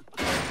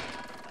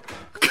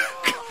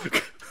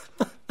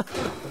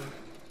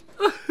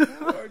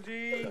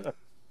 RG.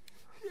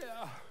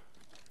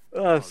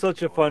 Yeah.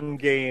 Such a fun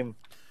game.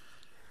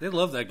 They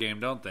love that game,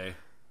 don't they?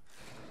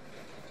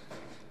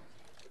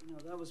 You know,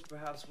 that was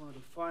perhaps one of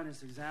the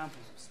finest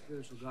examples of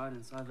spiritual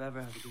guidance I've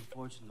ever had the good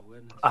fortune to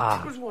witness.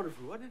 It was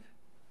wonderful, wasn't it?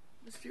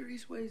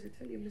 Mysterious ways, I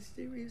tell you,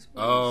 mysterious ways.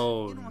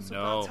 Oh, you know, it's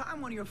no. about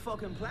time one of your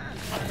fucking plans.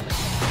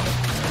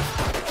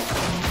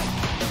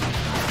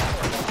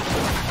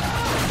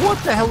 What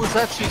the hell is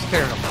that she's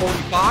carrying? A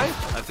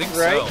 45? I think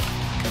Right? so.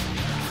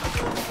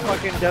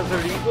 Fucking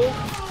Desert Eagle.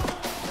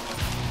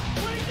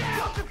 Put it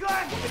down! Put the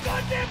gun! Put the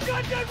goddamn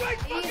gun down right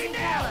Easy, fucking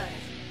now! fellas.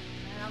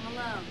 And I'm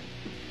alone.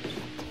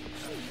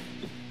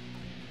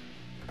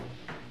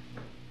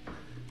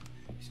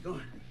 He's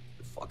going.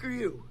 The fuck are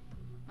you?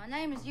 My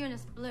name is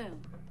Eunice Bloom,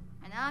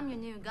 and I'm your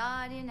new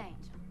guardian angel.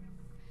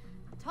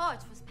 A torch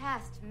was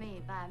passed to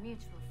me by a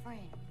mutual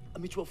friend, A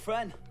mutual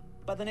friend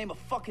by the name of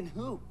fucking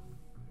who?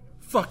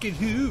 Fucking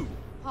who?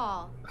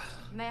 Paul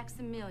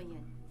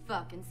Maximilian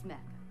fucking Smecker.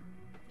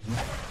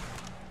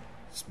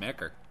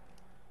 Smecker.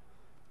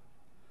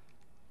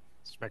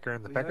 Smecker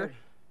and the We Pecker? heard.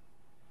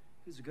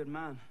 He's a good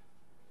man.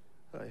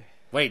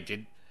 Wait,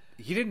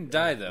 he didn't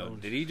die though?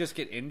 Did he just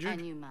get injured?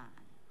 And you mind.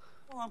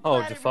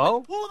 Oh,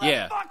 Defoe?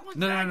 Yeah.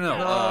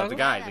 No. The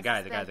guy.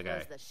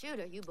 The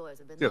shooter you boys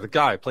have been Yeah, the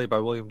guy played by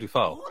William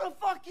Dafoe. Who the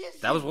fuck is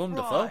That was Willem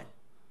Dafoe?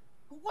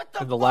 What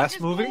the In the fuck last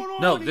is movie? going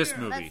on No, here? this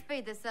movie. Let's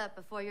speed this up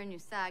before your new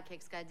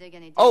sidekicks got dig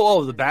any deeper.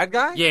 Oh, the bad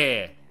guy?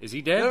 Yeah. Is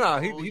he dead? No,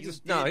 he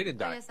just he didn't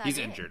die. Yes, I He's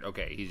did. injured.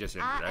 Okay, he's just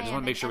injured. I I just am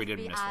want to make an sure we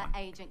didn't miss FBI one.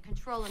 agent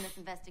controlling this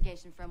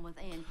investigation from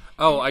within.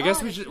 Oh, In I guess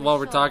order we should. to While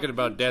we're ensure talking that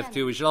about you death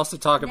too, we should also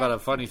talk about a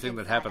funny thing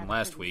that happened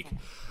last week.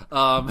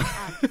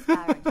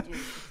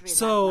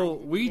 So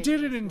we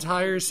did an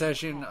entire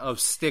session of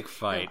stick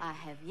fight, I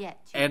have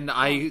yet to and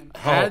I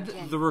had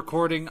the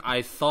recording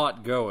I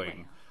thought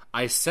going.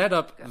 I set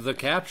up the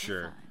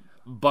capture,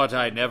 but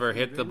I never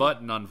hit the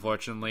button,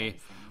 unfortunately,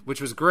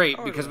 which was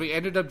great because we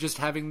ended up just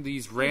having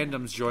these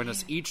randoms join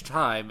us each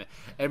time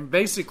and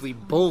basically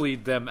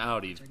bullied them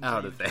out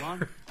of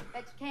there.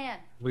 Bet you can.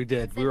 We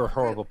did. We were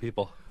horrible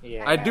people.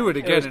 Yeah. I'd do it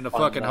again was in a fun,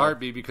 fucking though.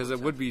 heartbeat because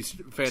it would be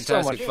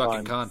fantastic much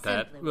fucking fun.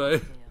 content.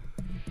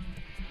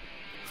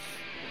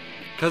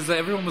 Because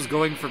everyone was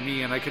going for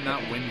me and I could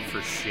not win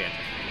for shit.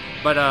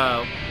 But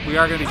we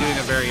are going to be doing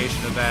a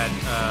variation of that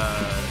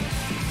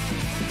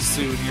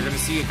soon. You're going to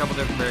see a couple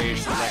different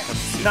variations of that coming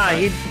soon. Nah,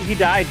 he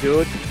died,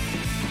 dude.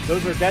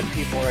 Those are dead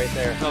people right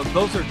there. No,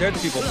 those are dead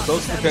people. But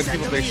those are dead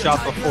people they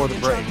shot before the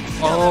break.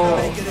 Oh,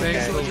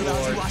 thank the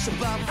Lord.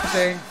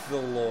 Thank the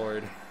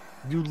Lord.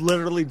 You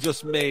literally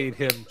just made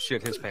him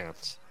shit his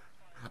pants.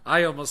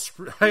 I almost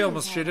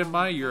shit in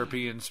my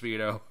European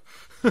Speedo.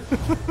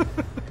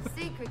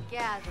 Secret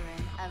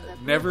gathering of the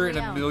Never in a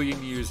Corleone.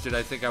 million years did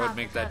I think I would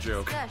make that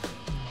joke.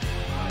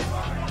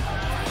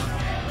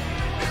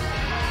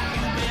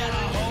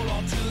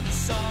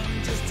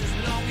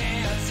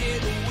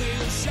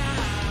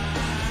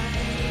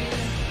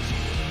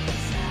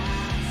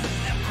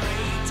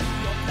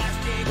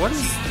 What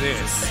is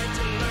this?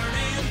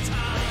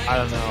 I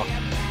don't know.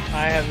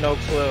 I have no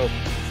clue.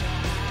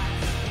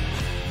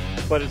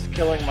 But it's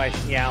killing my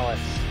Cialis.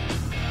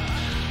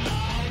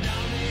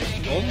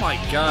 Oh my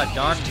god,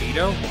 Don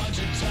Vito?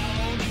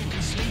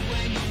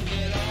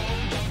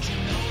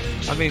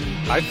 I mean,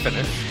 I'd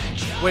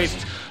finish.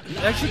 Wait,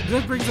 actually,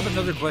 that brings up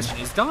another question.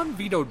 Is Don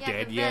Vito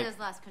dead the yet? Fed has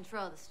lost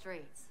control of the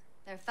streets.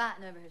 They're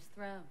fighting over his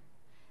throne.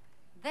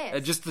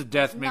 This Just the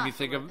death is made me not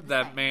think the work of the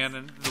that man,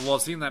 and well,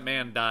 seeing that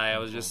man die, I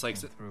was just like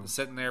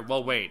sitting there.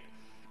 Well, wait,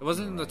 it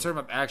wasn't in the term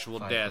of actual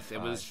death. It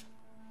was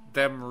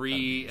them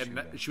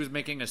and she was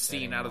making a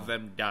scene out of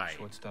them dying.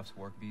 Shortstop's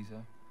work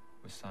visa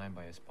was signed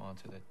by a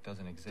sponsor that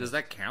doesn't exist. Does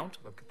that count?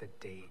 Look at the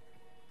date.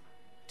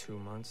 2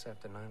 months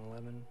after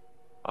 9/11.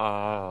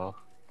 Oh.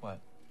 What?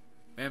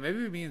 Man,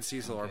 maybe me and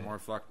Cecil are more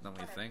fucked than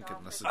we think.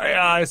 And this is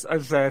I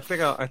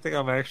think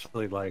I'm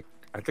actually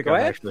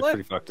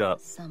pretty fucked up.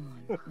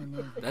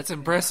 That's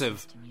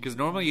impressive, because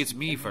normally it's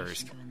me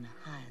first.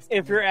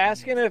 If you're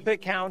asking if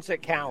it counts,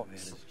 it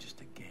counts.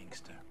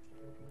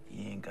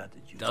 He ain't got the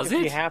juice. Does If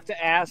it? you have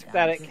to ask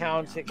that it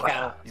counts, it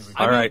counts.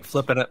 All right,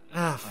 flipping it.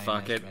 Ah,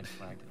 fuck it.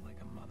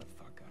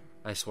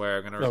 I swear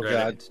I'm gonna Oh regret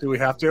God, it. do we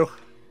have to?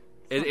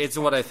 It's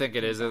what I think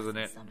it is, isn't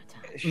it?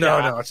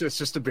 No, it's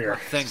just a beer.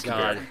 Thank Just a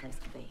God. beer.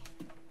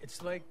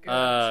 It's like 2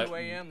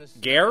 a.m. This is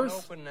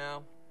Gareth? open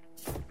now.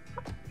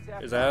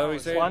 Is that how we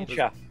say it?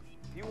 Luncha.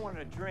 You want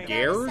a drink?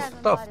 Gareth?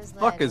 The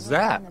fuck is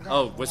that?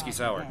 Oh, whiskey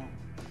sour.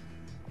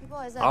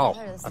 Oh,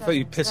 I thought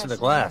you pissed in a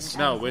glass.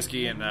 No,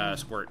 whiskey and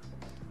squirt.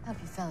 Hope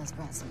you fellas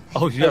brought some.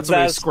 Oh, you got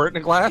somebody That's- squirt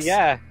in a glass?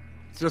 Yeah.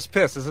 It's just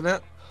piss, isn't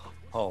it?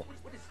 Oh.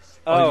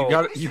 Oh,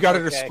 you got it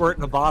to okay. squirt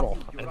in a bottle,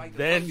 and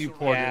then you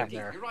pour it in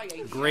there.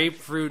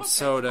 Grapefruit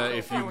soda,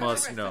 if you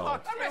must know.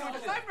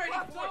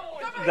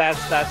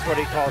 That's what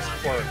he calls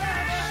squirt.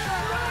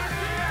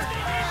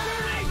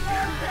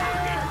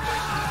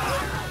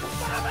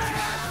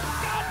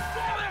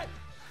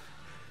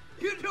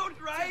 You don't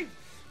right.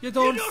 You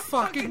don't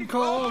fucking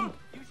call.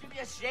 You should be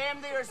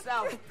ashamed of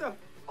yourself. Get the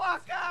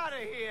fuck out of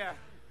here.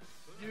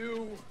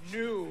 You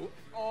knew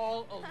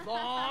all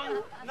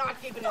along.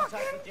 Not keeping in touch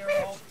with your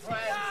old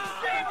friends.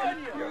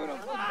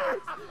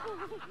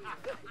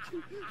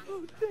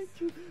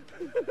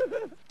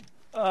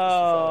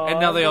 Oh, And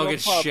now they all little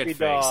get puppy shit-faced.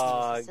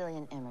 dog.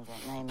 Sicilian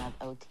immigrant named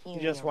Otilio. You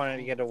just wanted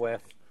to get a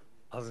whiff.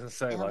 I was gonna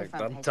say, Held like, the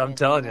front I'm page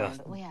telling news you, online,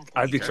 but we have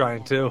I'd be to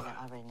trying too. that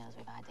already knows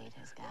we've ID'd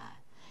his guy.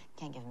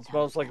 Can't give him time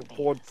Smells to like a plan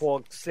pulled BS.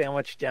 pork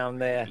sandwich down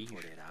there.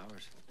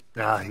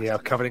 Yeah,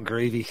 covered in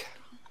gravy.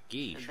 Could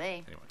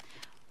be.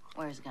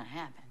 Where's it gonna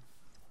happen?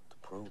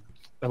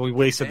 And we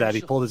wasted that.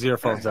 He pulled his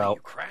earphones out.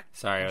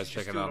 Sorry, I was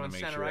checking on to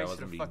make sure I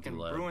wasn't being too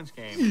loud. Bruins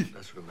game.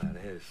 That's what that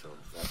is, so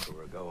that's where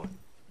we're going.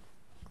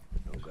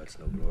 No guts,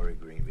 no glory,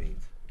 green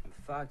beans. In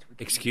fact, we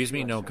can Excuse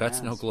me, no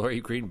guts, no glory,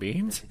 green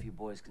beans? If you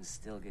boys can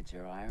still get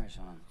your Irish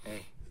on.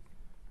 Hey,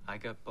 I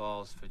got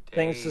balls for days.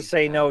 Things to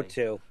say no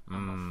to.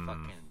 I'm a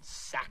fucking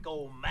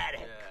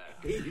Sacco-matic.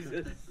 He's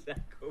a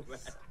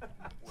sacco-matic.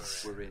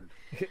 We're in.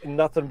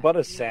 Nothing but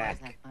a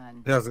sack.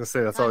 Yeah, I was gonna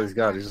say that's all he's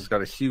got. He's just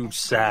got a huge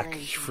sack.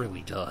 He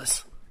really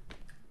does.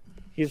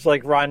 He's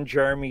like Ron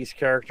Jeremy's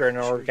character in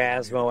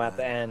Orgasmo at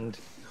the end.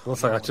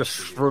 Looks like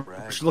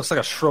looks like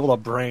a shriveled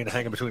up brain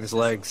hanging between his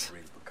legs.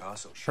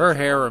 Her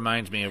hair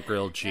reminds me of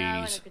grilled Now I'm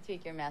gonna cheese.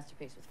 critique your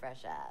masterpiece with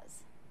fresh eyes.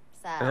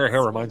 Her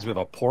hair reminds me of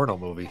a porno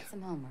movie.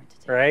 Some homework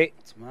to do. Right?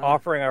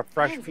 Offering a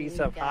fresh piece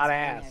of hot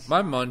ass.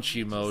 My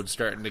munchie mode's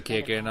starting to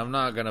kick in. I'm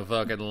not gonna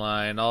fucking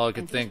lie. And all I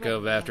could think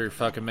of after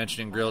fucking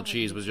mentioning grilled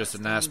cheese was just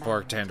a nice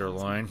pork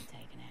tenderloin.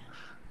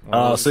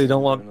 Oh, so you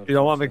don't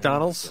want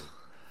McDonald's?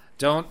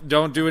 Don't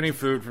do any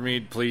food for me,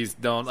 please.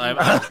 Don't.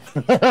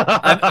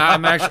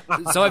 I'm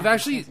actually. So I've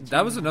actually.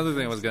 That was another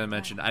thing I was gonna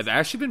mention. I've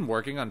actually been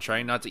working on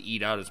trying not to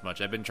eat out as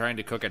much. I've been trying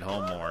to cook at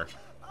home more.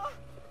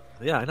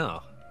 Yeah, I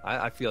know.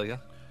 I feel you.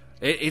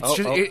 It's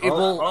just it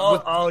will.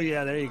 Oh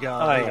yeah, there you go.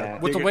 Oh, yeah.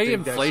 With the way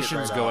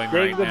inflation's going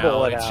right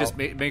now, it just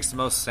makes the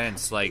most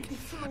sense. Like,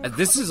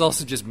 this is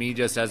also just me,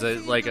 just as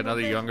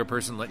another younger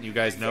person, letting you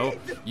guys know,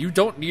 you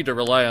don't need to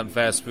rely on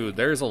fast food.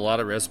 There's a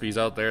lot of recipes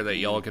out there that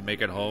y'all can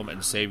make at home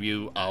and save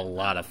you a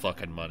lot of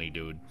fucking money,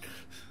 dude.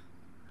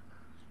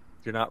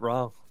 You're not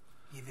wrong.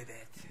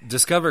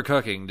 Discover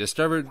cooking.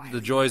 Discover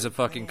the joys of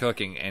fucking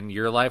cooking, and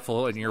your life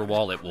will and your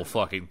wallet will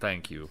fucking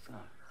thank you.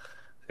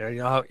 Yeah, you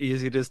know how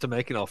easy it is to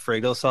make an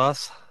Alfredo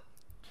sauce?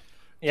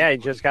 Yeah, you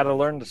just got to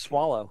learn to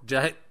swallow.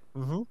 Did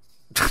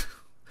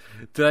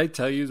I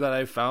tell you that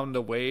I found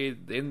a way,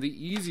 in the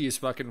easiest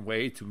fucking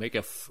way, to make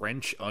a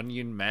French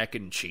onion mac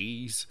and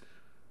cheese?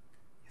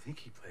 think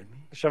he played me?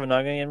 Shove an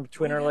onion in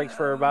between her legs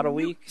for about a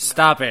week.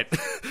 Stop it.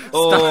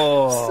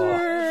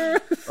 Oh.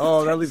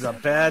 Oh, that leaves a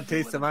bad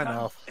taste in my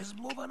mouth. It's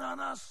moving on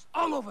us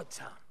all over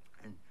town.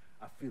 And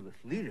I feel its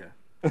leader.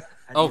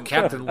 Oh,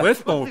 Captain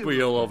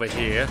Lithmobile over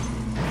here.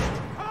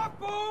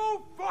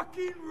 Capo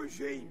fucking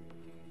regime.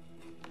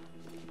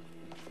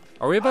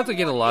 Are we about to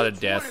get a lot of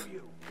death?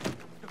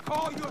 To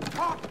call your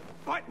top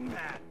button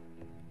man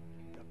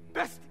the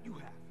best that you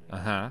have.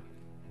 Uh-huh.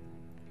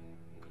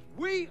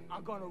 We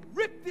are gonna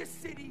rip this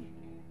city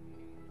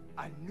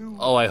a new.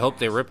 Oh, I hope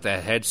they rip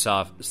that head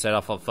set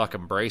off a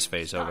fucking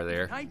Braceface over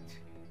there. Tonight,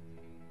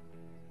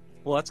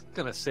 Well, that's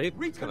gonna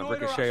save. It's gonna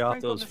ricochet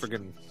off those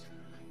friggin'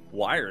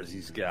 wires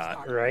he's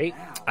got. Right?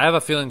 I have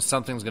a feeling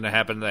something's gonna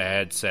happen to the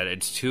headset.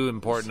 It's too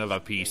important of a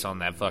piece on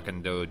that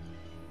fucking dude.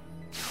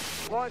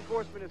 Law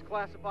enforcement has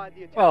classified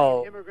the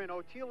Well, Italian immigrant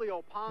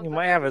Otilio Ponza. he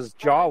might have his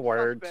jaw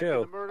wired, suspect in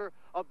too. the murder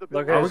of the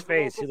Look Bilbao at his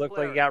face. He local looked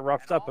like he player. got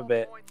roughed up a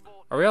bit.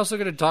 Are we also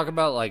gonna talk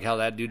about like how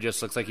that dude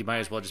just looks like he might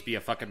as well just be a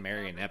fucking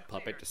marionette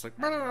puppet, just like.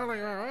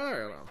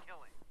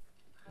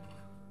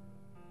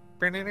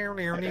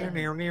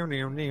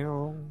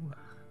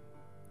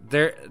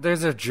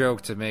 There's a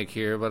joke to make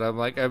here, but I'm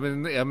like, I'm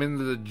in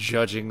the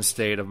judging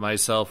state of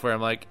myself where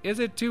I'm like, is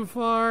it too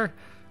far?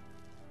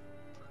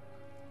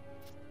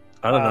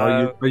 I don't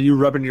know. Are you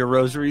rubbing your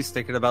rosaries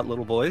thinking about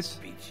little boys?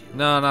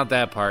 No, not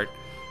that part.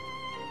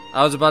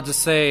 I was about to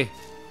say,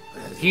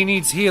 he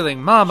needs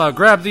healing. Mama,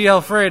 grab the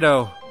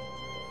Alfredo.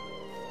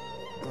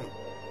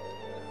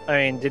 I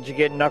mean, did you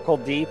get knuckle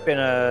deep in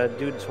a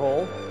dude's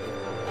hole?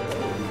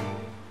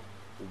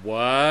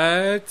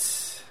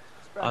 What?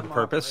 On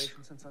purpose?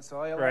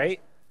 Right?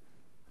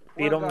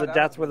 Beat him to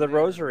death with a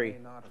rosary.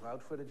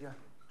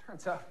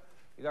 Turns out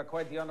you got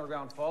quite the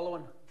underground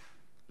following.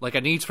 Like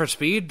a Needs for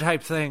Speed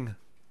type thing.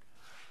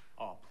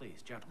 Oh,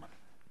 please, gentlemen.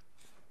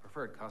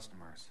 Preferred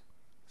customers.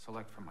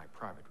 Select from my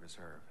private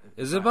reserve.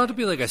 Is it about to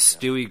be like a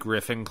Stewie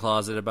Griffin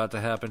closet about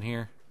to happen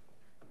here?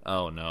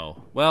 Oh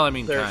no. Well, I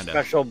mean, They're kind of.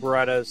 special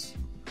Berettas.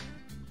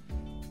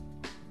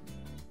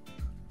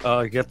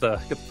 Oh, get the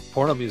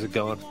porno music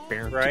going.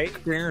 Right?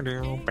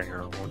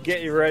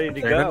 Get you ready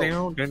to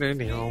go.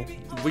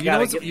 Well,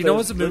 you know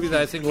what's a movie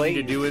that I think we need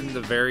to do in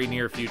the very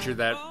near future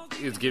that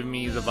is giving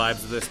me the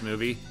vibes of this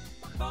movie?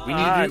 We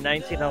need to do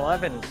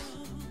 1911.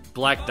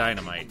 Black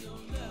Dynamite.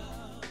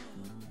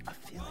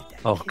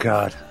 Oh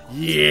God.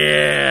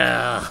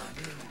 Yeah.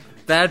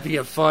 That'd be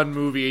a fun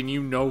movie, and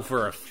you know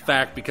for a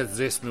fact because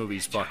this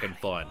movie's fucking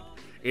fun.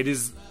 It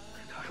is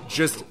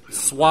just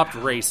swapped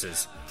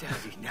races.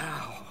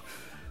 Now.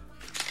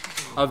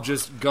 Of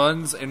just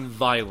guns and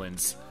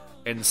violence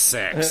and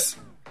sex.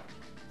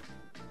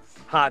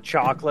 Hot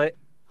chocolate.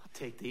 I'll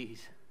take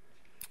these.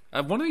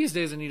 One of these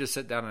days I need to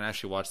sit down and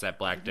actually watch that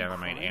Black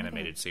Dynamite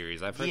animated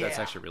series. I've heard that's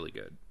actually really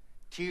good.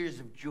 Tears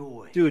of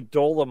joy. Dude,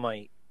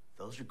 Dolomite.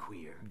 Those are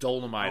queer.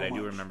 Dolomite, I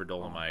do remember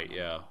Dolomite,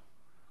 yeah.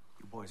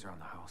 You boys are on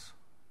the house.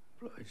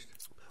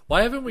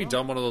 Why haven't we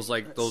done one of those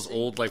like those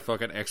old like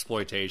fucking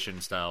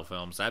exploitation style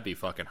films? That'd be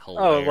fucking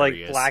Oh,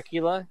 hilarious. like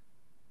Blackula?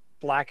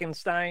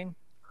 Blackenstein?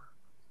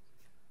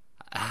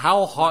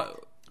 How hot?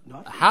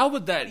 How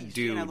would that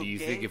do you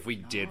think if we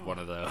did one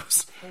of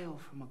those?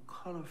 From a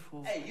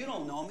colorful... Hey, you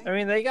don't know me. I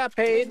mean, they got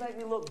paid. Make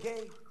me look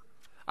gay.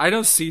 I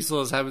know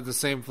Cecil is having the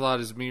same thought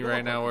as me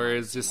right now, where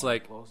it's just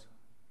like,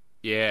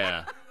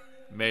 yeah,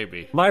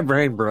 maybe. My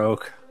brain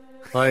broke.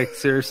 Like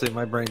seriously,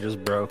 my brain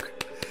just broke.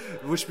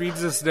 Which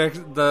means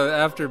the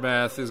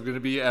aftermath is going to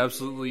be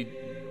absolutely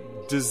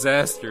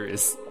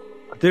disastrous.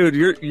 Dude,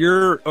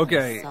 you're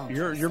okay.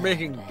 You're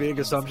making big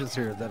assumptions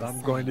here that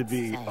I'm going to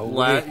be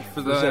awake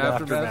for the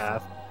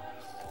aftermath.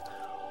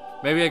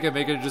 Maybe I could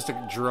make it just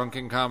a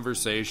drunken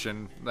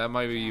conversation. That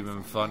might be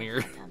even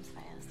funnier.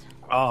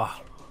 Oh.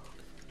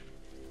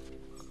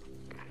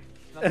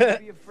 Nothing to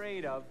be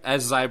afraid of.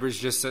 As Zyber's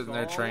just sitting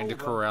there trying to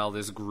corral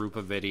this group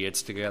of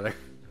idiots together.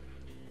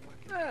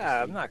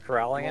 I'm not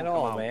corralling at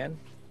all, man.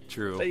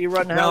 True. So you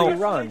run how you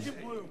run.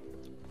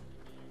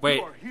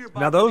 Wait.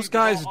 Now those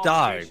guys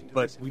died,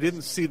 but we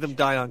didn't see them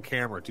die on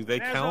camera. Do they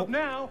count?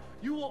 Now,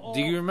 you will all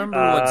Do you remember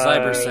what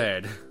Zyber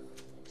said?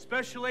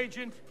 Special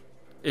Agent.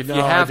 If No,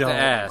 you have I to don't.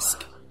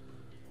 ask.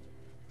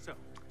 So,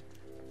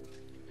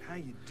 how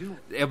you doing?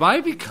 Am I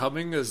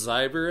becoming a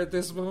Zyber at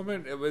this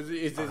moment?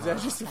 Is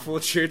that just a full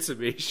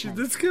transformation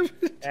that's coming?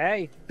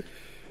 Hey.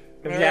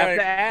 If you have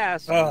to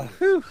ask.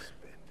 Where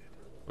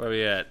are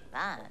we at?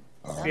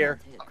 Here.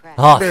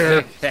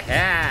 Oh,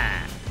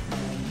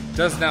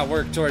 does not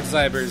work towards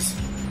Zybers.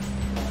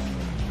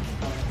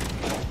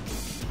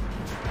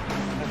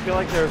 I feel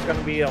like there's going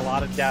to be a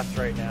lot of deaths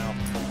right now.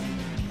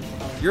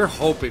 You're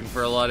hoping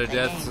for a lot of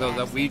death so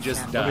that we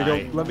just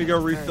die. Let me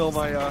go refill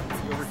my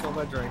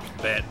drink.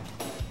 Bet.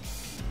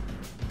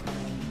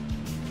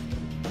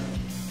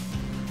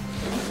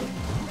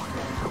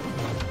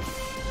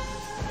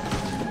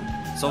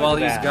 So while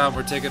he's gone,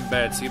 we're taking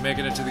bets. You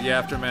making it to the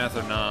aftermath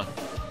or nah?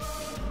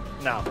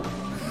 No.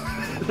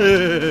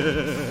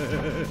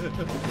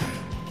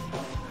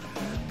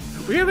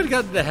 We haven't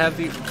gotten to have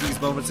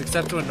these moments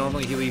except when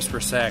normally he leaves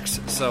for sex.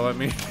 So I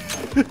mean.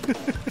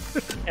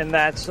 And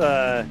that's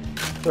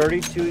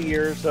 32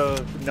 years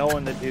of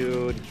knowing the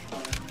dude,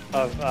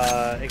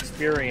 of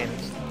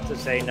experience to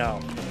say no.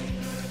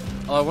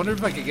 Oh, I wonder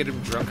if I could get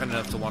him drunk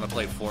enough to want to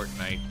play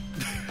Fortnite.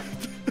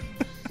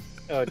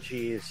 Oh,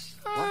 jeez.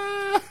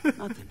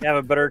 You have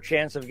a better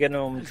chance of getting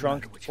him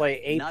drunk to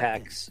play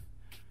Apex.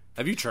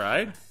 Have you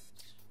tried?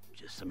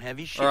 Just some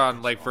heavy shit. Or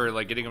on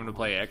for getting him to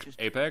play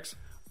Apex?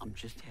 I'm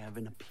just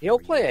having a He'll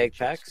play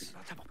Apex.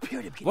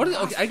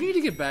 Okay, I need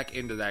to get back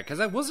into that because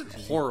I wasn't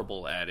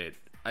horrible at it.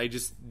 I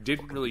just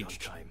didn't really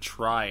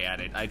try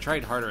at it. I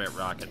tried harder at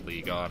Rocket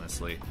League,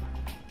 honestly.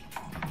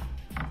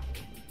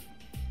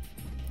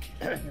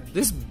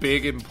 This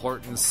big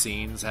important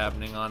scene's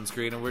happening on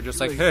screen, and we're just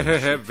like,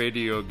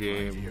 video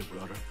game.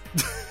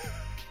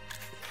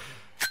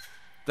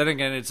 Then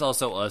again, it's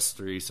also us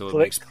three, so it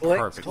makes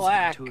perfect sense.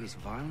 Gratuitous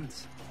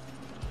violence.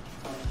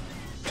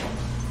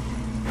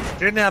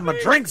 Didn't have my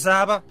drink,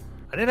 Zaba.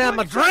 I didn't have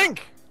my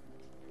drink.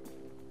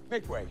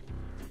 Make way.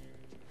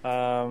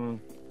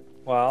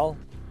 Well,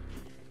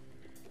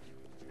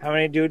 how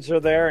many dudes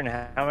are there, and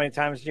how many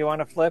times do you want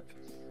to flip?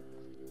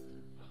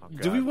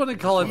 Do we want to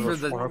call it for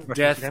the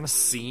death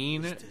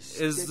scene?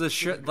 Is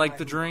the like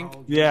the drink?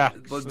 Yeah,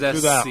 the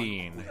death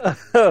scene.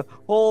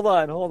 Hold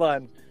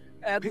on.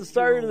 At the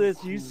start of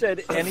this, you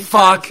said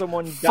anytime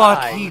someone dies.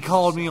 Fuck, he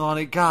called me on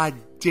it. God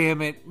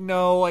damn it.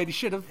 No, I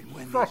should have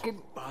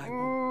fucking...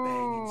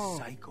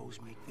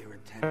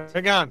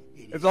 Hang on.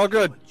 It's all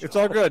good. It's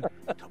all good.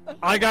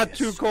 I got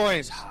 2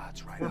 coins.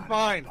 We're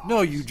fine.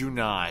 No, you do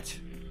not.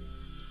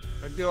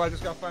 I do. I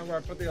just got to find where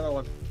I put the other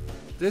one.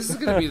 This is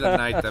going to be the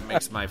night that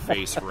makes my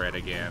face red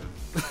again.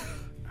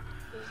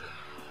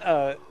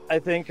 I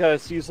think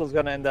Cecil's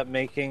going to end up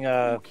making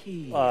a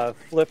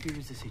flip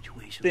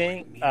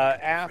thing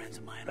app,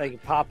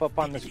 like pop up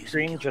on the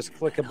screen. Just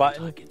click a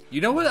button.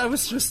 You know what? I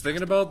was just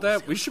thinking about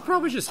that. We should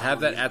probably just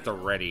have that at the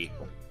ready.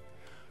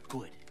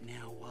 Good.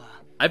 Now,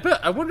 I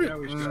wonder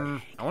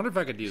if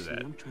I could do that.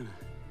 I'm trying to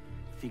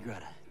figure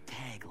out a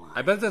tagline.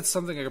 I bet that's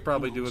something I could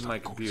probably do with my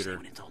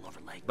computer.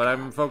 But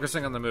I'm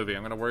focusing on the movie.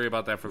 I'm going to worry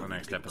about that for the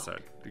next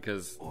episode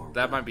because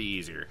that might be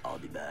easier. I'll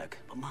be back.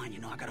 But mine,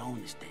 I gotta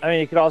own this thing. I mean,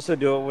 you could also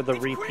do it with a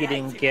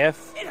repeating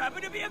GIF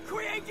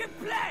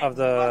of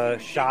the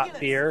shot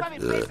beer.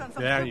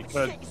 Yeah, you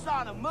could.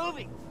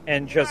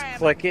 And just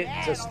click it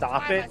to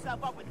stop it.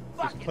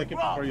 Just click it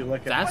before you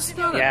lick it. That's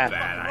not a bad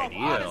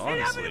idea,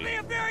 honestly.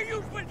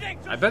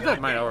 I bet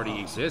that might already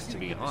exist, to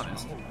be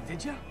honest.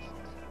 Did you?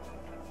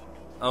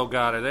 Oh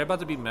god, are they about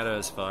to be meta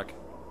as fuck?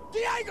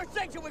 The anger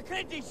section with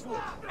Clint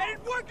Eastwood, and it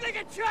worked like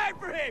a charm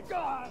for him.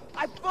 God,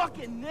 I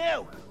fucking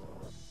knew.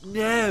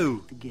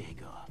 No. The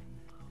gig off.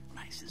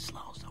 Nice and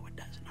slow so it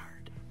doesn't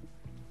hurt.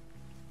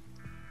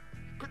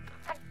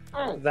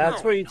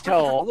 That's what you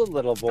tell all the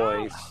little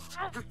boys.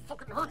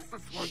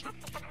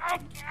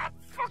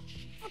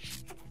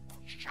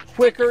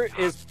 Quicker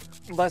is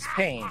less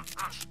pain.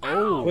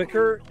 Oh.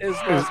 Quicker is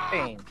less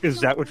pain. Is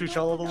that what you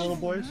tell all the little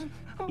boys?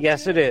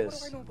 Yes, it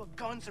is.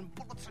 Guns and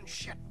bullets and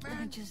shit,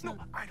 man. No,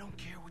 I don't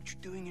care what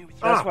you're doing here with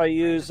That's why I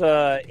use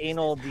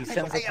anal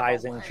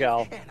desensitizing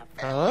gel.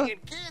 Huh?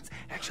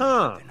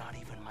 Actually, they're not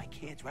even my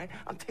kids, right?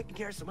 I'm taking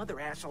care of some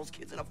other assholes'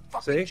 kids in a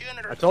fucking See?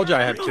 janitor. I told you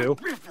I had 2.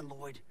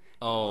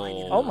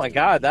 Oh my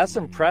god, that's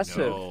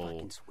impressive.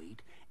 No.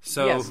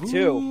 So Yes,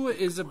 who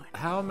is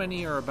how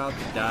many are about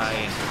to die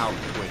and how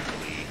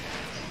quickly?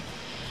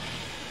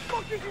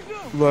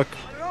 Look.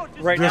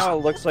 Right just now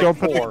it looks like don't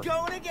 4.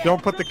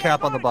 Don't put the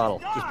cap on the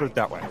bottle. Just put it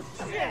that way.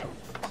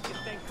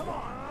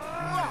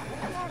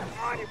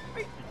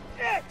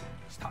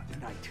 Start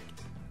tonight.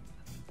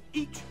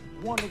 Each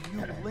one of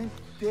you limp,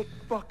 dick,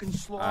 fucking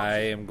slobs. I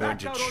am going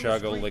to back out on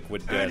chug the a street,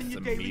 liquid earning death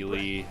your daily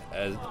immediately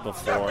as Shut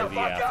before the the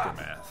fuck up!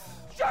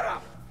 aftermath. Shut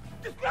up!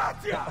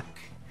 Disgratia!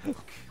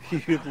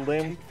 You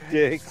limp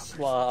dick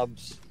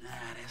slobs.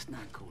 That's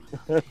not cool.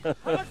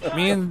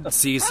 Me and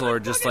Cecil are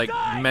just like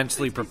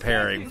mentally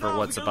preparing for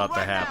what's about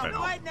to happen.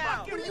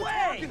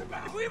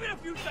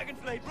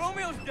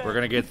 We're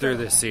gonna get through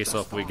this,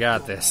 Cecil. We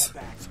got this.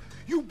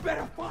 You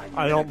better find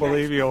I don't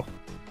believe you.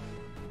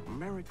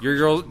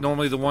 You're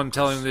normally the one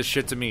telling this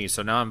shit to me,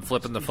 so now I'm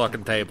flipping the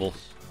fucking table.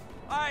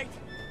 Alright,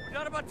 we're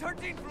down about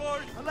 13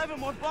 floors, 11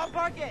 more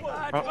ballpark it.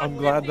 I'm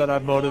glad that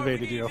I've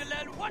motivated you.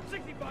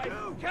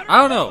 I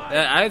don't know.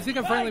 I think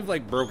I've finally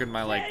like broken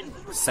my like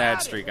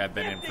sad streak I've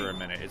been in for a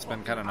minute. It's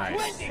been kind of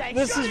nice.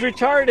 This is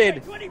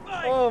retarded.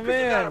 Oh You gotta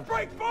man.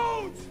 break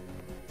bones!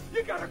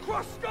 You gotta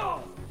crush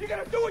skulls! You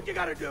gotta do what you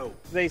gotta do!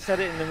 They said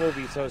it in the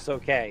movie, so it's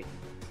okay.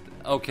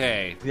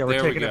 Okay. Yeah, we're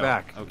there taking we it go.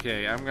 back.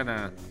 Okay, I'm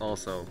gonna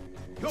also.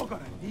 You're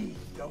gonna need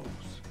those.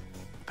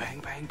 Bang,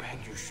 bang, bang,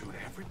 you shoot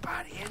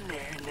everybody in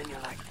there, and then you're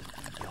like,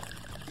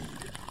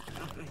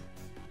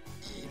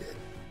 eat it.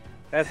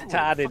 That's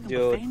retarded,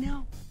 dude.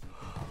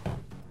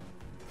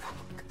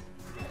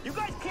 You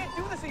guys can't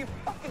do this, are you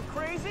fucking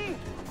crazy?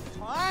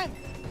 Time?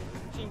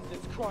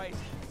 Jesus Christ.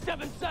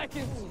 7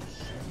 seconds.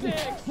 6,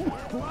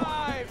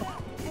 5,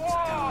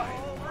 4,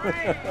 3, 2.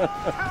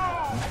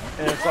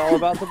 And it's all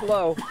about the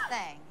blow.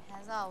 Thing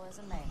has always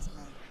amazed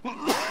me. You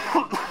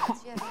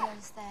ever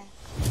notice that?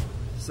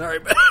 Sorry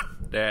about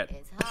that.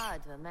 It's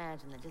hard to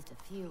imagine that just a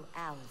few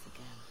hours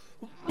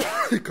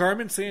ago.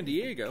 Carmen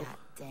Sandiego.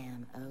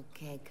 Damn,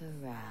 okay,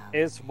 Corral.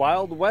 It's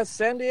Wild West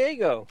San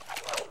Diego.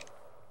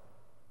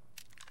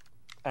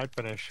 I'd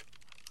finish.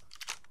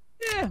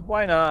 Yeah,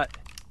 why not?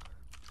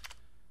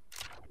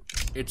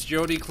 It's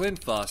Jodie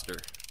Clint Foster.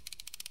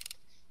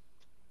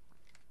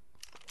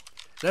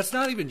 That's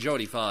not even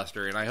Jodie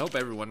Foster, and I hope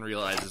everyone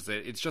realizes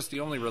that it's just the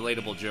only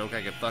relatable joke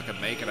I can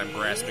fucking make, and I'm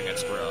grasping at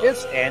straws.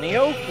 It's Annie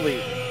Oakley.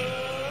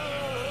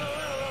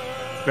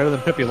 Better than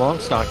Pippi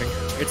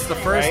Longstocking. It's the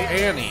first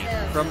Annie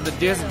from the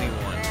Disney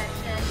one.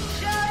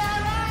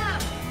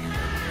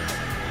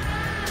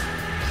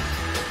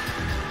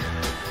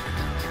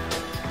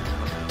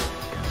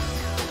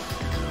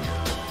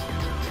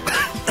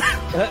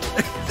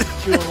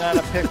 Chewing on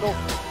a pickle.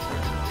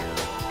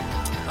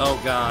 Oh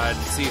God,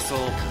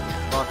 Cecil,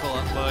 buckle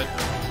up, bud.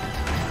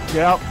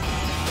 Yep.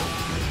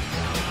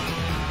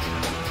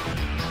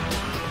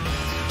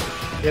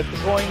 Get the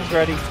coins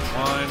ready.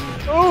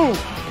 1. Ooh.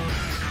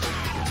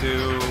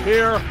 2.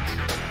 Here.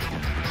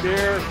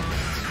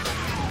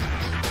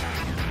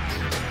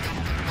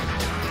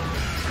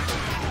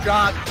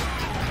 Shot.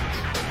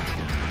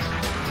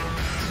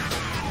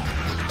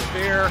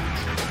 Here.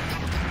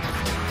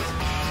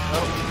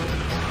 Oh.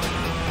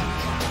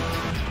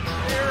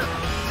 Here.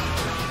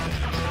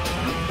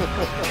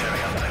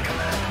 Carry out that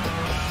command.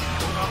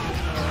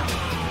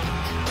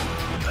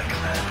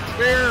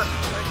 Here.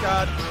 Thank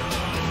God.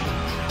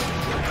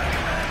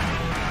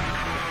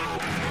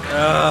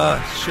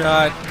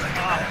 Shot.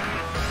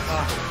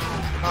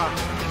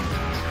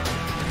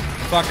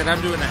 Fuck it,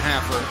 I'm doing a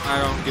halfer. I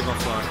don't give a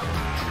fuck.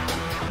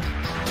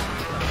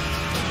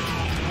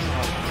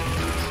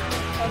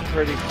 I'm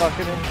pretty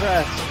fucking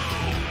impressed.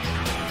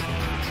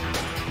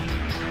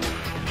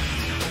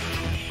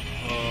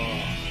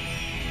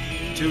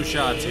 2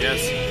 shots,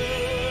 yes.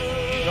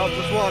 No,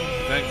 just one.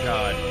 Thank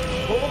God.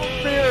 Pull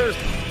the beers.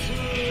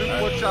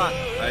 Shoot one shot.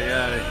 I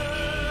got it.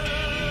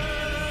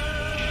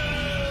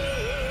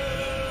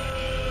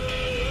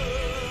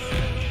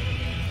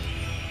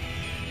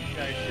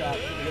 Nice shot.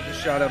 They get the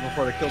shot out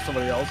before they kill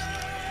somebody else.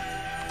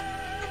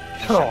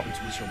 Oh.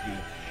 We shall be.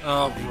 Oh,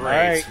 All great.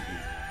 right.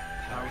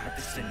 Power have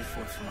descended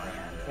forth from my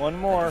hand. One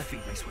more. Let the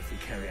feet may swiftly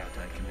carry out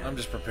thy command. I'm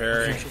just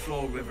preparing. The shall flow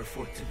a river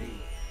forth to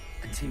thee,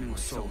 and teeming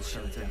with souls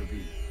shall it ever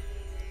be.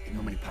 In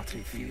nomine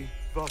Patri Filii,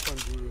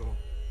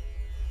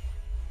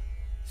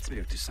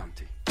 Spiritus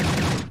Sancti.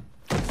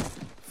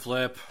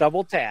 Flip.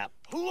 Double tap.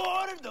 Who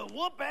ordered the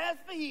whoop-ass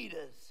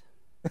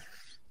fajitas?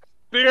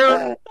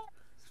 Beer.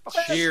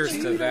 Cheers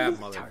to that,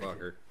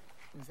 motherfucker.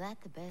 Was that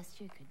the best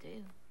you could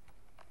do?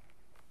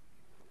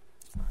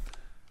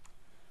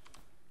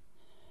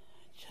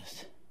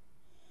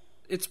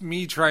 It's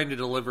me trying to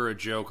deliver a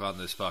joke on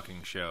this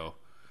fucking show.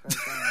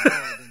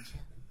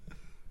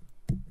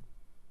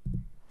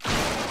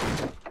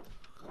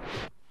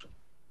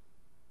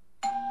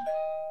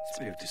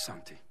 Spiritus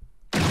Sancti.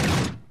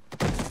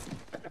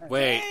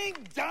 Wait.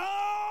 Ding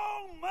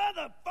dong,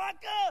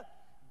 motherfucker!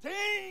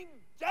 Ding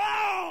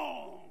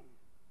dong!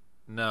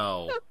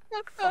 No.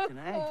 Fucking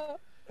A.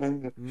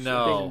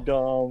 No. Ding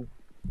dong.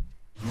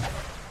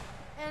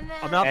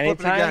 I'm not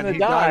flipping Anytime again. to He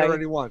die. died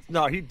already once.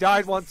 No, he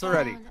died once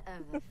already. Sound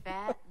of the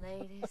fat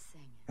lady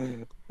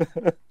singing.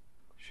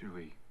 Should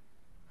we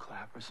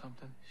clap or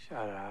something?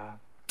 Shut up.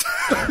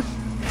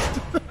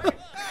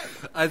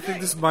 I think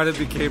this might have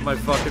became my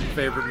fucking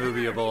favorite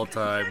movie of all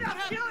time.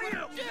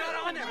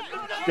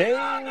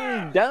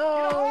 Ding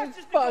dong.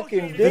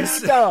 Fucking ding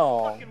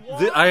dong.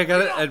 I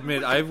gotta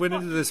admit, I went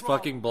into this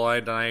fucking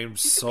blind, and I am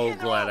so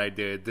glad I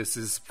did. This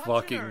is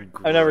fucking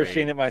great. I've never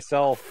seen it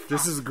myself.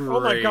 This is great. Oh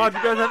my God, you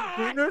guys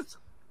haven't seen this?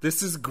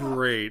 This is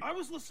great. I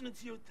was listening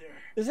to you there.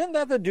 Isn't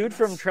that the dude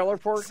from Trailer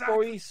Park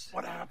Boys?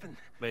 What happened?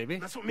 Maybe.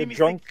 That's what The made me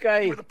drunk think guy?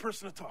 you were the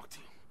person to talk to.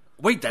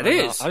 Wait, that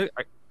is.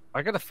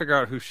 I gotta figure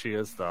out who she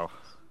is, though.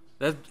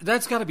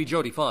 That's got to be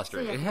Jodie Foster.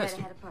 So you It has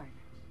to. had a partner.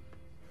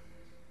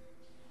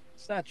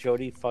 It's not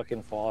Jodie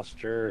fucking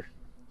Foster.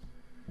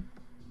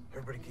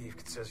 Everybody gave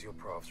Concesio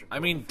props. I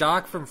mean,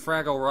 Doc from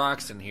Fraggle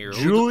Rock's in here.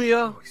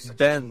 Julia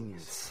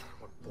Benz.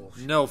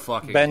 No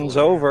fucking. Bends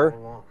clue.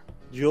 over.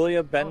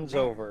 Julia bends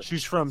over.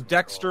 She's from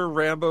Dexter,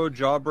 Rambo,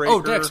 Jawbreaker.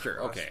 Oh,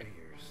 Dexter. Okay.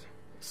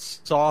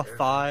 Saw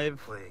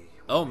 5.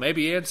 Oh,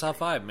 maybe and Saw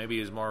 5. Maybe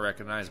is more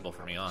recognizable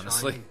for me,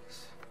 honestly.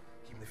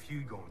 Keep the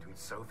feud going between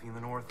Southie and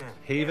the North End.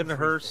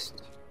 Havenhurst.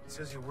 It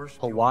says you're worse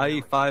than Hawaii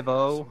you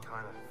 5-0. some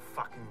kind of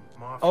fucking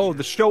mafia. Oh,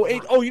 the show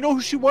 8. Oh, you know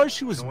who she was?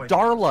 She was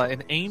Darla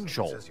in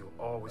Angel.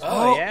 Oh,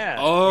 yeah.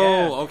 Oh, Yeah.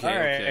 okay, All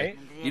okay. right.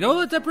 You know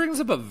what? That brings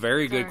up a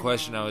very good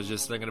question I was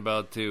just thinking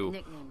about, too.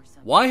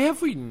 Why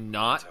have we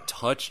not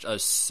touched a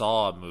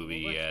Saw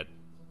movie yet?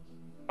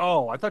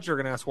 Oh, I thought you were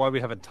going to ask why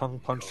we haven't tongue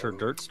punched her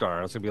dirt star.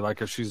 I was going to be like,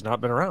 'cause she's not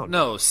been around.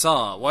 No,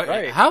 Saw. Why?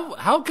 Right.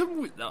 How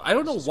come? I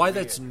don't know why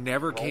that's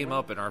never came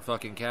up in our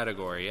fucking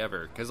category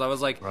ever. Because I was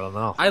like, I don't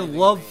know. I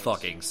love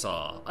fucking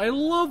Saw. I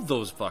love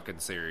those fucking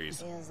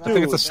series. I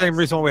think it's the same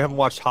reason why we haven't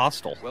watched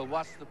Hostel. Well,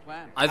 what's the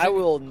plan? I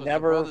will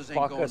never brothers ain't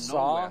fuck going a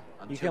Saw. nowhere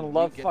You until can we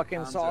love get fucking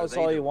Panzer Saws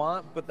all Vader. you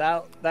want, but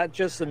that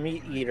just a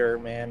meat eater,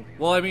 man.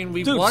 Well, I mean,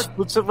 we Dude, watched.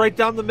 splits it right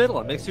down the middle.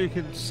 It makes sure you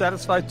can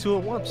satisfy two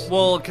at once.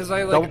 Well, because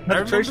I Double like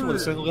penetration I with a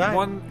single guy.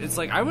 one. It's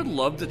like I would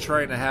love to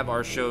try and have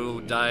our show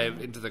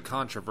dive into the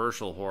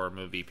controversial horror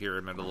movie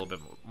pyramid a little bit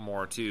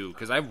more too.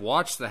 Because I've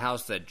watched The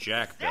House That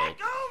Jack Built,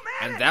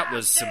 and that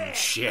was some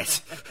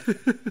shit.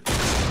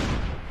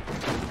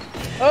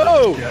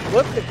 Oh,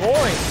 flip the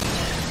coin.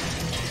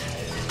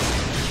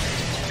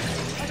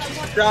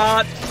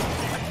 Shot.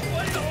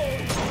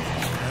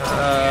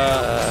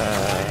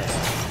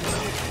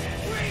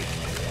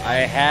 I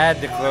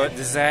had to quote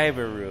the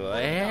Cyber rule.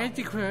 I had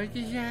to quote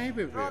the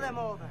Cyber Throw rule. them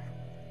over.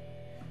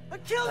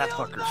 Kill That the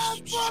old man,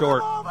 fucker's throw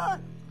short. them over.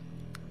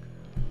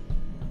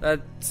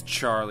 That's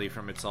Charlie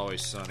from It's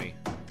Always Sunny.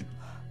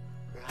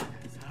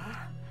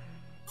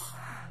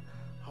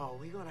 Oh,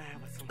 we're gonna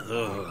have some fun.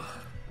 Ugh.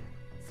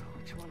 So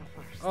which one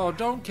first? Oh,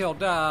 don't kill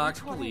Doc,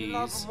 Which one you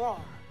love please.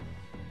 more?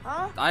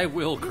 Huh? I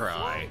will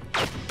cry.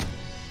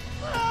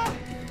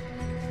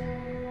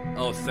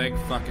 Oh, thank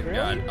fucking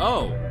God.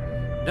 Oh,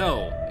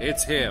 no,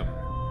 it's him.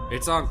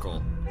 It's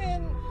Uncle.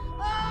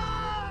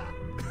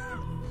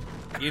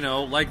 You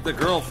know, like the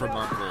girl from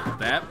Uncle.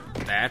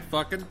 That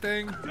fucking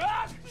thing?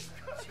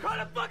 Call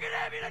a fucking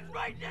ambulance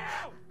right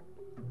now!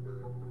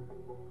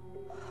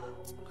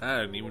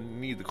 I didn't even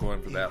need the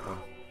coin for that one.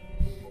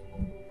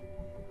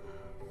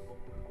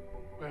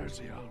 Where's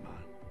the old man?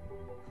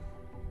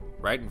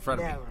 Right in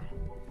front of me. Never.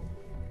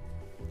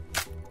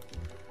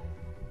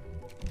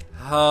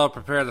 Oh,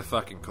 prepare the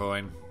fucking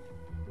coin.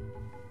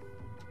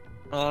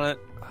 On it.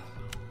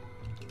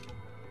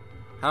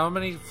 How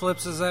many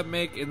flips does that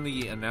make in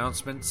the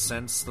announcement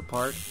since the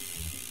part?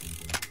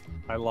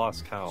 I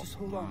lost count.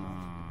 Hold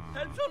on.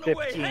 That's on the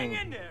way. 15. Hang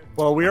in there.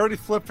 Well, we already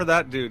flipped for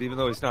that dude, even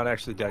though he's not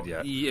actually dead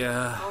yet.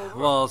 Yeah,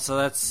 well, so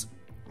that's...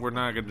 We're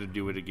not going to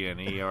do it again.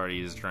 He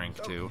already has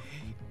drank too.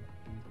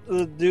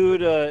 The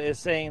dude is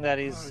saying that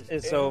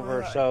it's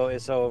over, so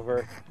it's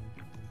over.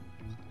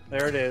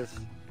 There it is.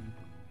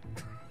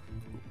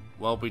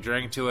 Well, we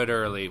drank to it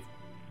early.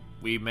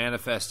 We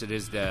manifested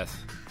his death.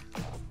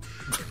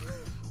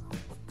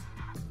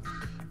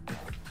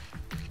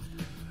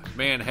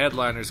 Man,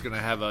 Headliner's going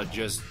to have a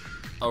just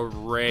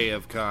array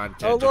of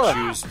content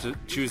to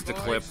choose to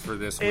clip for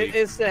this week.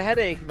 It's the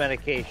headache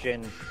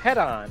medication. Head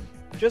on.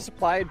 Just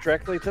apply it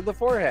directly to the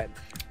forehead.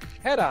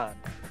 Head on.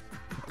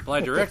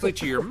 Apply directly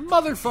to your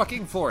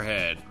motherfucking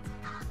forehead.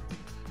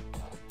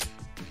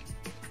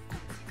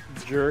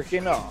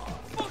 Jerking off.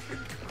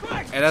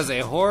 And as a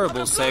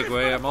horrible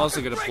segue, I'm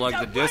also going to plug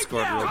the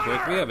Discord real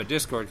quick. We have a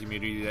Discord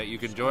community that you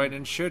can join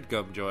and should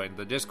come join.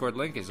 The Discord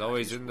link is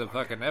always in the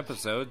fucking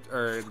episode,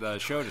 or the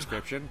show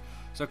description.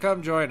 So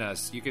come join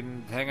us. You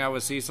can hang out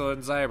with Cecil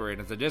and Zyber, and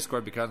if the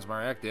Discord becomes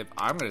more active,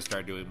 I'm going to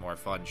start doing more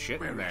fun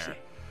shit in there.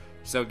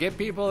 So get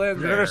people in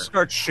You're there. going to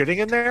start shitting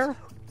in there?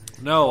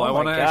 No, Oh I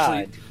want my to God.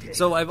 actually...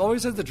 So I've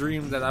always had the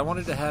dream that I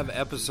wanted to have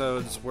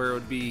episodes where it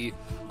would be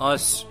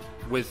us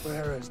with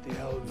Where is the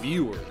old man?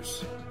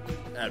 viewers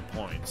at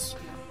points.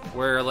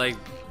 Where, like,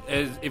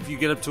 if you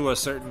get up to a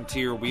certain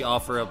tier, we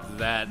offer up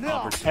that I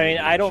opportunity. mean,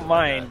 I don't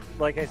mind.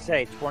 Like I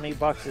say,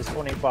 $20 is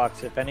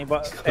 $20. If any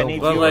But,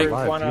 viewers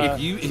like, want to...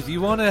 if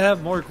you want to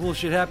have more cool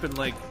shit happen,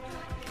 like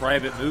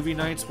private movie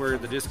nights where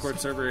the Discord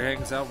server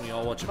hangs out and we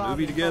all watch a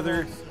movie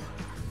together,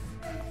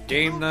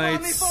 game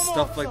nights,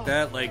 stuff like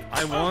that. Like,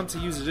 I want to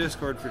use the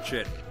Discord for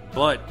shit,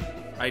 but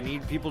I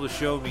need people to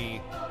show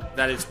me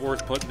that it's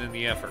worth putting in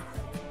the effort.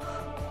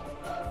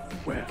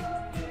 Where?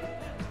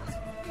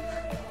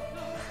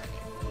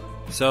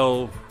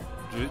 So,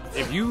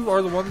 if you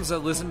are the ones that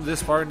listen to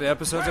this part into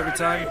episodes every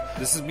time,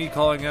 this is me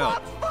calling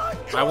out.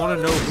 I want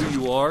to know who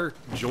you are.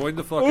 Join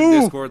the fucking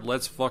Ooh. Discord.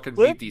 Let's fucking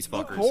Flip beat these the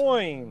fuckers.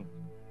 coin.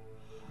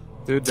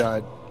 Dude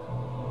died.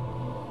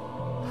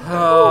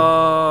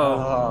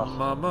 Oh,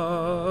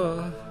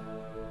 mama.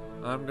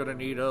 I'm gonna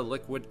need a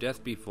liquid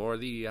death before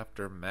the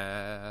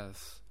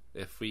aftermath.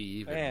 If we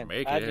even Man,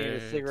 make I it. need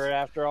a cigarette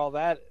after all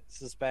that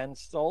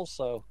suspense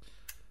also.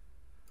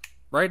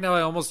 Right now,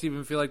 I almost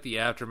even feel like the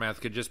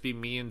aftermath could just be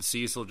me and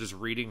Cecil just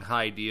reading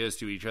ideas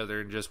to each other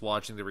and just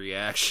watching the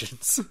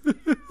reactions.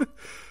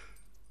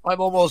 I'm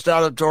almost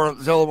out of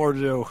Tullamore to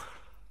do.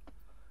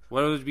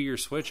 What would be your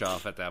switch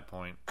off at that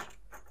point?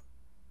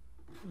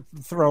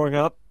 Throwing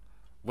up.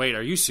 Wait,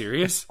 are you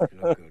serious?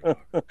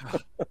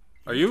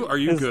 Are you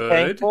Is the good?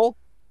 tank full?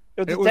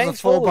 If the It was a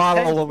tank's full the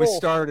bottle tank's when we full.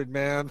 started,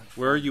 man.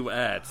 Where are you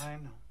at? I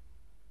know.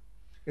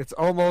 It's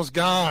almost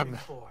gone.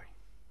 Boy.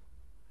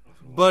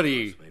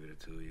 Buddy,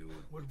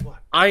 With what?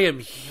 I am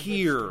Never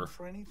here. stood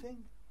for anything?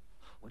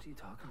 What are you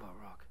talking about,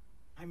 Rock?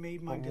 I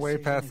made my I'm decision way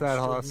past and that, stood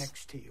Hoss.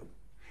 next to you.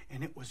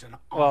 and it was an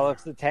Well, honor.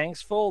 if the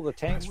tank's full, the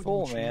tank's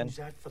full, man. Change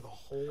that for the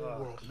whole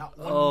world. Not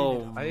one Oh,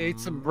 minute. I ate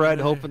some bread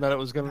hoping that it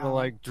was going to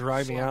like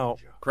dry me out.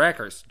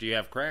 crackers. Do you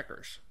have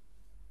crackers?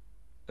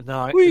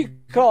 No, We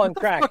call him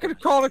cracker. fucking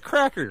call it a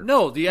cracker.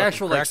 No, the Fucking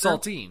actual like cracker?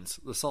 saltines,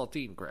 the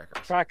saltine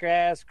crackers. Cracker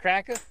ass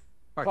cracker.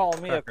 Call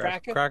me a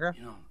Cracker. cracker.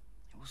 You know,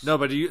 No,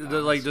 but do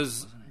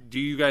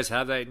you guys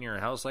have that in your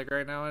house like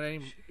right now? At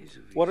any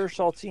What are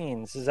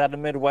saltines? Is that a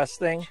Midwest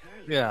thing?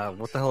 Yeah,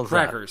 what the hell is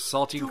crackers,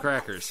 saltine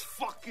crackers.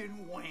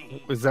 Fucking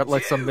Wayne. that? Is that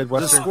like some The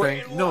Midwestern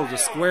square, thing? no, the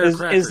square Is,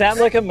 crackers. is that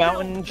like a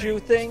Mountain Dew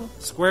thing?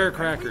 square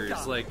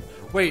crackers? Like,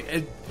 wait,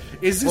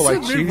 is this Well, a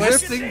like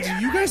Midwest Cheez-Its? thing?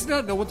 Do you guys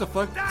not know what the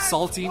fuck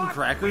saltine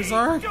crackers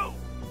are?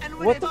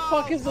 What the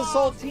fuck is a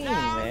saltine,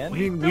 man?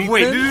 You mean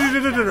Wait,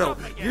 Wheaton? no.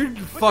 You're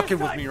fucking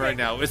with me right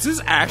now. Is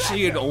this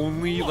actually an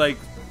only, like,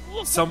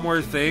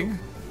 somewhere thing?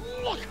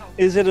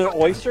 Is it an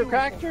oyster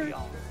cracker?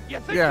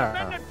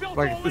 Yeah.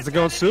 Like, is it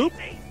going soup?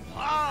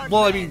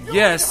 Well, I mean,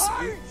 yes.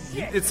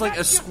 It's like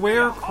a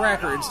square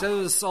cracker instead of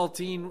the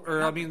saltine,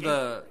 or I mean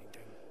the...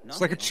 It's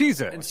like a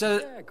Cheez-It.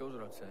 Instead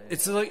of...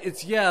 It's like,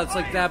 it's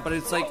like that, but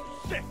it's like...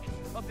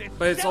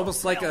 But it's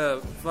almost like a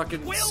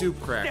fucking soup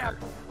cracker.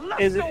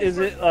 Is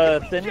it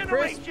Thin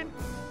Crisp?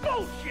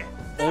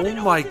 Oh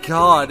my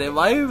god, am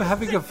I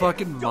having a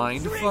fucking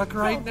mind fuck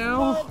right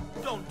now?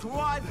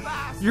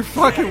 You're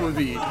fucking with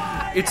me.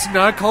 It's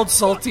not called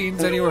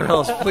saltines anywhere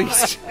else,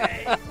 please.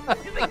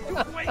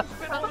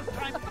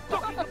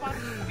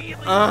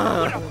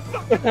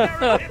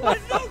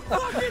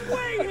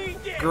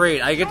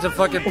 Great, I get to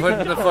fucking put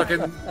in the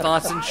fucking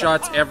thoughts and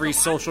shots every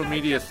social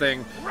media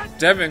thing.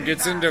 Devin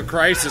gets into a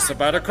crisis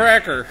about a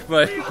cracker,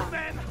 but...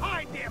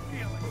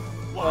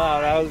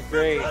 Wow, that was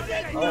great.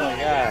 Oh my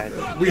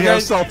god. We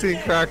have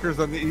saltine crackers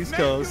on the East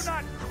Coast.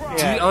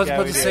 I was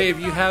about to say, if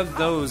you have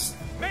those,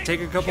 take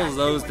a couple of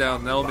those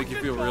down. That'll make you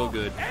feel real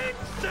good.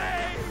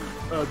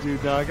 Oh,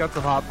 dude, no, I got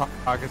some Hot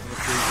Pockets in the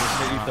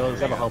freezer. Maybe eat those.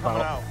 That'll help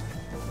out.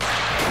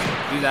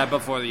 Do that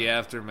before the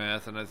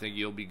aftermath, and I think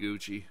you'll be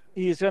Gucci.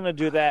 He's gonna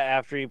do that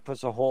after he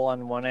puts a hole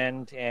on one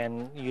end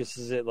and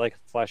uses it like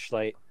a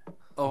fleshlight.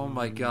 Oh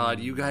my god,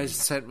 you guys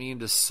sent me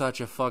into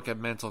such a fucking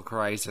mental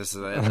crisis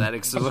at that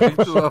exact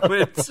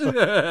moment. This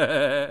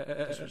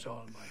was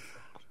all my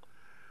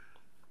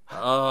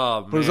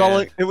Oh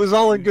man, It was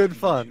all in good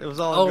fun. It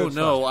was all. In Oh good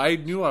no, fun. I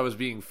knew I was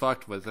being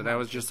fucked with, and I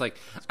was just like,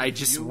 I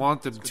just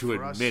want them to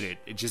admit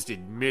it. Just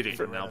admit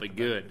it, and I'll be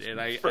good. And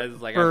I was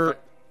like, For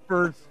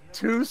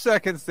 2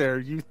 seconds there,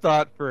 you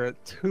thought for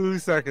 2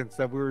 seconds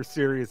that we were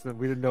serious and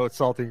we didn't know what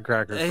saltine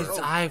crackers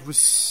were. I was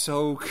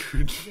so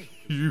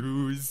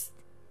confused.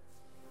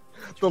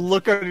 The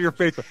look on your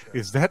face,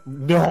 is that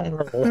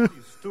no? You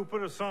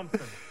stupid or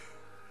something?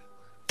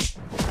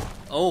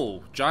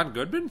 Oh, John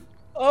Goodman?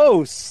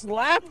 Oh,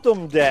 slapped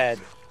him dead.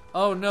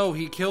 Oh no,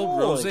 he killed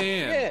Holy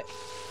Roseanne. shit.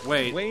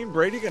 Wait, Wayne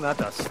Brady gonna have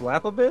to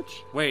slap a bitch?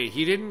 wait,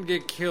 he didn't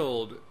get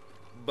killed,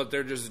 but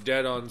they're just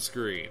dead on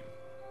screen.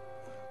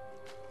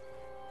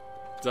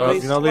 Well,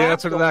 Does- you know the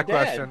answer to that slapped him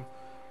dead. question.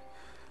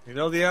 You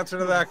know the answer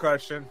to that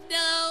question.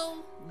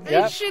 No,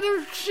 Yep. I should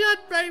have shut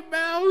my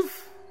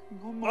mouth.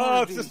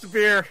 Oh, it's just a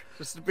beer.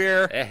 Just a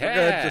beer. We're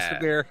good. Just a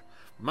beer.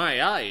 My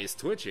eye is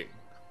twitching.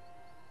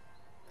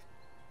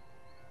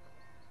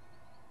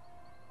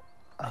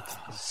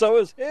 So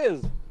is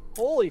his.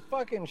 Holy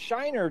fucking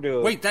shiner,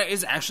 dude. Wait, that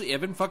is actually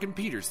Evan fucking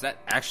Peters. That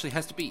actually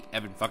has to be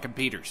Evan fucking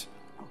Peters.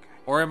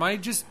 Or am I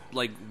just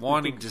like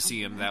wanting to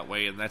see him that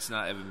way, and that's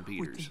not Evan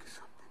Peters?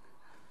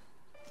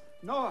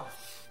 Noah.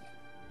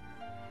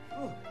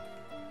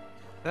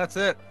 That's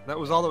it. That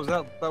was all that was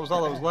out. That was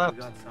all that was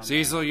left.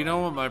 Cecil, you know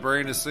what my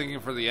brain is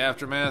thinking for the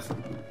aftermath?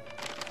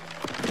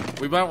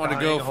 We might want to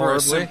go Dying for horribly.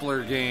 a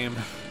simpler game.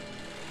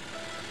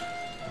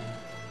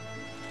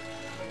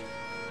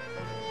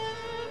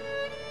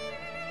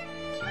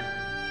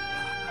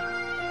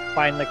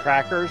 Find the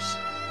crackers.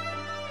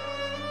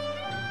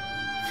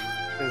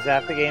 Is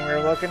that the game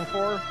you're looking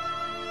for?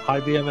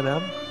 Hide the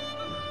M&M.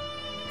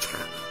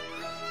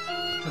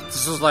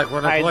 This is like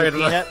when I Hide the played.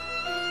 peanut.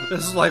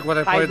 This is like when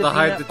I Hide played the the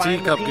hide peanut, the find the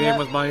teacup game peanut.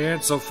 with my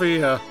Aunt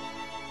Sophia.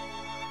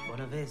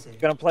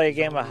 Gonna play a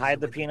game of hide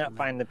the peanut,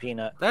 find the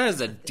peanut. That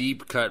is a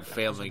deep cut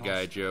Family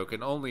Guy joke,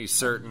 and only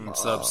certain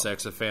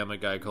subsects of Family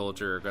Guy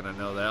culture are gonna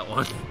know that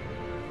one.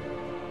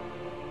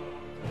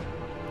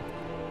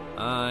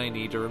 I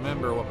need to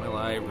remember what my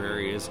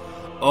library is.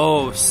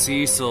 Oh,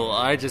 Cecil,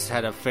 I just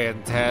had a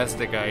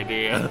fantastic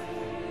idea.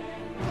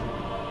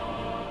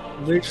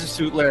 Leisure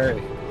Suit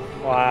Larry.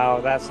 Wow,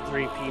 that's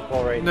 3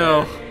 people right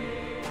No. there.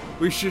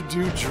 We should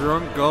do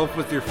drunk golf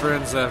with your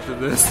friends after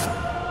this.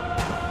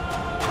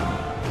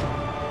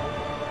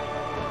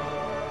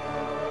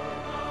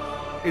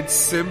 It's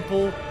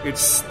simple, it's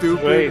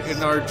stupid, Waste.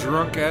 and our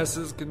drunk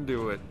asses can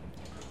do it.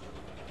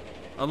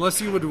 Unless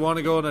you would want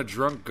to go on a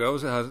drunk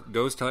ghost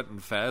hunt in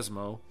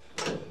Phasmo.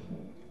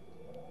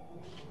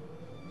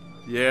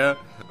 Yeah?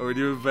 Are we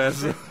doing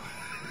Phasmo?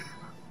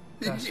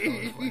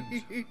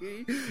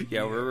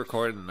 Yeah, we're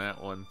recording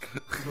that one.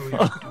 So you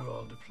could do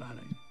all the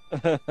planning.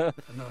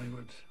 And I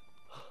would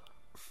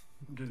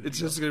It's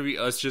just going to be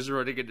us just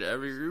running into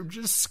every room,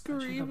 just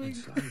screaming.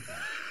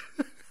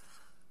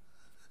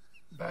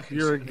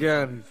 You're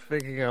again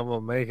thinking I'm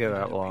going to make it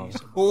that long.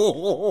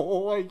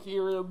 Oh, I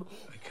hear him.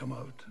 I come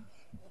out,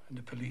 and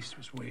the police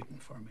was waiting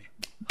for me.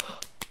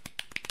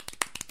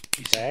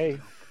 Hey.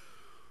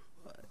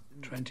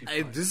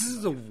 This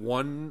is the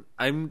one.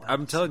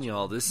 I'm telling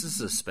y'all, this is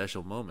a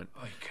special moment.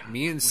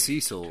 Me and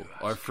Cecil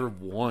are for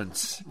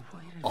once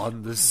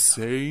on the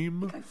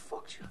same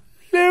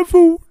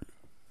level.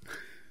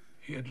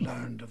 He had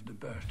learned of the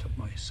birth of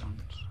my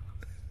sons.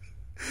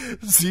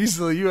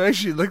 Cecil, you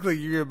actually look like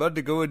you're about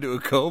to go into a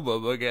coma,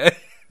 my guy.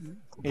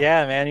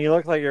 Yeah, man, you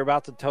look like you're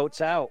about to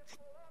totes out.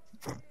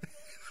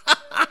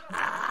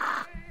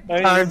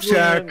 Time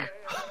check.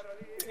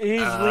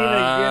 He's leaning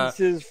against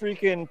his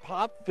freaking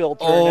pop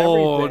filter and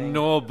everything.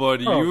 No,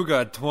 buddy, you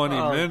got 20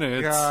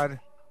 minutes. God.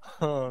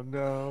 Oh,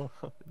 no.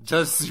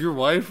 Does your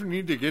wife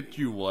need to get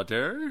you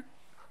water?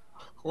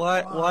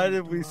 Why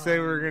did we say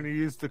we were going to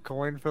use the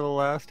coin for the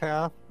last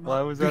half?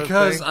 Why was that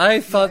Because a thing? I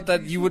thought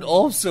that you would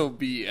also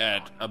be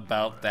at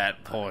about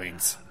that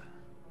point.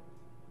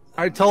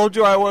 I told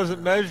you I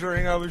wasn't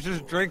measuring. I was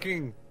just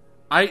drinking.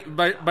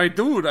 My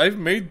dude, I've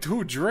made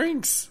 2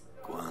 drinks.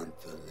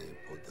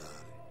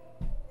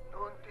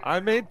 I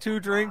made 2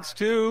 drinks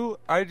too.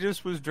 I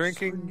just was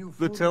drinking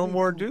the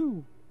Tullamore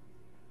Dew.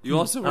 You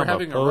also were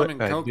having a rum and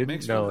coke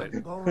mixed with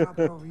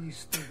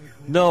it.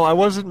 No, I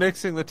wasn't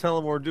mixing the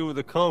Tullamore Dew with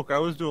the coke. I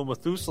was doing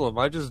Methuselah.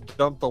 I just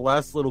dumped the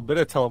last little bit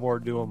of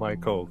Tullamore Dew in my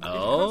coke.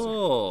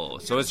 Oh,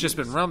 so it's just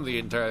been rum the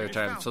entire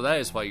time. So that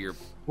is why you're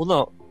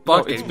no,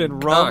 it's been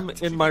rum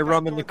in my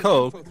rum and the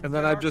coke, and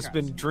then I've just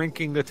been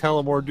drinking the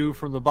Tullamore Dew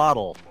from the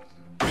bottle.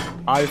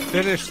 I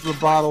finished the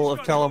bottle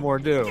of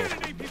Tullamore Dew.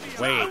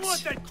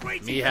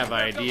 Wait, me have an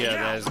idea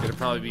that is going to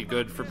probably be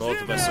good for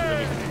both of us so that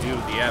we can do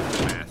the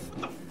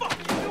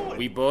aftermath.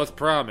 We both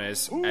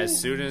promise, as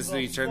soon as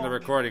we turn the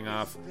recording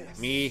off,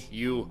 me,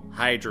 you,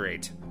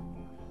 hydrate.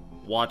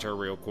 Water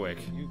real quick.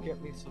 You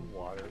get me some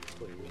water,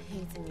 please.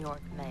 He's in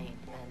York, Maine,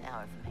 an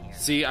hour from here.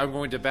 See, I'm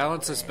going to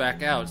balance us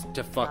back out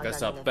to fuck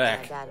us up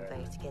back.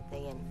 Database to get the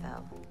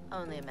info.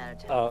 Only a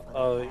matter of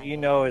time. You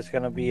know it's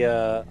going to be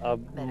a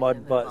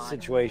mud butt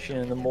situation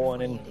in the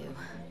morning.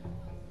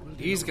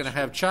 He's going to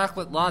have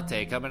chocolate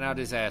latte coming out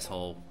his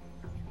asshole.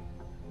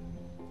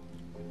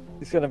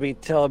 It's going to be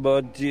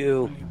Tullamore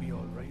Dew.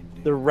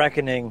 The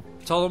Reckoning.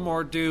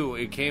 Tullamore Dew,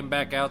 it came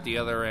back out the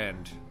other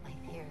end.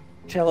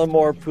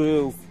 Tullamore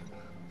Poo.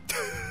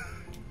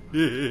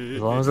 As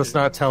long as it's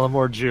not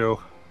Tullamore Jew.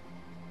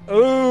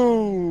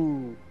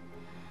 Ooh!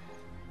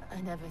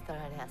 I never thought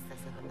I'd ask this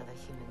of another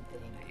human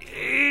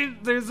being.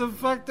 There's a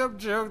fucked up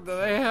joke that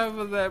I have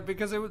of that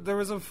because there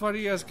was a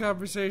funny ass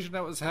conversation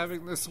I was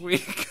having this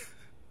week.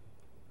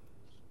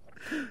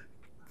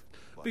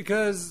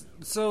 Because,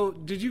 so,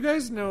 did you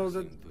guys know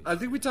that, I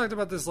think we talked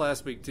about this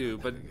last week too,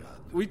 but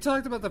we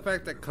talked about the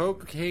fact that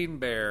Cocaine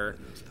Bear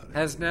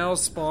has now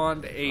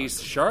spawned a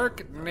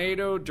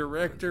Sharknado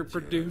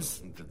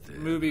director-produced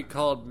movie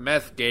called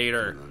Meth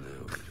Gator.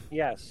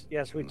 Yes,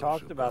 we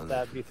talked about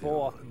that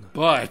before.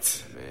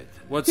 But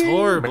what's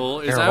horrible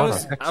is I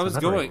was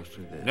going.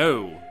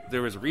 No,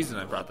 there was a reason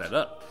I brought that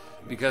up.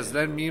 Because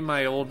then me and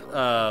my old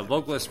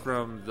vocalist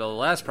from the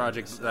last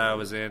project that I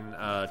was in,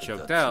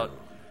 Choked Out,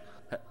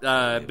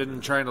 I've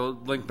been trying to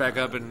link back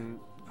up and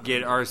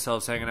get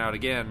ourselves hanging out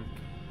again.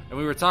 And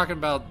we were talking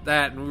about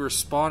that, and we were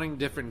spawning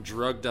different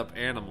drugged up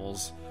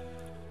animals.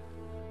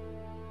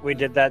 We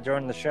did that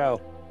during the show.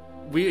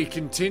 We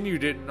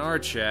continued it in our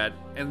chat,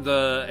 and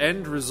the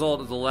end result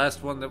of the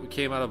last one that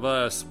came out of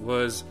us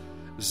was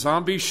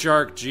Zombie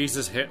Shark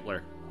Jesus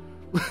Hitler.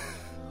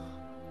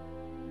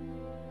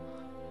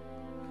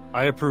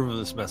 I approve of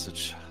this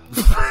message.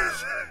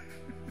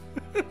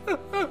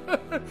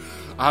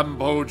 I'm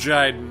Bo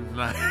Jiden.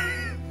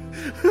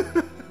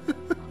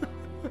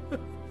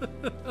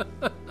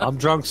 I'm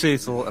drunk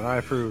Cecil, and I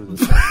approve of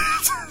this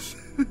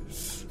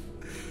message.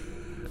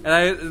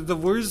 And the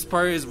worst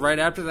part is right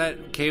after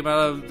that came out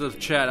of the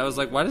chat, I was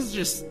like, why does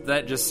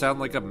that just sound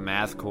like a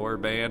mathcore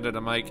band? And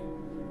I'm like,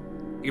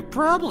 it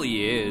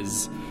probably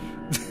is.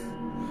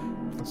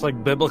 It's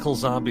like Biblical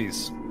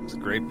Zombies. It's a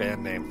great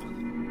band name.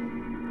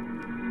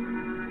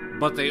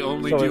 But they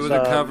only do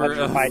the cover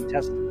of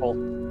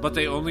Testicle. But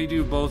they only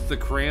do both the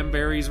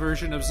Cranberries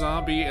version of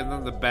Zombie and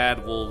then the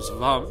Bad Wolves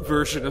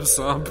version of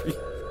Zombie.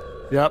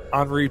 Yep,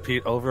 on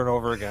repeat over and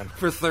over again.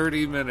 For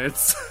 30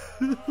 minutes.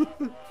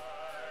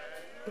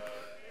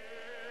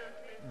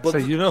 So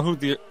you know who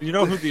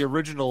the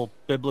original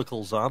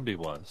biblical zombie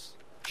was?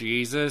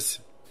 Jesus.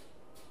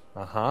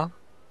 Uh-huh.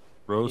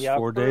 Rose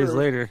 4 days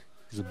later.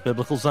 He's a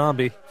biblical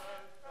zombie.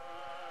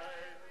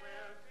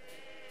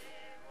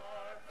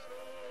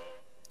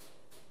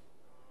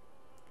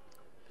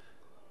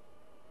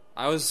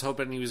 I was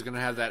hoping he was going to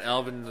have that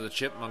Alvin and the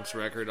Chipmunks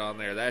record on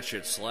there. That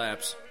shit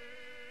slaps.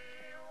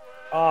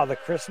 Oh, the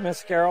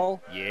Christmas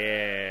Carol?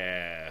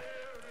 Yeah.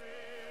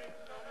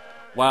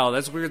 Wow,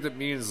 that's weird that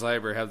me and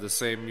Zyber have the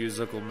same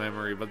musical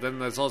memory, but then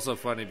that's also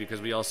funny because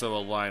we also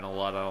align a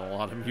lot on a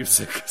lot of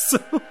music. So.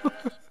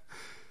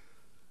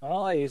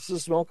 Well, I used to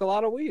smoke a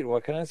lot of weed.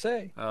 What can I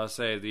say? I'll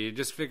say, you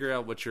just figure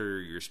out what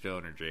your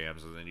stoner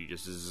jams, and then you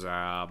just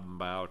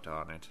zob out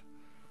on it.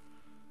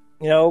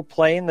 You know,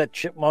 playing the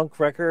Chipmunk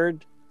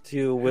record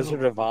to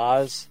Wizard of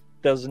Oz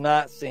does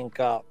not sync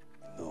up.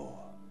 Or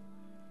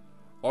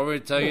I'm going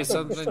to tell you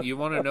something, you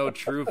want to know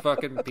true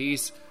fucking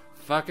peace?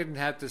 Fucking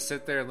have to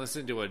sit there and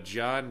listen to a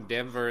John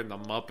Denver and the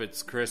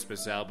Muppets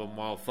Christmas album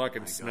while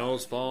fucking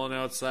snow's falling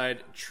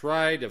outside.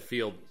 Try to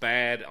feel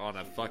bad on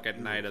a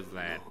fucking night of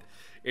that.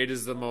 It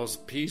is the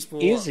most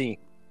peaceful... Easy.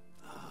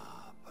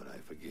 But I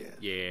forget.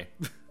 Yeah.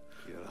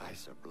 Your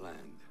eyes are blind.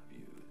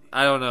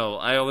 I don't know.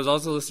 I was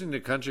also listening to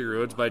Country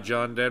Roads by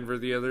John Denver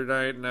the other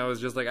night, and I was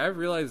just like, I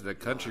realized that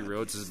Country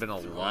Roads has been a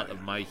lot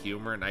of my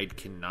humor, and I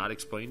cannot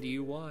explain to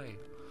you why.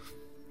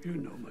 You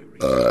know my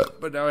reason.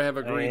 But now I have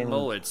a green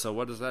mullet, so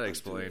what does that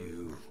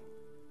explain?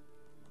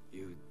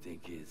 You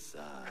think it's...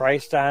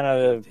 Christ on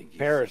a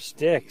pair of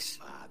sticks.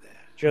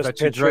 Just Bet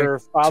you picture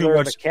drank Father too of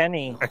much the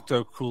Kenny.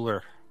 Ecto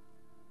Cooler.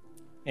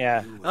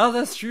 Yeah. Oh,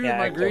 that's true. Yeah,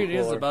 My green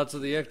is Ecto-Cooler. about to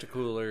the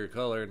Ecto-Cooler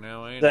color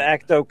now, ain't The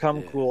it? Ecto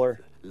Cum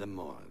Cooler.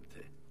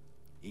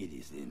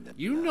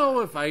 You know,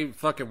 if I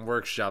fucking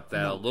workshop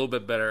that a little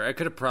bit better, I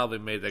could have probably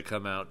made that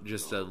come out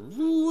just a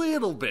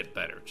little bit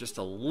better. Just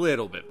a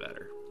little bit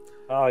better.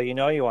 Oh, you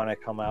know you want to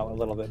come out a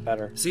little bit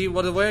better. See,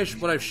 what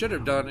I should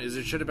have done is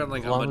it should have been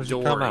like As a long as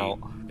you come out.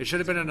 Midori. It should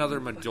have been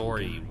another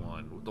Midori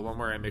one. The one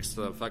where I mixed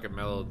the fucking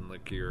melon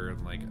liqueur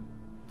and like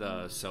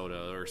the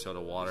soda or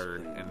soda water.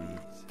 And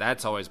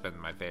that's always been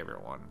my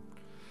favorite one.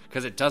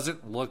 Because it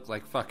doesn't look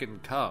like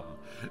fucking cum.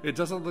 It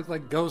doesn't look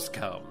like ghost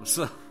cum.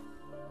 So...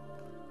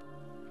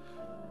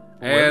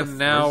 And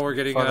now we're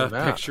getting a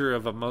picture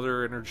of a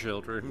mother and her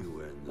children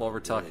while we're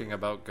talking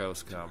about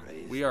ghost cum.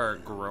 We are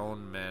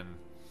grown men.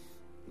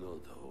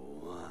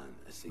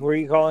 Who are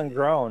you calling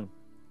grown?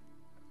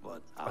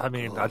 I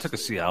mean, I took a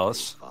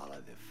Cialis.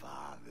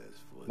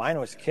 Mine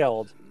was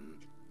killed.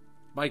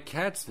 My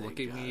cat's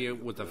looking at me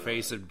with a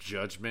face of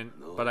judgment,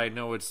 but I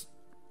know it's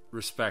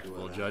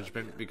respectful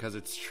judgment because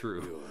it's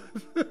true.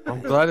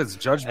 I'm glad it's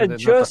judgment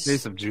and not the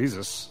face of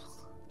Jesus.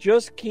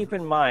 Just keep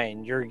in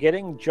mind, you're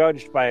getting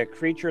judged by a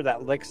creature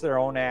that licks their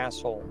own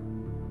asshole.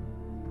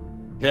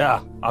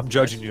 Yeah, I'm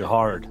judging you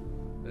hard.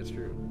 That's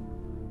true.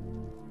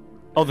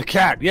 Oh, the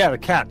cat. Yeah, the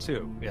cat,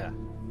 too. Yeah.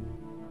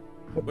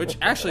 Which,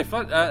 actually,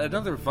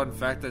 another fun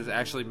fact that has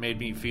actually made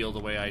me feel the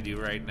way I do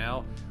right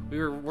now. We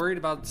were worried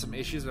about some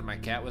issues that my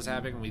cat was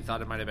having, and we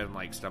thought it might have been,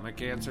 like, stomach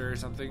cancer or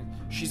something.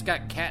 She's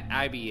got cat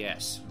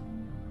IBS.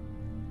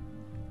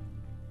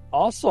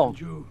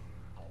 Awesome.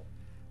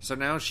 So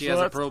now she has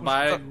a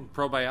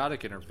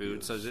probiotic in her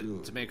food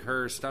to make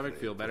her stomach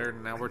feel better,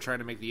 and now we're trying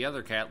to make the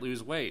other cat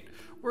lose weight.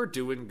 We're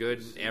doing good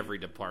in every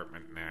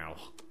department now.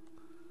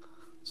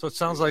 So it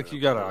sounds like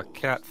you got a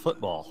cat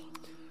football.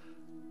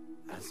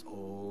 As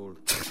old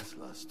as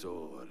la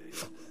story.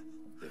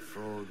 The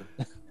frog.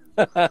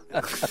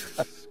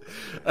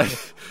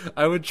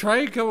 I would try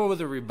and come up with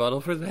a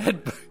rebuttal for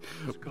that,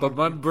 but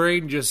my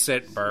brain just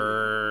said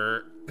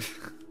brrr.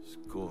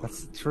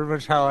 That's pretty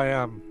much how I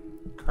am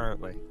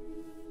currently.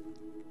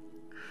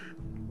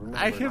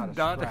 I have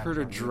not heard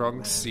a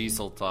drunk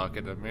Cecil talk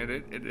in a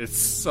minute, and it's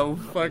so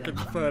fucking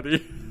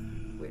funny.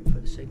 Waiting for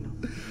the signal.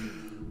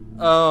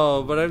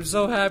 Oh, but I'm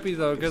so happy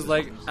though, because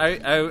like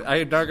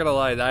I'm not gonna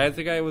lie, I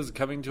think I was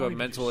coming to a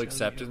mental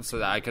acceptance so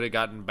that I could have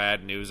gotten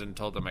bad news and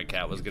told them my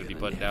cat was gonna be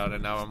put down,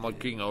 and now I'm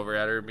looking over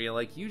at her and being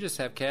like, "You just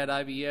have cat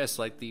IBS,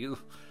 like the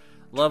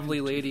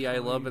lovely lady I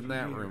love in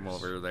that room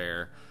over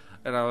there,"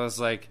 and I was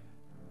like,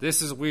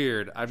 "This is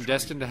weird. I'm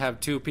destined to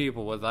have 2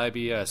 people with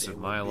IBS in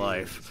my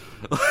life.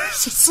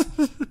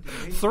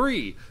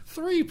 3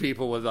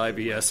 people with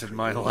IBS in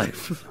my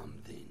life."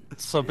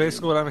 So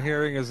basically what I'm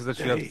hearing is that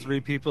you have 3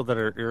 people that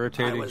are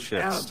irritating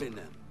shits.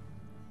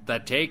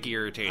 That take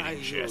irritating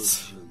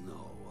shits.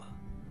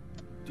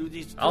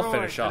 I'll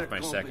finish off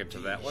my second to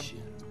that one.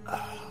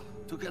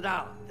 Took it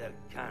out their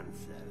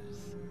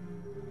cancers.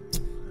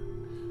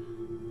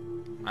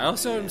 I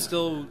also am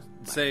still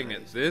saying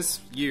it. This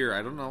year,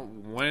 I don't know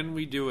when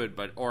we do it,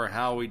 or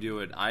how we do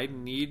it. I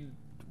need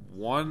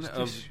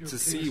to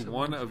see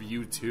one of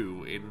you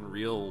two in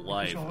real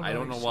life. I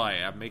don't know why.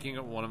 I'm making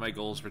it one of my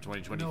goals for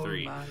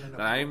 2023.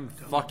 That I'm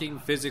fucking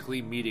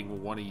physically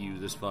meeting one of you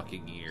this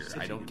fucking year.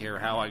 I don't care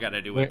how I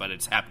gotta do it, but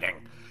it's happening.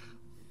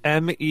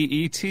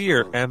 MEET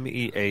or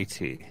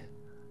MEAT?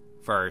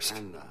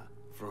 First.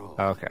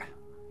 Okay.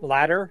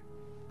 Ladder?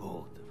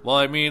 Well,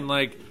 I mean,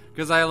 like,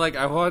 because I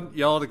want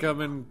y'all to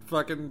come and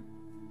fucking...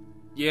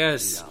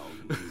 Yes.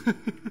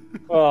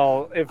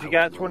 Well, if you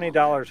got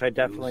 $20, I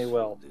definitely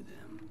will.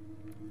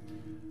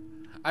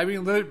 I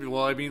mean,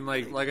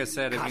 like I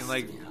said,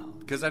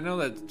 because I know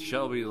that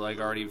Shelby,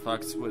 like, already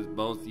fucks with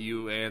both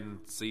you and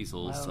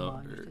Cecil,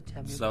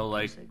 so,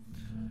 like,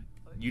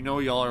 you know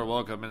y'all are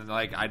welcome, and,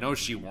 like, I know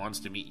she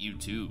wants to meet you,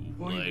 too.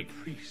 Like,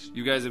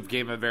 you guys have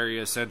become a very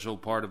essential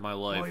part of my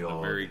life in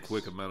a very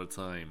quick amount of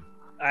time.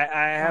 I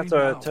have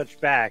to touch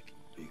back.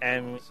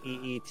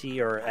 MEET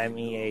or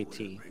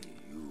MEAT?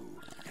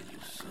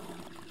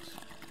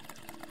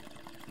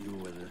 You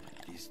were the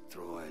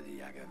destroy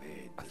the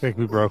aggravated. I think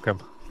we broke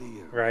him.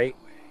 Right?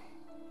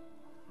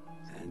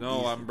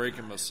 No, I'm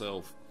breaking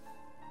myself.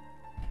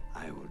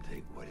 I will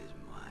take what is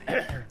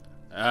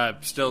mine.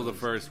 Still the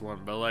first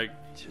one, but like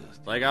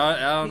I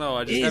don't know.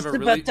 I just It's have a the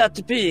really.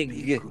 batata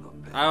pig.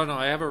 I don't know.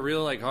 I have a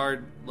real like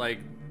hard like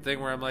thing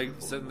where I'm like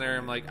sitting there.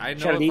 I'm like, I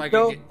know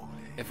Cholito?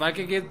 if I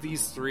could get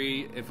these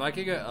three, if I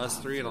could get us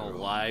three in a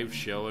live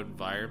show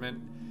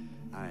environment,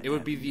 it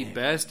would be the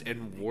best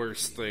and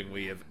worst thing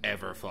we have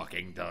ever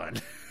fucking done.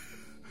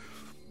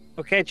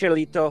 Okay,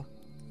 Cholito.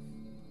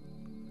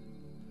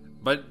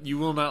 But you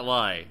will not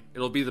lie.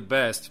 It'll be the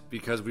best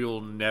because we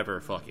will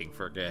never fucking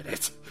forget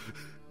it.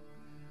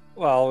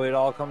 Well, we'd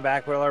all come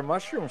back with our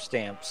mushroom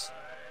stamps.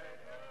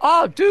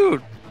 Oh,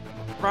 dude!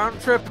 Round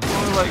trip is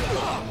only like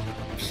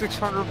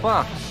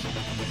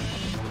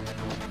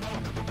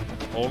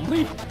 $600.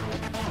 Only?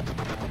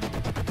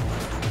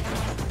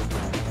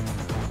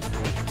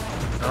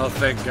 Oh,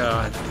 thank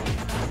God.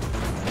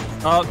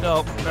 Oh,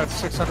 no.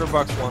 That's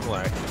 $600 one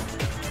way.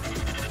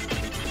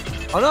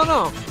 Oh,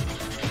 no.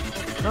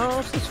 No,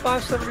 it's just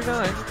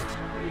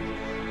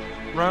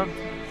 $579. Round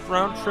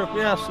trip,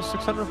 yeah, it's just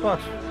 $600.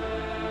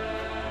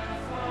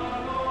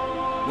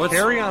 What's...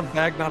 Carry-on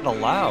bag not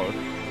allowed.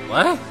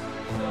 What?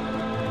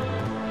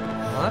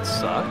 Well, that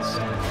sucks.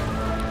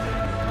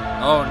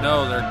 Oh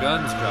no, their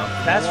guns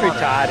dropped. That's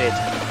retarded.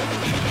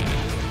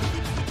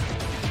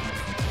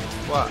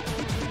 What?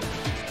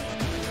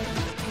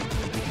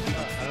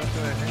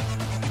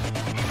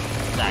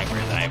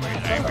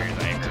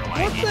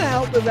 What the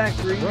hell did that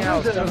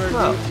greenhouse ever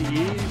do to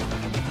you?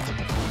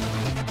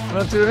 I'm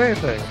not doing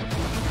anything.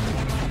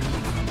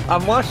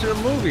 I'm watching a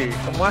movie.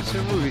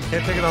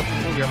 Can't take it off the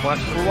movie. I'm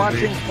watching a movie. We're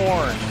watching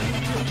porn.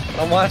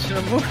 I'm watching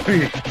a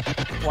movie.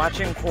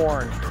 Watching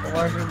porn. I'm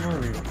watching a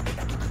movie.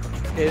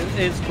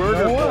 It's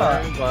murder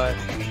porn, but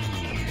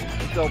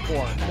still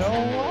porn.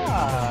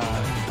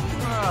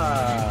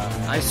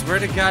 I swear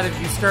to God, if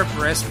you start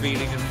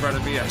breastfeeding in front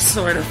of me, I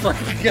swear to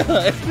fucking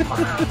God.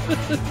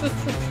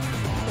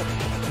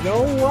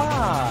 No,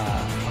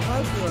 I'm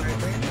not doing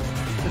anything.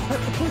 Just pet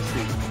the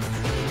pussy.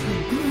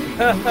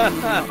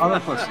 Other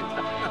pussy.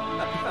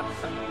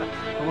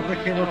 What they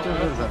came up to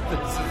is that? This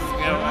is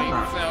going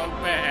so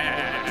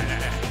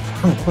bad.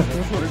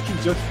 Weren't you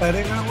just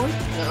petting that one?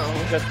 No,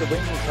 just the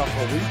wings a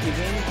couple weeks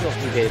ago.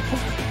 We did.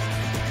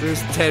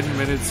 There's 10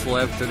 minutes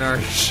left and our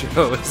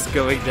show is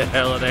going to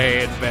hell in a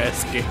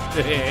handbasket.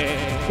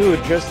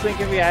 Dude, just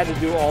think if we had to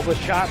do all the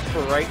shots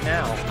for right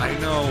now. I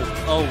know.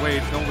 Oh,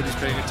 wait, nobody's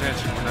paying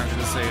attention. We're not going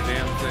to say a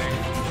damn thing.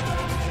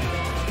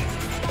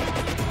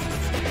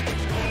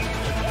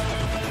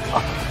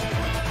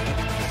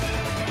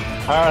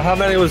 Alright, how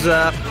many was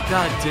that?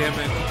 God damn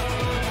it.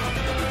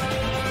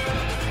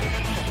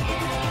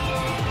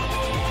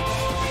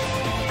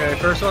 Okay,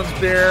 first one's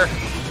beer.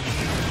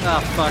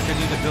 Ah, fuck, I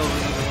need to build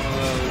another one of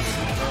those.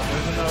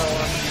 There's another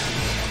one.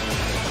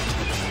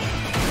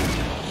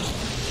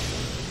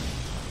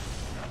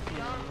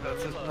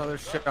 That's just another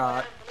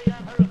shot.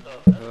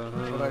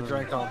 But I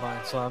drank all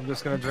mine, so I'm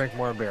just gonna drink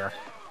more beer.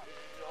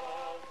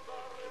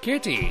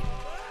 Kitty.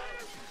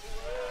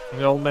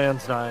 The old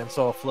man's dying,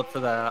 so I'll flip for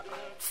that.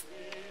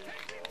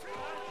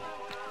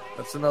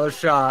 That's another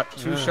shot.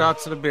 2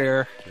 shots of the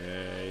beer.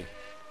 Okay.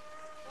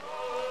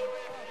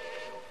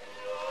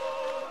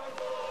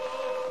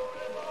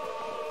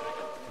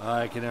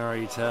 I can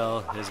already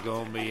tell there's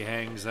going to be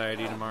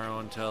anxiety tomorrow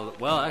until...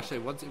 Well,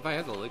 actually, if I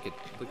have the liquid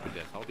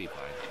death, I'll be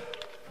fine.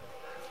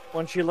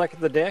 Once you lick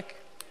the dick?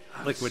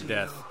 Liquid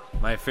death.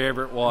 My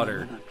favorite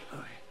water.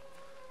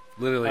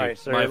 Literally, Right,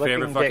 so my you're licking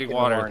favorite dick fucking in the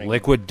water. morning.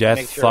 Liquid death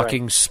Make sure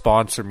fucking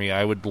sponsor me.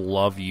 I would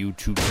love you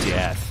to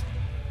death.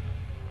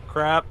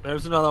 Crap,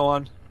 there's another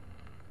one.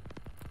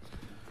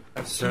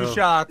 That's 2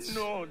 shots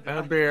and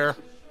a beer.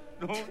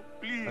 No,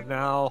 please. And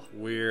now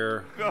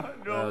we're...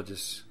 God, no. I'll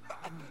just...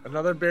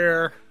 Another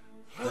beer.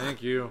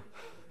 Thank you.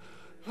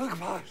 Look,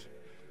 boss.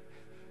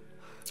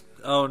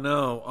 Oh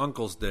no,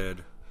 Uncle's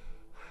dead.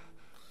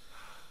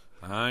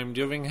 I'm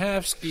doing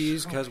half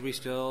skis because we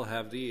still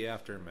have the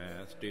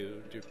aftermath.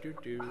 Do.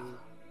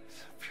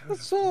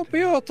 It's so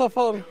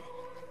beautiful.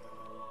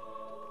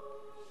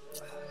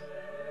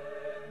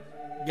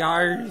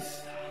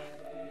 Guys.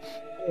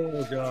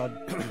 Oh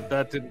god,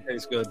 that didn't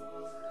taste good.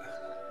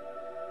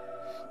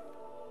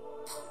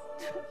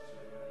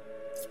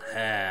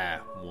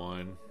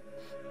 One.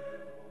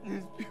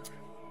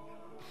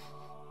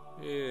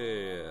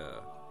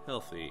 Yeah.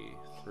 Healthy.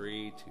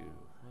 3, 2, 1.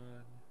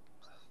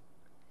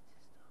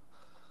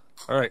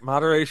 Alright,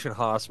 moderation,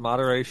 Haas.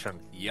 Moderation.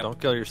 Yep. Don't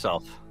kill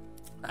yourself.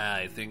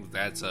 I think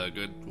that's a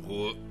good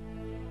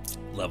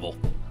level.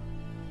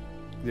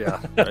 Yeah,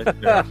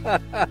 right there.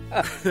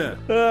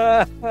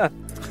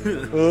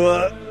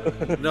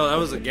 No, that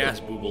was a gas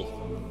booble.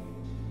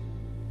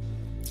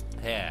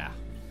 Yeah.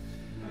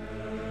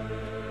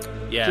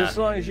 Yeah. Just as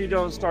long as you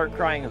don't start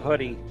crying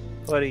hoodie.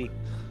 No,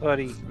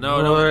 Hoodie.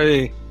 No,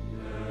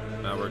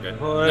 we're good.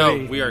 Hoodie. No,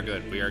 we are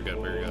good.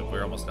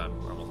 We're almost done.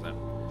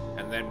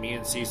 And then me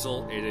and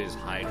Cecil, it is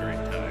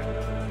hydrant time.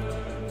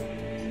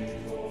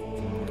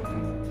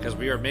 Because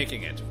we are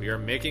making it. We are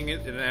making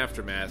it in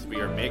Aftermath.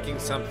 We are making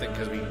something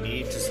because we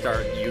need to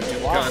start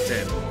YouTube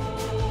content.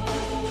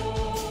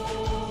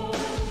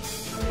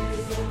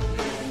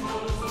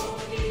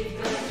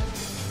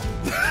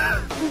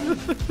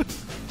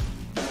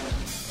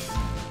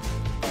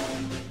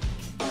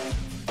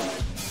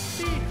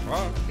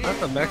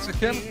 That's a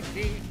Mexican?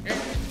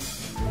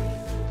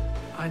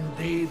 And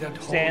they that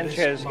hold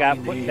Sanchez this got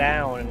my put name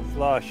down and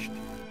flushed.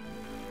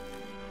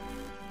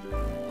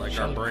 Like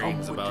our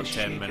brains about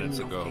 10 minutes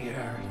ago.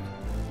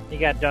 He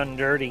got done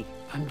dirty.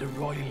 And the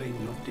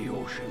roiling of the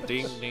ocean.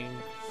 Ding, ding.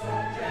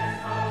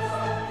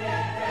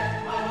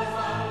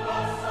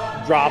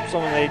 Drops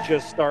them and they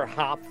just start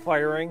hop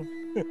firing.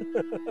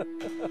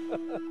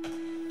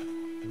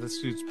 This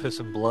dude's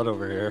pissing blood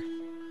over here.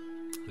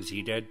 Is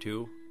he dead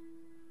too?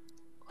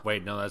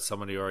 Wait, no, that's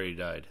somebody who already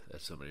died.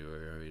 That's somebody who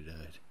already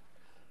died.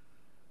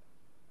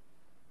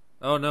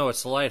 Oh no,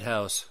 it's the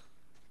lighthouse.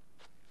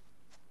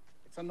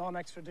 It's a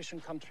non-extradition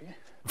country.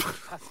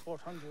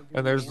 Passport under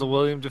And there's the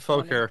William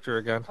Dafoe character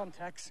again.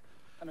 contacts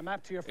and a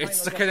map to your It's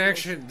final the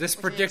connection. This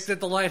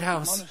predicted the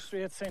lighthouse.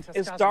 Monastery at Saint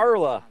It's Ascasius.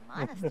 Darla.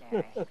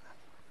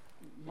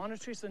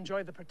 Monasteries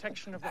enjoy the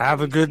protection of the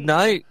Have a Holy good See.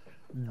 night,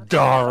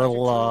 Darla.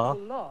 Local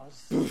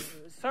laws,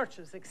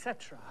 searches,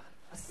 etc.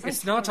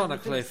 It's not on a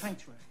cliff.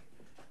 Sanctuary.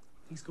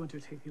 He's going to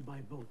take you by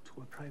boat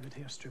to a private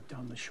airstrip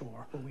down the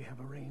shore where we have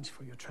arranged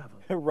for your travel.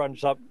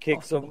 Runs up,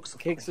 kicks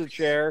a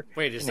chair.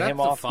 Wait, is and that him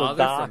the off father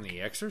dock. from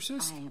The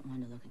Exorcist? I ain't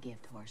one to look a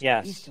gift horse.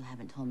 Yes. You still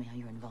haven't told me how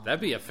you're involved.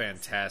 That'd be a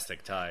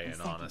fantastic tie-in, And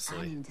second, I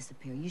honestly. didn't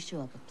disappear. You show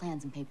up with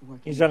plans and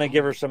paperwork. He's gonna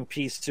give her some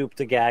pea soup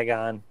to gag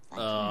on.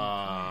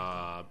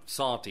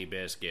 Salty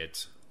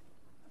biscuits.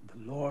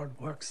 The Lord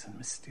works in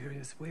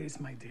mysterious ways,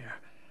 my dear.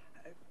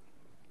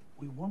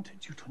 We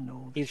wanted you to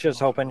know He's just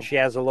hoping she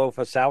has a loaf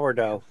of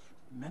sourdough.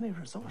 many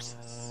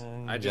resources.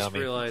 I just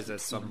Yummy. realized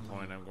at some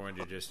point I'm going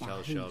to just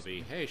tell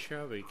Shelby, hey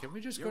Shelby, can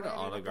we just go to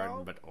Olive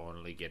Garden but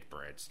only get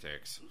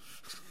breadsticks?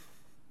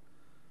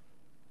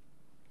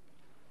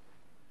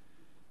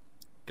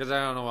 Because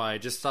I don't know why, I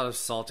just thought of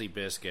salty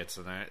biscuits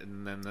and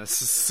then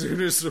this as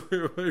soon as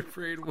my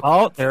brain went.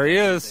 Oh, there he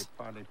is.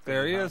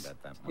 There he is.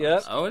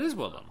 Yep. Oh, it is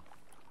Willem.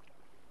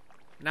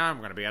 Now I'm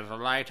going to be at the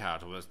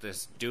lighthouse with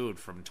this dude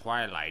from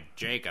Twilight,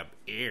 Jacob.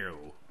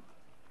 Ew.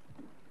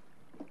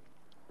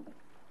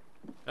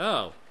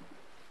 Oh.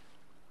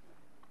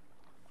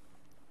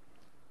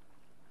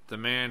 The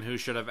man who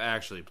should have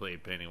actually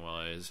played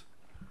Pennywise.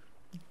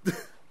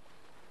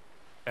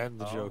 And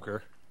the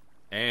Joker.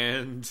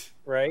 And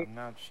right? I'm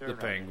not sure the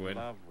Penguin.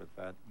 I'm in love with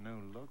that new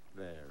look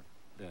there,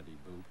 Daddy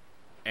Boop.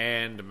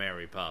 And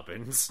Mary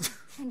Poppins.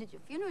 Attended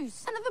your funeral, you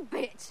son of a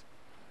bitch.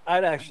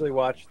 I'd actually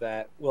watch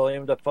that.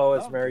 William Dafoe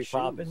as Mary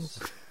Poppins.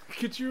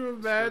 Could you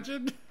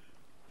imagine?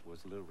 Was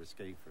a little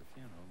risque for a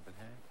funeral, but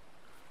hey.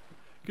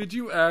 Could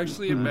you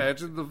actually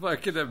imagine the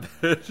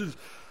fucking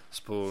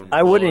spoon?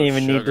 I wouldn't full of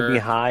even need to sugar? be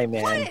high,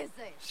 man.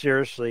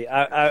 Seriously,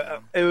 I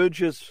it would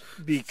just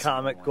be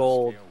comic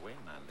gold.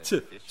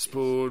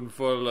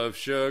 Spoonful of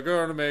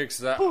sugar makes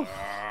that. Fuck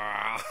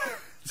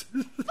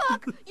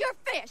your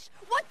fish!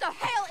 What the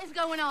hell is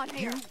going on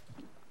here?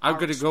 I'm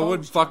gonna go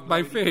and fuck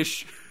my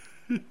fish.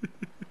 You're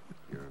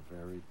a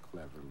very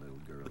clever little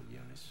girl,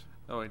 Eunice.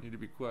 Oh, I need to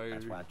be quiet.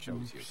 That's why I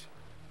chose you.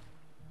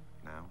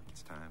 Now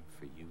it's time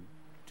for you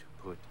to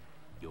put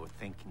your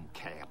thinking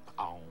cap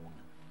on.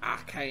 I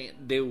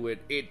can't do it.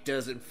 It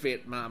doesn't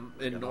fit my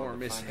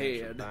enormous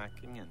head.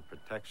 Backing and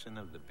protection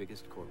of the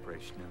biggest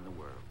corporation in the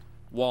world.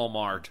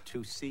 Walmart.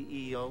 2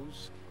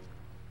 CEOs.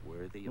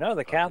 Worthy of No,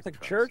 the public Catholic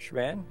trust. Church,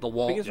 man. The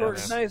Biggest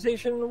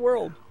organization in the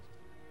world.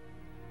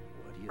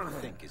 What do you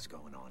think is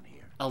going on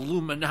here?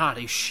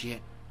 Illuminati shit.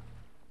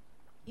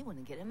 You want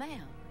to get him out.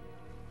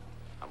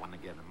 I want to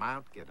get them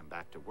out, get them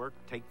back to work,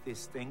 take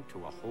this thing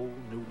to a whole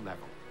new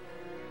level.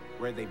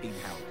 Where are they being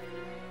held?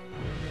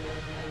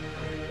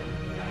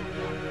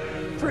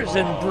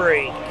 Prison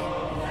Break.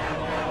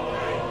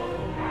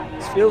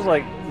 This feels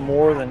like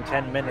more than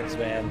 10 minutes,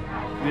 man.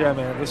 Yeah,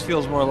 man, this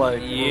feels more like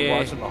we're Yeah.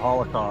 watching the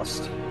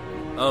Holocaust.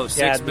 Oh, 6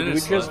 Yeah, did we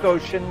minutes just left. go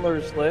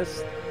Schindler's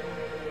List?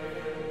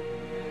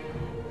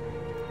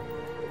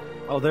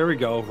 Oh, there we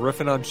go.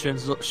 Riffing on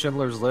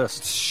Schindler's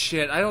List.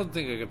 Shit, I don't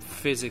think I could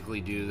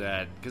physically do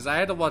that. Because I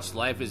had to watch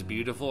Life is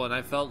Beautiful, and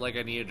I felt like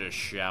I needed a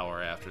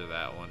shower after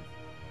that one.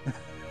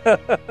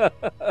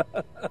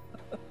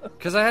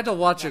 Because I had to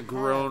watch a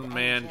grown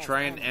man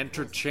try and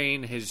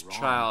entertain his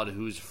child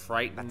who's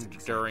frightened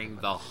during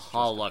the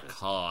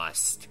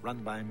Holocaust. Run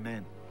by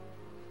men.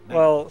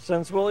 Well,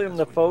 since William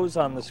Dafoe's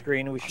on the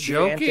screen, we should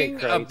Joking do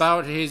Antichrist.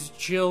 about his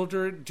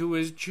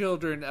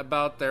children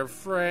about their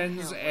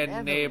friends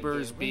and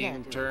neighbors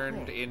being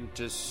turned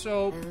into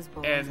soap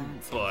and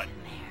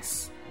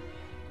buttons.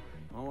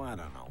 Oh, I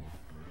don't know.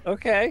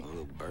 Okay. A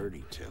little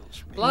birdie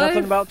tells me.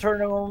 Nothing about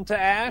turning them to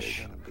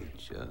ash? Be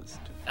just.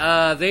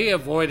 They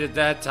avoided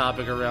that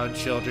topic around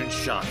children,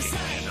 shockingly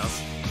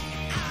enough.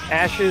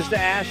 Ashes to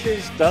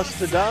ashes, dust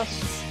to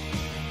dust.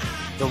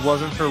 If it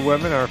wasn't for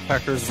women, our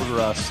peckers would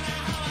rust.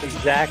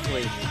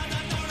 Exactly.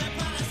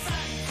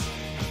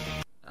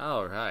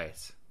 All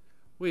right.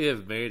 We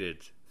have made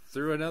it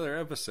through another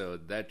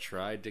episode that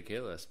tried to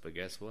kill us, but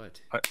guess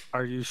what?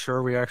 Are you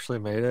sure we actually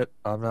made it?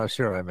 I'm not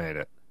sure I made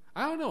it.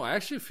 I don't know. I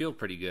actually feel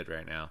pretty good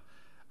right now.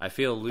 I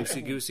feel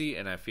loosey-goosey,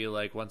 and I feel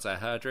like once I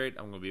hydrate,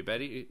 I'm going to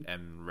be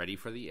ready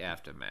for the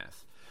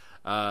aftermath.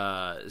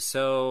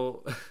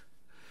 So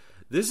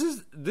this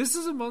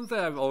is a month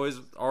that I've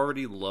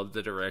already loved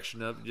the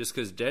direction of, just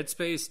because Dead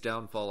Space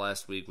Downfall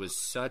last week was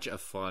such a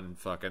fun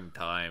fucking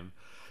time.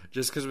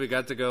 Just because we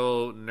got to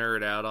go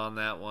nerd out on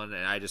that one,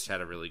 and I just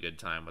had a really good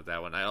time with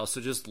that one. I also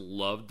just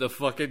loved the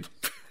fucking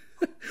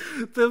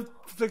the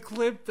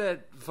clip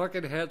that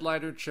fucking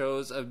Headliner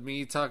chose of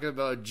me talking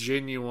about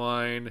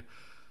Genuine,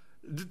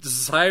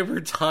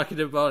 Cyber talking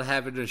about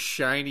having a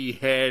shiny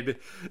head.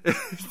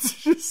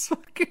 It's just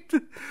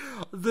fucking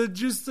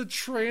the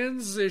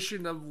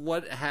transition of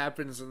what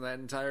happens in that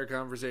entire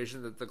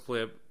conversation that the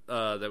clip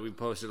that we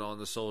posted on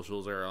the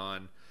socials are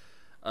on.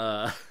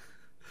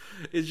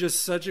 It's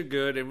just such a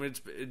good, and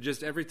it's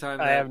just every time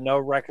I have no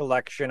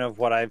recollection of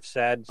what I've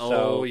said,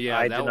 so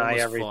I deny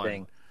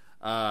everything.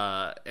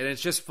 And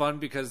it's just fun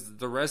because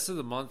the rest of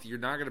the month you're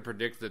not going to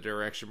predict the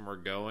direction we're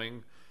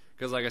going.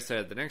 Because like I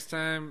said, the next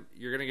time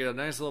you're going to get a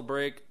nice little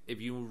break.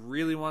 If you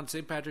really want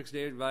St. Patrick's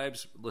Day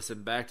vibes,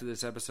 listen back to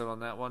this episode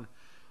on that one.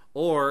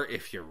 Or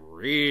if you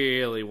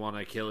really want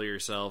to kill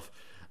yourself,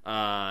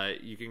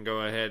 you can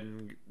go ahead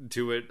and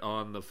do it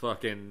on the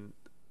fucking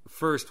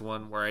first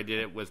one where I did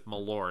it with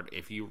Malord.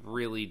 If you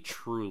really,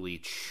 truly,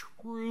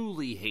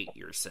 truly hate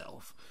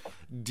yourself,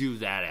 do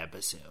that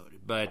episode.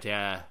 But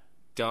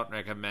don't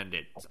recommend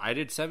it. I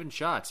did 7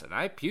 shots and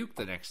I puked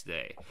the next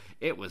day.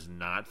 It was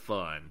not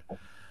fun.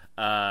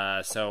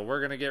 So we're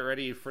going to get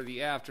ready for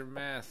the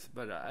aftermath.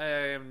 But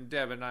I am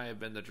Devin. I have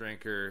been the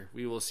Drinker.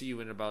 We will see you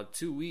in about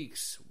 2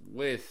 weeks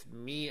with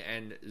me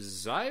and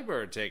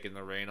Zyber taking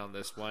the reign on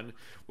this one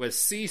with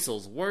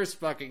Cecil's worst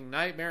fucking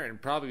nightmare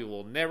and probably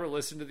will never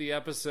listen to the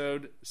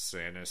episode,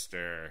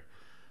 Sinister.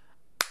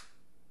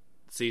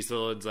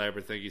 Cecil and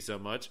Zyber, thank you so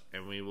much.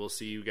 And we will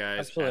see you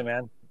guys Absolutely,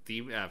 man.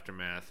 The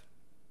aftermath.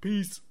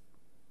 Peace.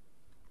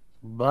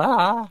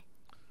 Bye.